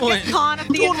you doing? Con of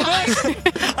the entire.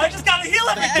 I just gotta heal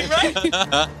everything, right?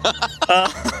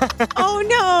 Oh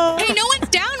no. Hey, no one's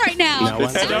down right now. No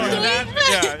one's I know, down.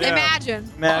 Imagine.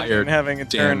 Imagine Fire having a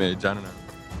turn. Damage. I don't know.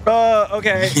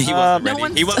 Okay. He wasn't no ready.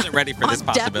 one's He wasn't ready for this on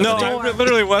death's possibility. No, door. I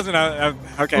literally wasn't.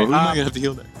 Okay. Well, who am I gonna have to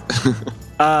heal next?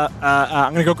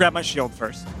 I'm gonna go grab my shield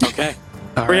first. Okay.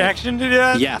 All right. Reaction to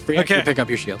that? Yeah, free action Okay. to pick up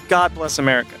your shield. God bless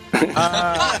America. Do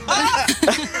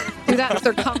that in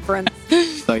circumference.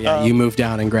 So yeah, you move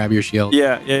down and grab your shield.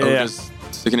 Yeah. Just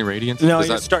sickening radiance. No, Does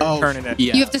you that- start Oh, turning it.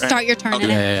 Yeah. You have to start your turn Okay. in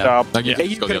Yeah, it. yeah, yeah. Like, you, Yeah, just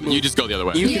you go could the other, move- you just go the other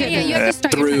way. You Yeah, can yeah, you have to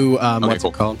start your turn. through Okay, what's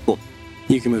cool. it called? Cool.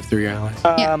 You can move through your allies.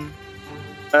 I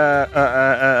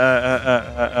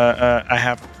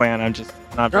have a plan. I'm just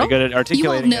not very Oh. good at You all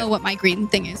articulating know what my green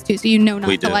thing is too, so you know not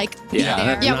We to do. like be Yeah, there.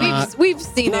 that's Yeah, not- we've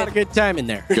seen Not a it. good time in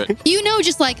there. Good. You know,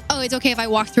 just like, oh, it's okay if I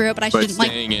walk through it, but I But shouldn't like.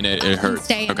 staying in it, it hurts.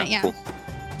 stay in Okay, it, yeah. cool.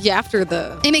 Yeah, after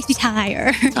the. It makes me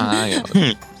tired. I am. So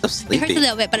It hurts sleepy. a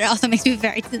little bit, but it also makes me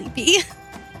very sleepy. it.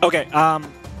 Okay.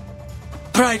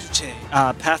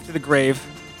 Path to the grave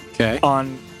Okay.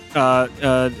 on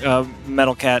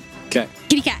Metal Cat,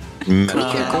 Kitty cat.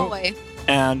 hallway.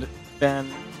 and then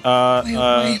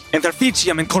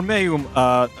Interficium and Cormeum,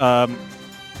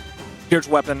 pierced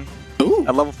weapon Ooh.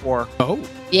 at level 4. Oh.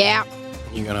 Yeah,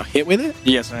 You gonna hit with it?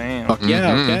 Yes, I am. Fuck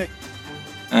yeah. Mhm. Okay.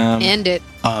 end it.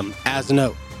 As a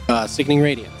note, Sickening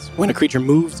Radiance. When a creature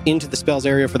moves into the spell's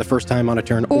area for the first time on a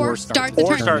turn, Or starts the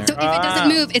or turn. starts. So if it doesn't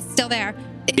move, it's still there.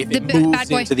 If the it bad moves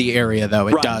boy. into the area, though,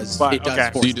 it Right, does. right, It does okay.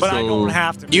 force So you it. just But I go- don't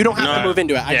have to. You don't have to No. move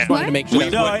into it. I just Yeah. wanted to make sure. We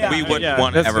that No, was- yeah, we wouldn't yeah,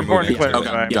 want that's ever important move to into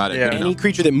clarify. Okay, got it. Yeah. Any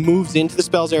creature that moves into the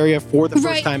spell's area for the first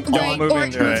Right, time right, on move or it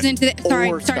into moves it. into the. Sorry,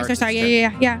 Or sorry, starts sorry.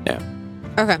 its Yeah.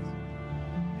 Okay.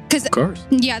 Because Of course.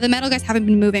 yeah, the metal guys haven't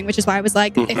been moving, which is why I was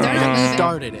like, if they're not They moving.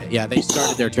 started it. Yeah, they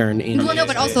started their turn in. Well, no,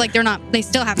 but also like they're not. They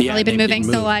still haven't Yeah, really been they moving.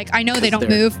 didn't So move. like, I know they 'Cause don't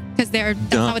they're move because that's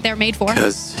dumb. not what they're made for.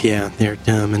 Because yeah, they're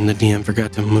dumb, and the DM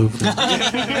forgot to move them.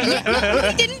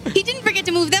 No, he didn't forget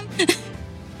to move them.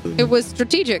 It was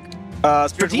strategic. Spiritual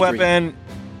Strategic. weapon,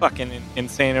 fucking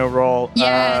insano roll.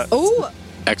 Yes. Oh,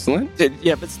 Excellent.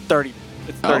 Yeah, but it's 30.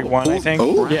 It's 31, I think.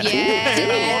 Oh, Yeah.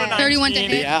 Yeah. 31 to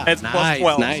hit. Yeah, It's plus nice,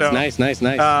 12, nice, so-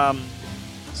 nice.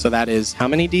 So that is how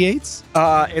many d8s?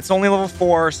 It's only level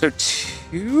 4, so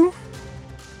 2?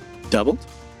 Doubled.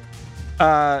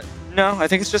 No, I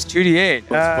think it's just 2d8.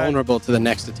 Well, it's vulnerable to the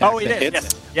next attack. Oh, it that is. hits.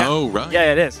 Yes. Yeah. Oh, right.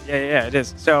 Yeah, it is. Yeah, it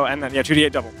is. So, and then,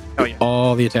 2d8 double. Oh, yeah.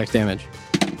 All the attack damage.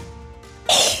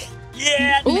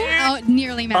 Yeah, Ooh, oh,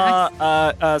 nearly max.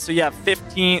 So,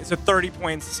 15, so 30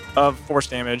 points of force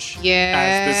damage. As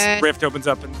yeah. this rift opens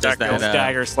up and Does Dakril's that,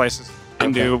 dagger slices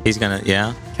into. He's gonna,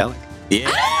 yeah. Kelly. Yeah.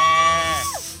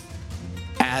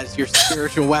 As your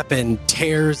spiritual weapon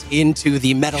tears into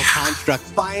the metal construct,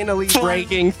 finally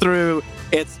breaking through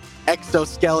its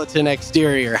exoskeleton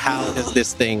exterior. How does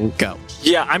this thing go?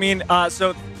 Yeah, I mean,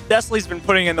 so Thessaly's been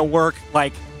putting in the work,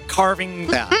 like carving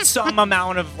Yeah. some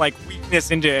amount of like weakness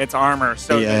into its armor.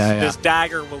 So this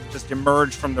dagger will just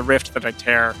emerge from the rift that I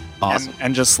tear, Awesome.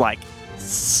 and just like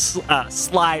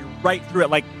slide right through it,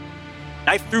 like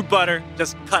knife through butter.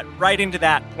 Just cut right into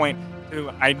that point. To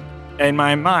in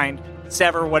my mind,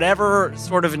 sever whatever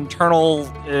sort of internal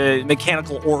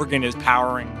mechanical organ is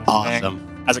powering this thing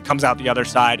Awesome. as it comes out the other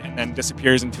side and then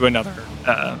disappears into another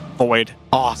void.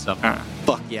 Awesome.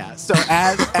 Fuck yeah. So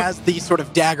as the sort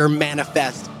of dagger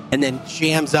manifests and then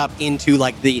jams up into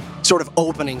like the sort of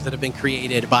openings that have been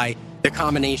created by the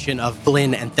combination of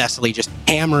Flynn and Thessaly just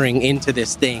hammering into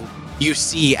this thing, you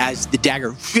see as the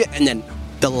dagger and then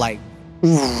the light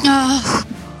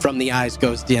from the eyes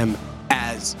goes dim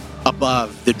as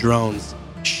above the drones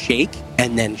shake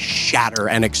and then shatter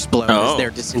and explode as their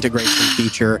disintegration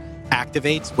feature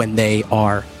activates when they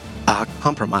are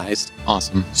compromised.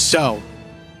 Awesome. So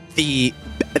the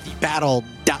battle,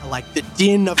 like the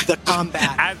din of the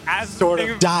combat, as sort the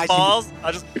thing of dies. falls,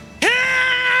 I just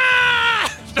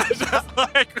just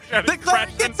like The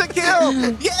cleric gets a kill.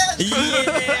 Yes.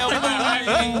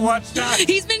 Watch that.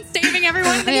 He's been saving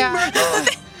everyone. And then he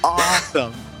murders them.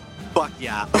 Awesome. Fuck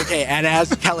yeah. Okay, and as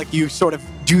Kellic, you sort of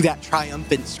do that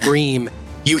triumphant scream,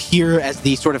 you hear as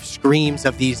the sort of screams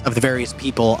of the various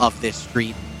people of this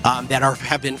street that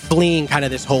have been fleeing kind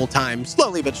of this whole time,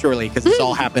 slowly but surely, because this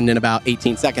all happened in about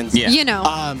 18 seconds. Yeah. You know.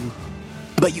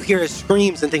 But you hear his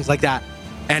screams and things like that.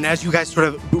 And as you guys sort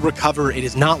of recover, it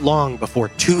is not long before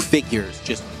two figures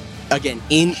just, again,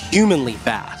 inhumanly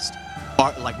fast,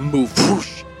 are like move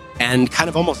whoosh, and kind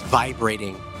of almost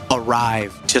vibrating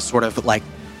arrive to sort of like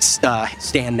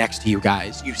stand next to you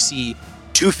guys. You see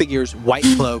two figures, white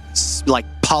cloaks, like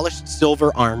polished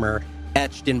silver armor,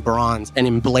 etched in bronze, and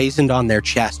emblazoned on their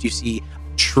chest, you see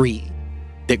a tree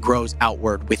that grows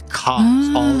outward with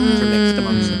cogs all intermixed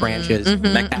amongst the branches.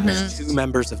 As two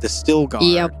members of the Still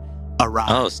Guard arrive.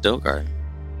 Oh, Still Guard.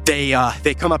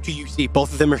 They come up to you. See,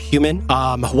 both of them are human.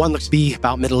 One looks to be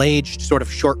about middle-aged, sort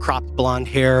of short-cropped blonde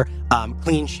hair,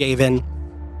 clean-shaven,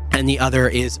 and the other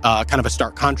is kind of a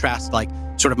stark contrast, like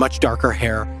sort of much darker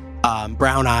hair,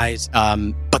 brown eyes.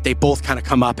 But they both kind of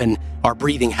come up and are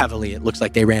breathing heavily. It looks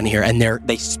like they ran here, and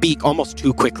they speak almost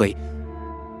too quickly.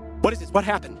 What is this? What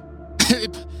happened?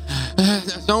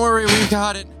 Don't worry, we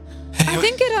got it. I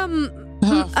think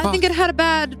it had a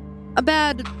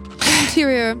bad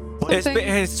interior.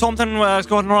 Something was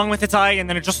going wrong with its eye, and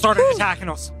then it just started attacking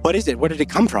us. What is it? Where did it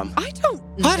come from? I don't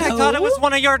know. What? I thought it was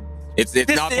one of your It's not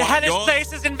one of Hellish yours.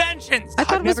 Face's inventions. I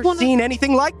thought I've it was never one seen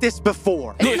anything like this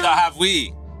before. Neither have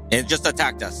we. It just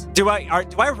attacked us. Do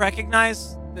I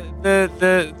recognize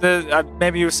the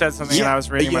maybe you said something and I was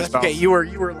reading my spells. Okay, you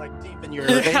were like deep in your.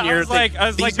 I was like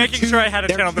These are making sure I had a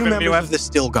they're channel two the members video. of the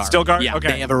Still Guard. Still Guard? Yeah,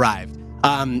 Okay. they have arrived.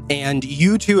 And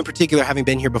you two in particular, having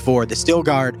been here before, the Still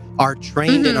Guard are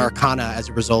trained in Arcana as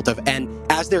a result of, and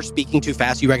as they're speaking too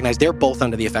fast, you recognize they're both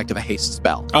under the effect of a haste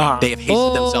spell. Uh-huh. They have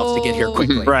hasted themselves to get here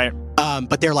quickly. Right.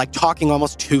 But they're like talking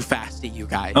almost too fast at you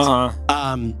guys. Uh-huh.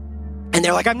 And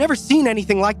they're like, I've never seen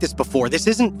anything like this before.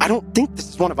 I don't think this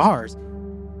is one of ours.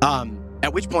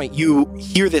 At which point you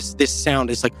hear this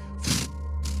sound. It's like,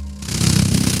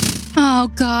 Oh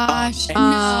gosh.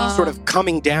 and sort of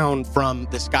coming down from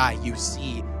the sky, you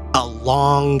see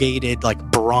elongated, like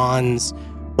bronze,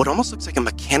 what almost looks like a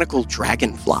mechanical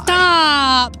dragonfly.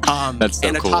 Stop. That's so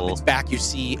and atop cool. its back, you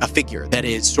see a figure that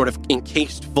is sort of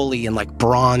encased fully in like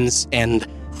bronze and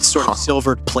sort of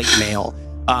silvered plate mail.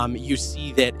 You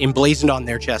see that emblazoned on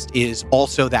their chest is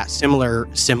also that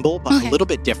similar symbol, but a little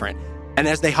bit different. And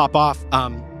as they hop off,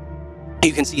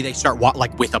 you can see they start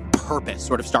like with a purpose,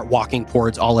 sort of start walking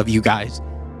towards all of you guys.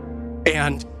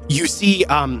 And you see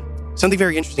something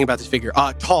very interesting about this figure.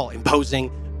 Tall,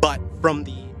 imposing, but from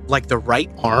the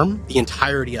right arm, the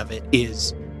entirety of it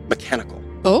is mechanical.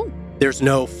 Oh. There's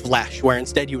no flesh, where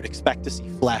instead you would expect to see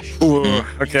flesh. Ooh,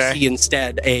 okay. You see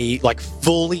instead a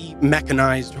fully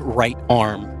mechanized right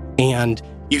arm. And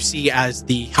you see as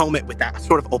the helmet with that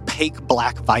sort of opaque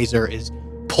black visor is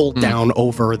pulled down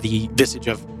over the visage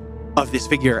of this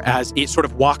figure as it sort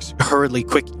of walks hurriedly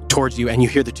quick towards you, and you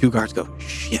hear the two guards go,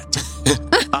 shit.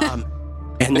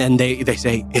 And then they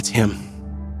say, it's him.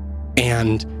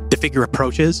 And the figure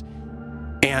approaches,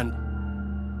 and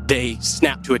they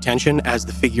snap to attention as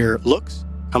the figure looks,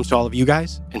 comes to all of you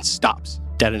guys, and stops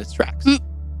dead in its tracks.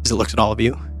 As it looks at all of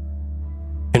you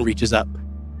and reaches up.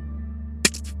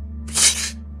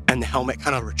 And the helmet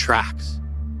kind of retracts.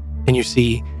 And you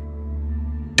see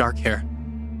dark hair,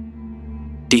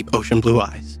 deep ocean blue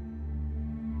eyes,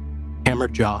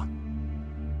 hammered jaw,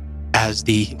 as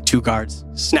the two guards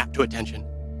snap to attention.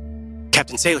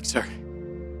 Captain Salix, sir,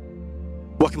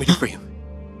 what can we do for you?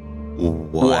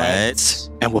 What?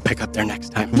 And we'll pick up there next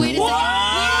time. Wait a second.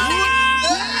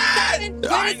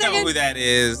 I know who that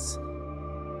is.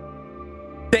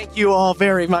 Thank you all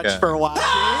very much for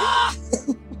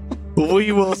watching.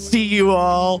 We will see you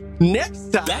all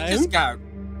next time. That just got.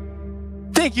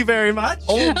 Thank you very much.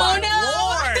 Oh my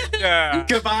Lord. Yeah.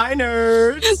 Goodbye,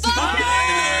 nerds.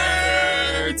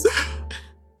 nerds.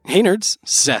 Hey nerds,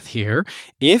 Seth here.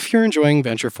 If you're enjoying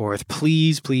Venture Forth,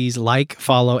 please like,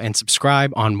 follow, and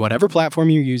subscribe on whatever platform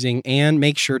you're using, and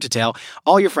make sure to tell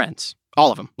all your friends,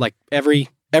 all of them, like every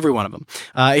one of them.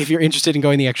 If you're interested in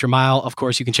going the extra mile, of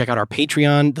course, you can check out our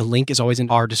Patreon. The link is always in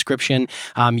our description.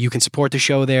 You can support the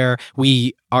show there.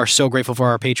 We are so grateful for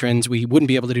our patrons. We wouldn't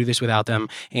be able to do this without them.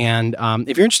 And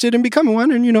if you're interested in becoming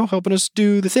one and, helping us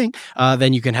do the thing,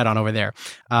 then you can head on over there.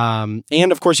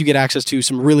 And of course, you get access to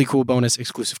some really cool bonus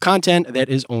exclusive content that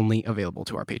is only available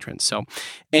to our patrons. So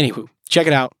anywho, check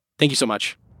it out. Thank you so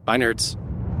much. Bye, nerds.